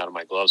coming out of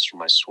my gloves from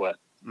my sweat.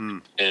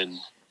 And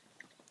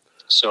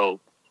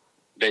so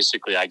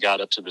basically I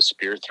got up to the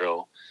spear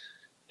throw,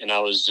 and I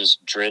was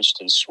just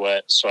drenched in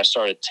sweat. So I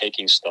started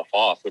taking stuff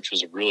off, which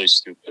was really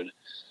stupid,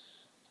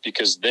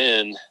 because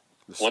then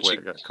once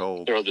you got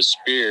cold. Throw the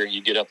spear,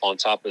 you get up on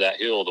top of that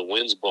hill, the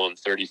wind's blowing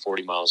 30,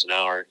 40 miles an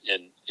hour,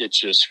 and it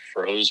just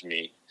froze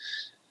me.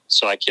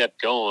 So I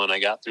kept going. I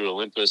got through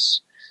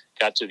Olympus,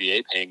 got to the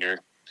ape hangar.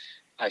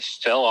 I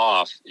fell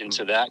off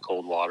into that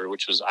cold water,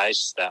 which was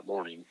ice that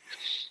morning.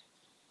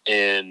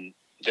 And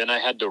then I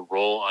had to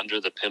roll under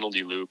the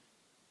penalty loop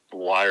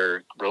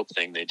wire rope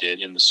thing they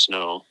did in the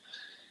snow.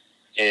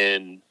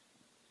 And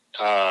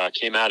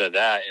came out of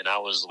that, and I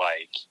was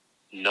like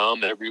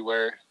numb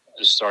everywhere. I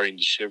was starting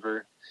to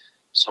shiver.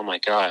 So I'm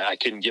like, I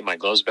couldn't get my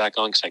gloves back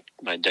on because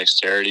my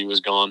dexterity was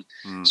gone.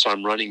 So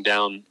I'm running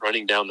down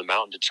the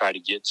mountain to try to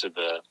get to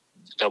the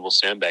double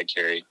sandbag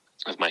carry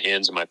with my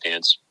hands in my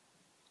pants.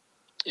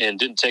 And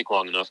didn't take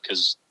long enough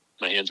because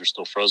my hands were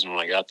still frozen when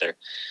I got there.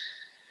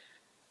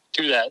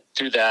 Through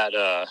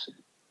that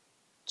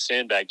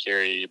sandbag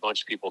carry, a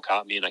bunch of people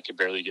caught me, and I could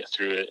barely get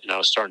through it. And I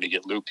was starting to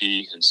get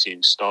loopy and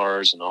seeing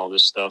stars and all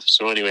this stuff.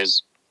 So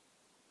anyways,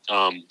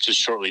 just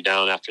shortly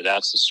down after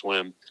that's the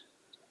swim.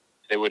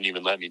 They wouldn't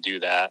even let me do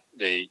that.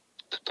 They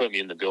put me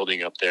in the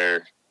building up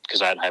there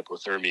because I had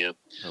hypothermia.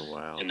 Oh,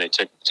 wow. And they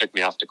took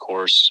me off the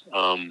course.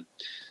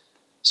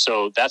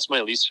 So that's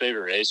my least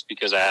favorite race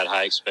because I had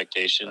high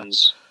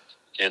expectations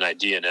and I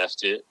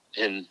DNF'd it.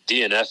 And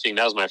DNFing,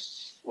 that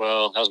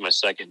was my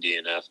second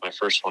DNF. My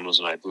first one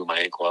was when I blew my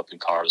ankle up in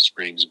Colorado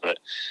Springs, but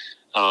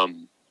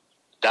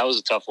that was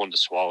a tough one to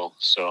swallow.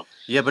 So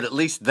yeah, but at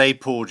least they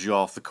pulled you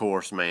off the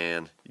course,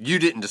 man. You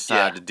didn't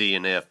decide to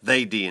DNF;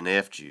 they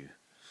DNF'd you.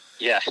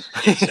 Yeah,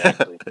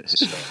 exactly.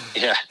 So,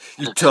 yeah,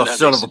 you tough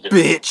son of a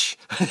bitch.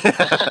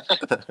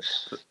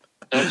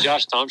 No,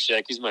 Josh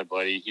Tomczak, he's my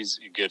buddy. He's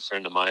a good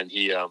friend of mine.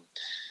 He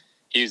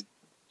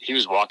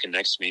was walking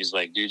next to me. He's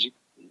like, dude,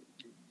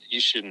 you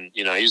shouldn't,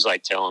 he was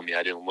like telling me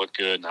I didn't look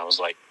good, and I was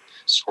like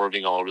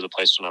swerving all over the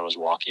place when I was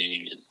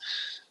walking. And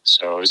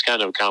so it was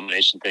kind of a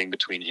combination thing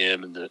between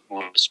him and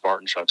one of the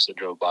Spartan trucks that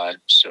drove by.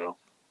 So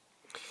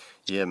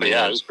yeah, man. But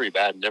yeah, it was pretty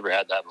bad. Never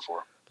had that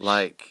before.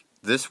 Like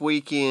this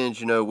weekend,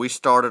 we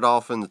started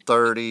off in the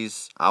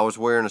 30s. I was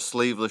wearing a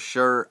sleeveless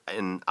shirt,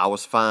 and I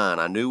was fine.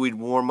 I knew we'd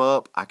warm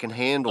up. I can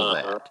handle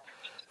that.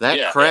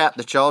 That crap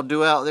that y'all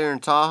do out there in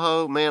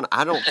Tahoe, man,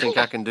 I don't think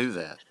I can do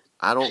that.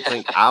 I don't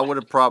think I would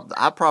have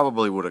I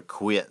probably would have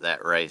quit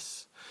that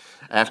race.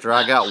 After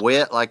I got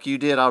wet like you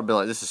did, I would be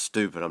like, this is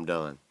stupid. I'm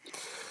done.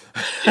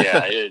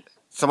 Yeah.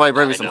 Somebody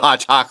bring me some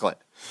hot chocolate.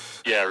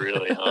 Yeah,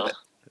 really, huh?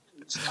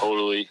 It's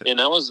totally. And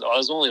I was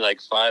only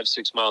like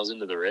 5-6 miles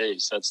into the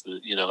race. That's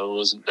it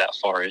wasn't that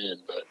far in,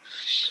 but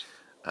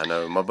I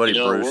know my buddy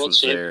Bruce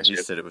was there. He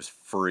said it was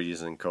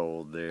freezing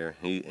cold there.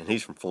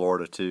 He's from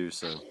Florida too,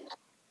 so.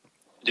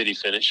 Did he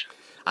finish?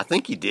 I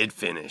think he did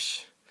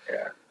finish.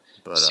 Yeah.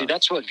 But see,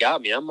 that's what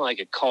got me. I'm like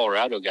a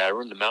Colorado guy. I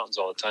run the mountains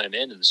all the time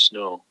and in the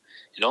snow.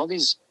 And all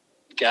these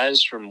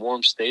guys from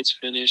warm states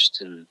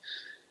finished, and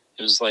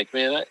it was like,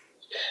 man,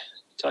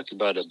 talk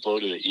about a blow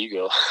to the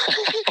ego.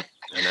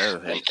 I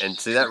know, and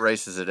see, that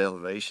race is at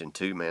elevation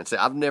too, man. See,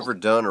 I've never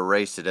done a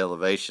race at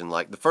elevation.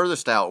 Like, the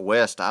furthest out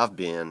west I've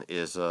been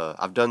is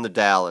I've done the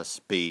Dallas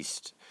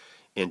Beast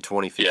in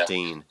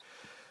 2015. Yeah.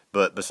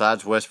 But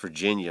besides West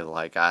Virginia,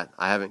 like, I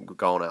haven't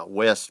gone out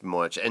west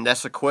much. And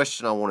that's a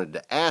question I wanted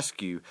to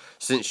ask you,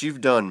 since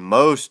you've done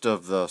most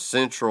of the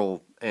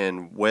central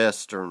and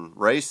western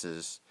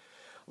races.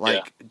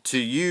 Like, to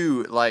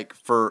you, like,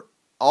 for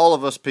all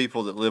of us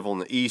people that live on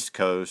the East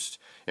Coast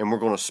and we're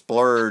going to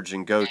splurge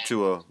and go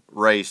to a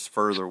race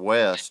further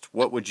west,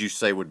 what would you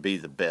say would be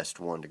the best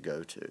one to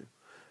go to?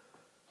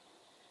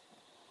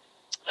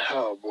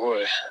 Oh,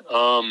 boy.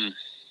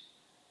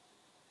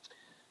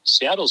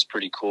 Seattle's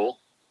pretty cool.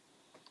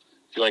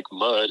 If you like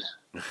mud.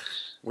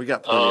 We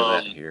got plenty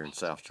of that here in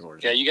South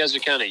Georgia. Yeah, you guys are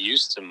kind of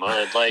used to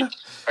mud. Like,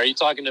 are you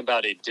talking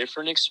about a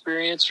different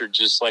experience or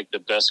just like the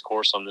best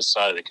course on this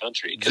side of the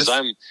country? Because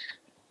I'm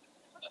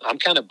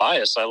kind of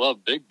biased. I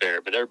love Big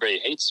Bear, but everybody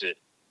hates it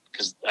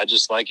because I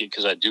just like it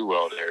because I do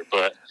well there.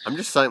 But I'm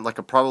just saying,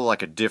 like, probably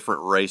like a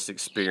different race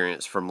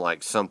experience from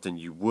like something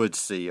you would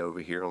see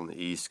over here on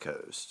the East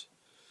Coast.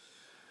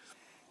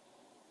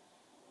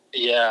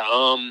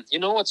 Yeah, you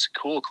know what's a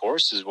cool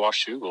course is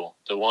Washougal,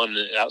 the one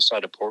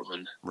outside of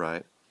Portland.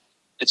 Right.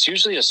 It's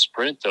usually a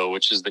sprint though,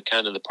 which is the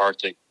kind of the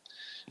part that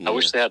I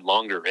wish they had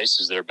longer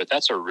races there, but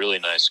that's a really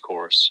nice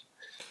course.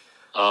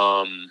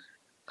 I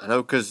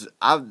know, because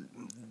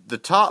the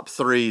top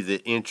three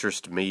that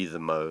interest me the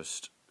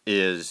most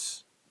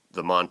is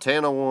the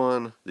Montana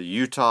one, the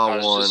Utah one,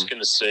 I was just going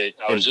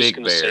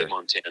to say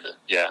Montana.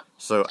 Yeah.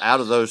 So out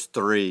of those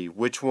three,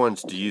 which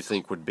ones do you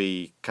think would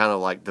be kind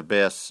of like the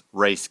best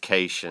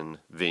racecation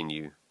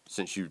venue,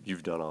 since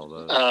you've done all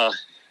those?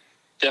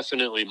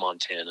 Definitely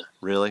Montana.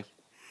 Really?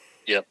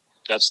 Yep,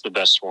 that's the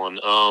best one.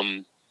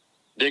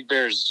 Big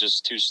Bear is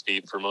just too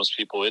steep for most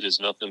people. It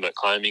is nothing but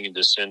climbing and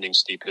descending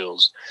steep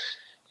hills,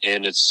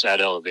 and it's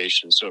at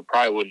elevation, so it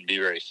probably wouldn't be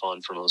very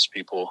fun for most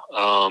people.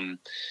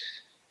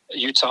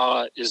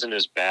 Utah isn't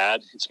as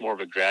bad. It's more of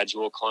a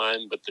gradual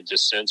climb, but the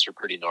descents are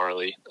pretty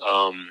gnarly.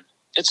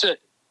 It's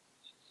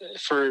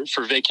for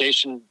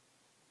vacation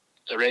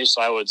a race,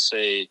 I would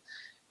say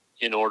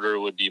in order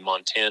would be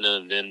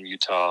Montana, then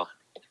Utah,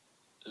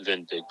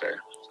 then Big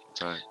Bear.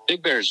 Right.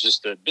 Big Bear is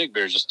just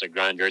a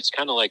grinder. It's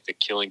kind of like the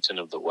Killington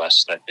of the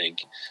West, I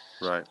think.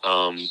 Right.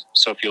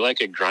 So if you like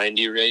a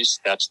grindy race,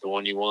 that's the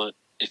one you want.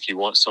 If you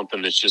want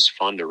something that's just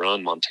fun to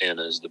run,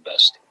 Montana is the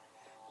best.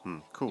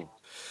 Cool.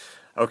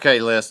 Okay,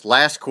 Les,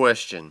 last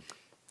question.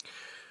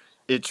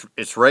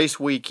 It's race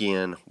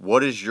weekend.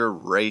 What is your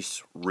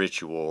race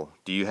ritual?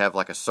 Do you have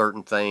like a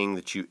certain thing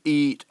that you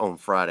eat on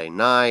Friday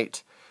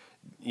night?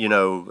 You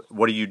know,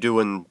 what are you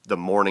doing the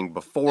morning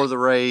before the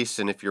race?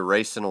 And if you're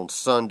racing on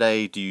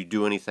Sunday, do you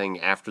do anything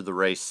after the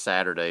race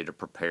Saturday to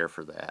prepare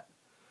for that?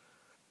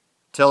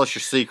 Tell us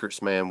your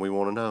secrets, man. We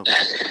want to know.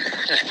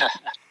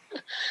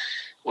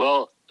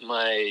 Well,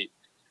 my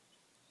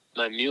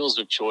meals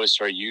of choice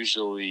are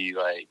usually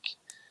like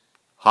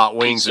hot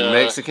wings pizza. And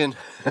Mexican?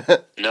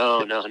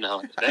 No.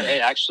 Hey,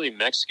 actually,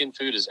 Mexican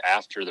food is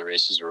after the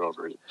races are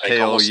over. Like,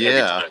 hell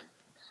yeah.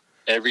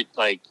 Every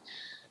time.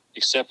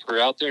 Except for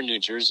out there in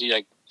New Jersey,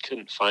 I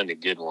couldn't find a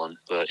good one.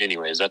 But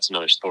anyways, that's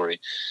another story.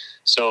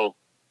 So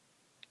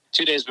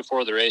 2 days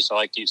before the race, I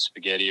like to eat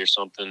spaghetti or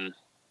something,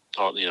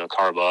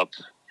 carb up.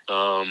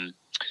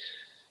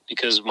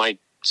 Because my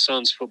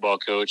son's football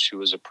coach, who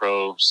was a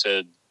pro,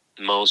 said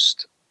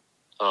most,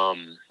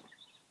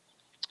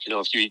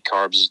 if you eat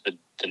carbs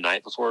the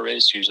night before a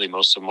race, usually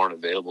most of them aren't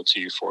available to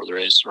you for the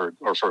race or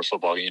for a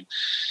football game.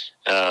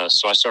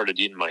 So I started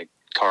eating my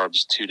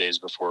carbs 2 days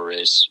before a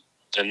race.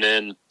 And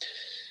then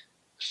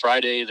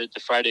the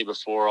Friday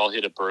before, I'll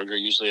hit a burger,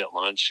 usually at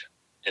lunch,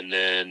 and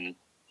then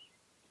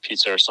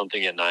pizza or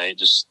something at night,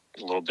 just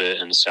a little bit,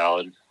 and a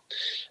salad.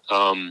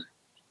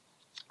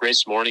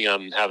 Race morning,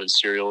 I'm having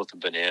cereal with a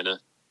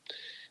banana,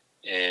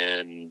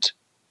 and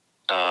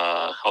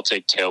I'll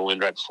take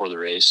Tailwind right before the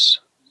race.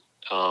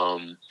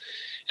 And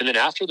then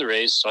after the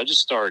race, I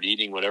just start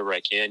eating whatever I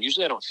can.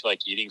 Usually I don't feel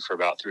like eating for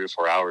about 3 or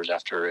 4 hours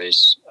after a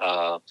race,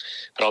 but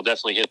I'll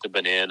definitely hit the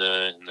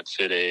banana and the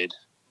Fit Aid.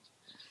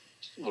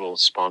 Little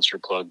sponsor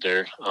plug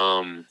there.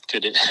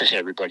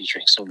 Everybody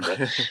drinks them, but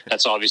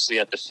that's obviously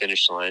at the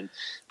finish line.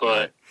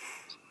 But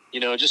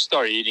just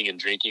start eating and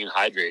drinking and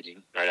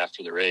hydrating right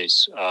after the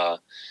race. I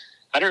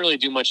don't really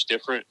do much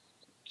different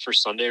for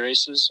Sunday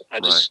races.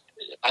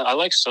 I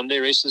like Sunday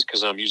races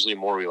because I'm usually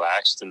more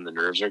relaxed and the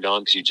nerves are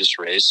gone because you just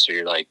race, so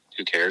you're like,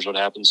 who cares what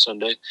happens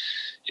Sunday,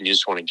 and you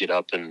just want to get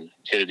up and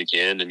hit it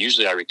again. And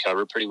usually I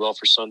recover pretty well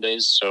for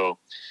Sundays, so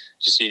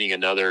just eating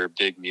another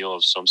big meal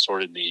of some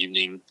sort in the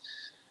evening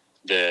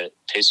that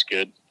tastes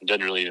good. It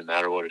doesn't really even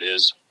matter what it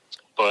is.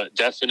 But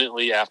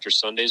definitely after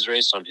Sunday's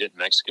race, I'm hitting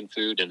Mexican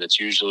food, and it's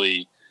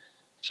usually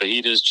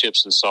fajitas,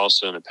 chips, and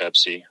salsa, and a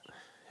Pepsi.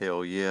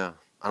 Hell yeah.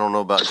 I don't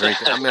know about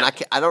drinking. I mean,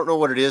 I don't know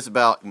what it is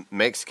about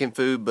Mexican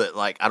food, but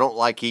like I don't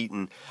like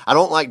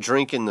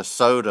drinking the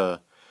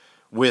soda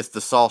with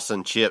the salsa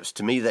and chips.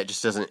 To me, that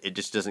just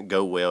doesn't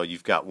go well.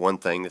 You've got one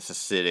thing that's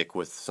acidic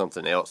with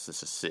something else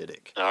that's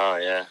acidic. Oh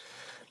yeah.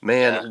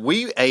 Man,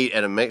 we ate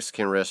at a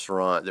Mexican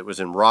restaurant that was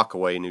in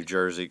Rockaway, New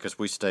Jersey, because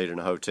we stayed in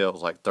a hotel. It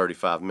was like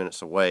 35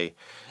 minutes away.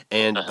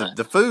 And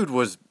the food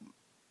was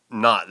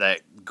not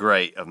that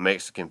great of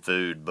Mexican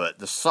food, but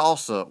the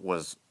salsa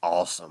was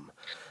awesome.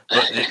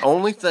 But the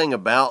only thing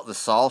about the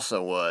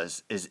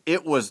salsa is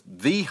it was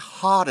the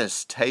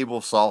hottest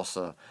table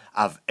salsa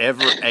I've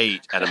ever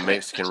ate at a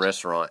Mexican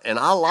restaurant. And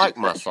I like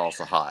my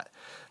salsa hot.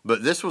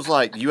 But this was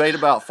like, you ate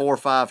about 4 or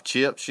 5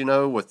 chips, you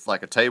know, with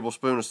like a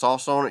tablespoon of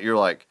salsa on it. You're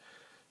like,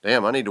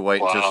 damn, I need to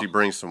wait until she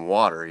brings some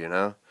water, you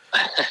know?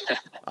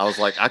 I was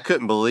like, I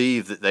couldn't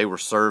believe that they were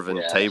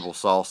serving table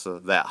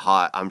salsa that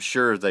hot. I'm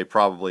sure they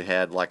probably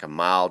had like a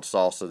mild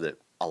salsa that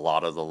a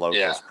lot of the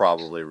locals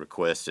probably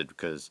requested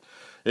because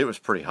it was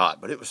pretty hot.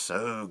 But it was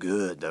so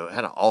good, though. It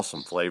had an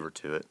awesome flavor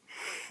to it.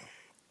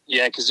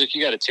 Yeah, because if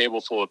you got a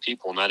table full of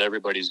people, not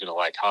everybody's going to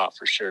like hot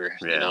for sure,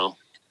 you know?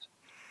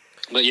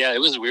 But yeah, it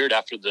was weird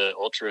after the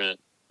Ultra.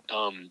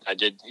 I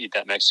did eat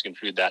that Mexican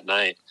food that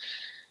night.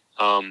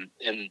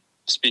 And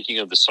speaking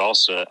of the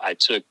salsa, I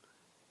took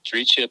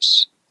 3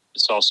 chips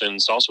of salsa, and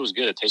the salsa was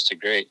good. It tasted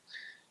great.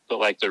 But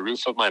like the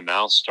roof of my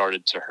mouth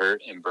started to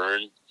hurt and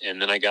burn.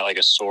 And then I got like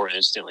a sore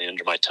instantly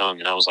under my tongue.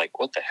 And I was like,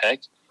 what the heck?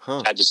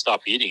 I had to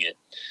stop eating it.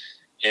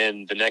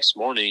 And the next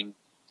morning,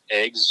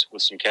 eggs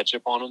with some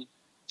ketchup on them.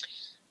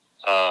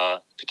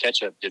 The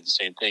ketchup did the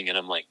same thing, and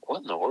I'm like,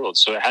 what in the world?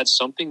 So it had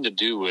something to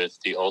do with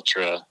the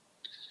Ultra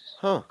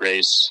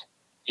race,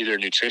 either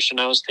nutrition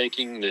I was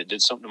taking that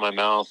did something to my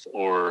mouth,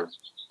 or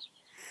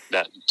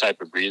that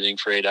type of breathing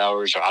for 8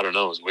 hours, or I don't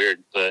know. It was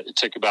weird, but it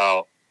took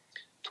about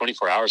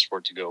 24 hours for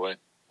it to go away.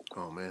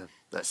 Oh man,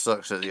 that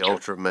sucks that the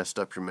Ultra messed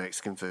up your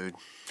Mexican food.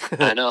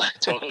 I know,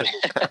 totally.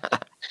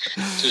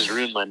 Just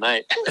ruined my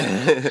night.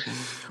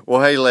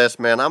 Well, hey Les,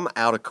 man, I'm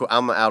out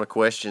of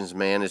questions,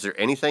 man. Is there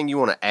anything you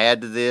want to add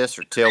to this,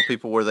 or tell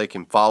people where they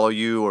can follow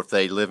you, or if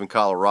they live in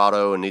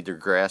Colorado and need their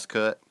grass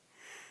cut?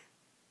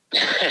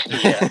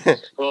 Yeah.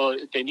 Well,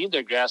 if they need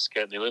their grass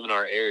cut and they live in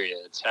our area,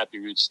 it's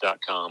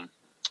happyroots.com.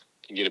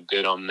 You can get a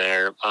bid on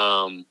there.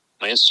 My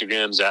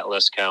Instagram's at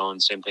Les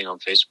Cowan. Same thing on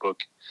Facebook.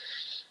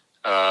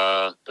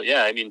 But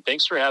yeah, I mean,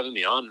 thanks for having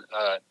me on.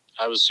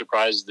 I was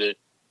surprised that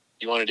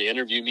you wanted to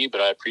interview me,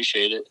 but I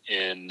appreciate it,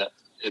 and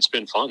it's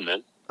been fun,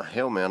 man.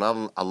 Hell, man,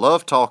 I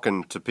love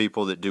talking to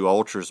people that do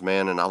ultras,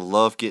 man, and I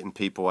love getting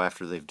people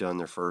after they've done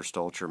their first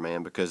ultra,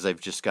 man, because they've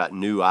just got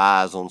new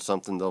eyes on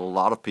something that a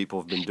lot of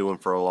people have been doing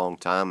for a long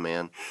time,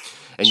 man.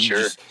 And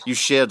you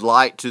shed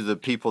light to the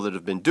people that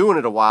have been doing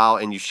it a while,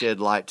 and you shed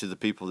light to the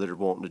people that are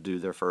wanting to do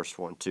their first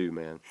one too,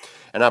 man.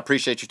 And I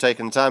appreciate you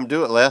taking the time to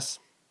do it, Les.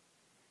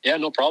 Yeah,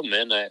 no problem,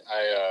 man.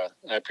 I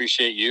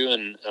appreciate you,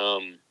 and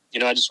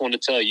I just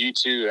wanted to tell you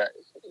too.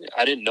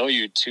 I didn't know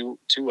you too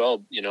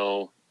well,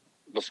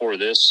 before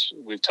this.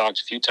 We've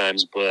talked a few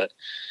times, but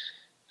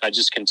I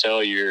just can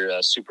tell you're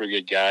a super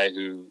good guy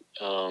who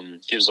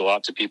gives a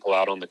lot to people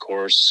out on the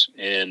course,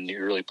 and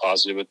you're really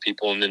positive with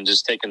people. And then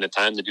just taking the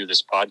time to do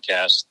this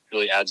podcast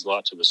really adds a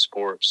lot to the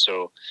sport.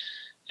 So,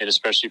 and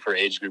especially for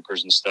age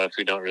groupers and stuff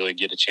who don't really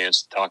get a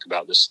chance to talk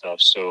about this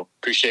stuff. So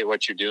appreciate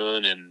what you're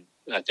doing, and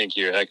I think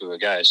you're a heck of a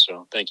guy.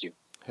 So thank you.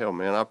 Hell,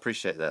 man, I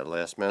appreciate that,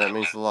 Les. Man, that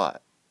means a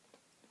lot.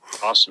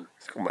 Awesome.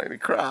 It's going to make me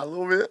cry a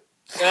little bit.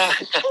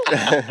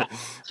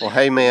 Well,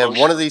 hey, man,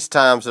 one of these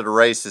times at the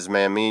races,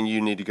 man, me and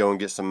you need to go and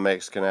get some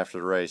Mexican after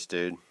the race,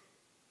 dude.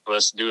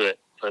 Let's do it.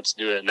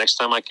 Next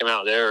time I come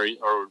out there,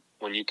 or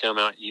when you come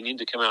out, you need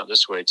to come out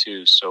this way,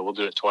 too, so we'll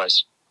do it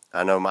twice.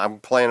 I know. I'm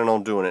planning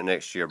on doing it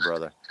next year,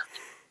 brother.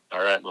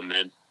 All right, my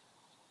man.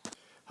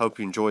 Hope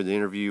you enjoyed the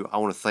interview. I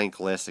want to thank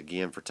Les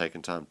again for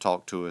taking time to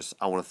talk to us.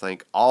 I want to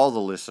thank all the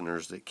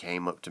listeners that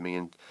came up to me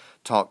and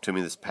talked to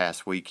me this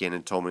past weekend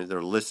and told me that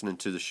they're listening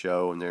to the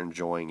show and they're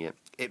enjoying it.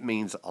 It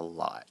means a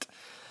lot.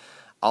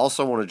 I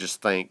also want to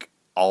just thank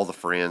all the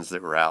friends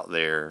that were out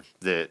there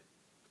that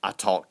I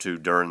talked to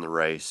during the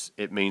race.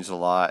 It means a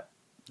lot.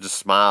 The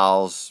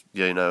smiles,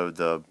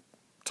 the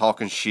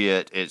talking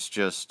shit. It's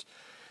just,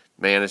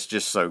 man, it's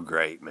just so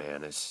great,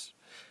 man. It's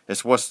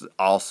what's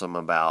awesome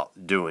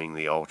about doing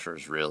the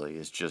ultras, really.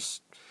 It's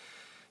just,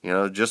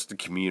 just the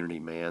community,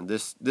 man. The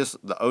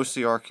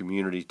OCR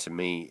community to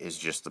me is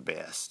just the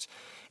best.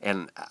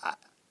 And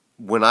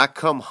when I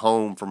come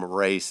home from a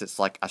race, it's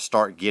like I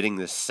start getting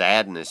this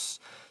sadness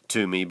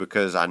to me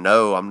because I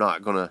know I'm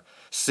not going to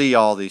see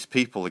all these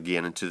people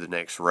again into the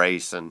next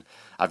race, and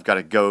I've got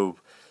to go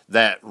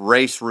that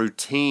race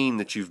routine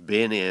that you've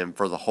been in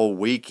for the whole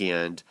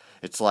weekend.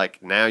 It's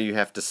like now you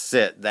have to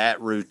set that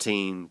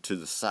routine to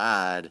the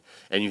side,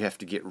 and you have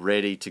to get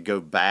ready to go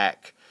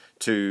back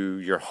to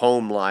your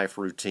home life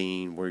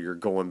routine where you're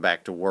going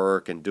back to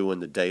work and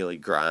doing the daily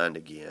grind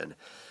again,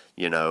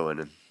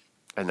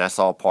 and that's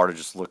all part of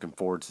just looking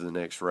forward to the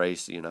next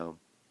race,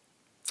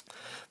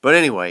 But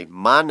anyway,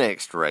 my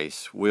next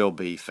race will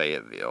be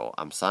Fayetteville.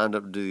 I'm signed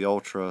up to do the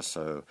Ultra,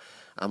 so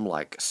I'm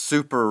like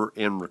super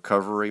in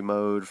recovery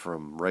mode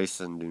from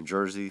racing New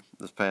Jersey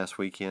this past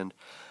weekend.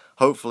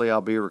 Hopefully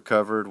I'll be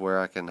recovered where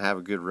I can have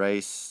a good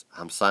race.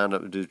 I'm signed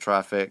up to do the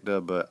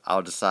trifecta, but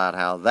I'll decide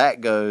how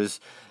that goes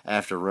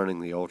after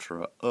running the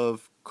Ultra,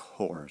 of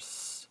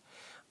course.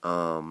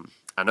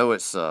 I know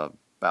it's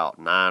about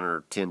 9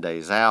 or 10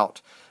 days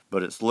out,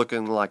 but it's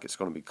looking like it's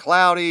going to be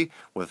cloudy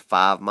with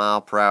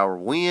 5-mile-per-hour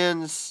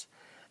winds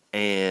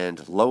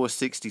and low of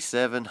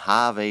 67,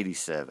 high of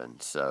 87.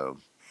 So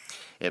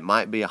it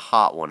might be a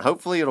hot one.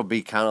 Hopefully it'll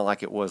be kind of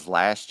like it was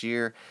last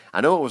year.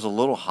 I know it was a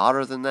little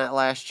hotter than that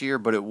last year,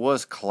 but it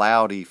was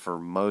cloudy for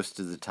most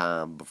of the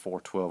time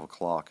before 12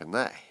 o'clock, and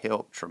that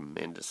helped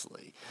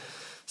tremendously.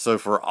 So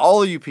for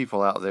all of you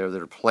people out there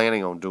that are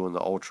planning on doing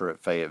the Ultra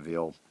at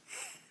Fayetteville,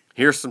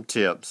 here's some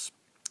tips.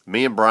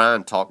 Me and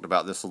Brian talked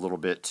about this a little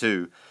bit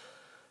too.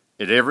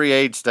 At every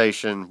aid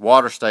station,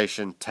 water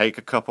station, take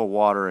a cup of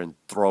water and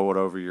throw it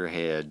over your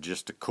head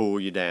just to cool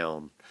you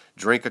down.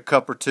 Drink a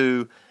cup or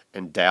two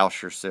and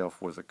douse yourself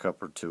with a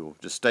cup or two.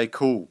 Just stay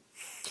cool.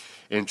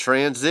 In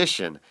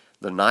transition,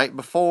 the night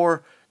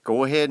before,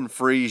 go ahead and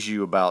freeze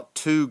you about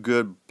 2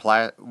 good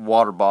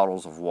water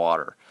bottles of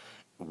water.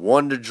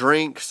 One to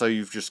drink, so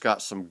you've just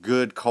got some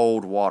good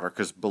cold water.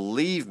 Because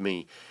believe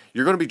me,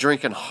 you're going to be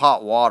drinking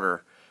hot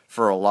water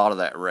for a lot of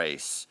that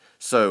race.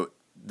 So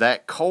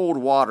that cold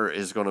water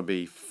is going to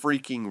be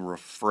freaking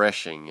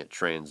refreshing at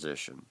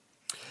transition.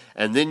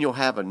 And then you'll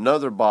have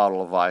another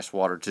bottle of ice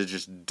water to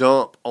just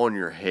dump on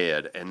your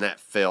head. And that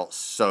felt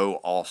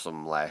so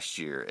awesome last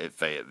year at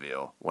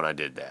Fayetteville when I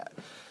did that.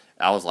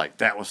 I was like,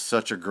 that was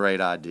such a great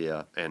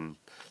idea. And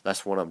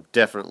that's what I'm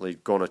definitely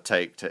going to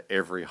take to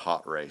every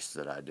hot race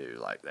that I do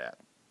like that.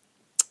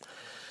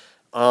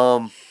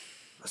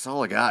 That's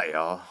all I got,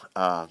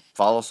 y'all.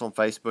 Follow us on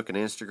Facebook and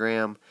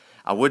Instagram.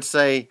 I would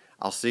say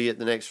I'll see you at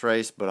the next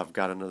race, but I've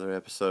got another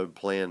episode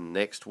planned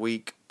next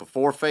week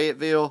before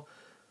Fayetteville.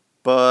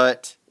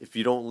 But if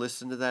you don't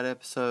listen to that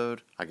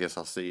episode, I guess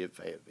I'll see you at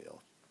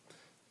Fayetteville.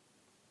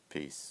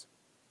 Peace.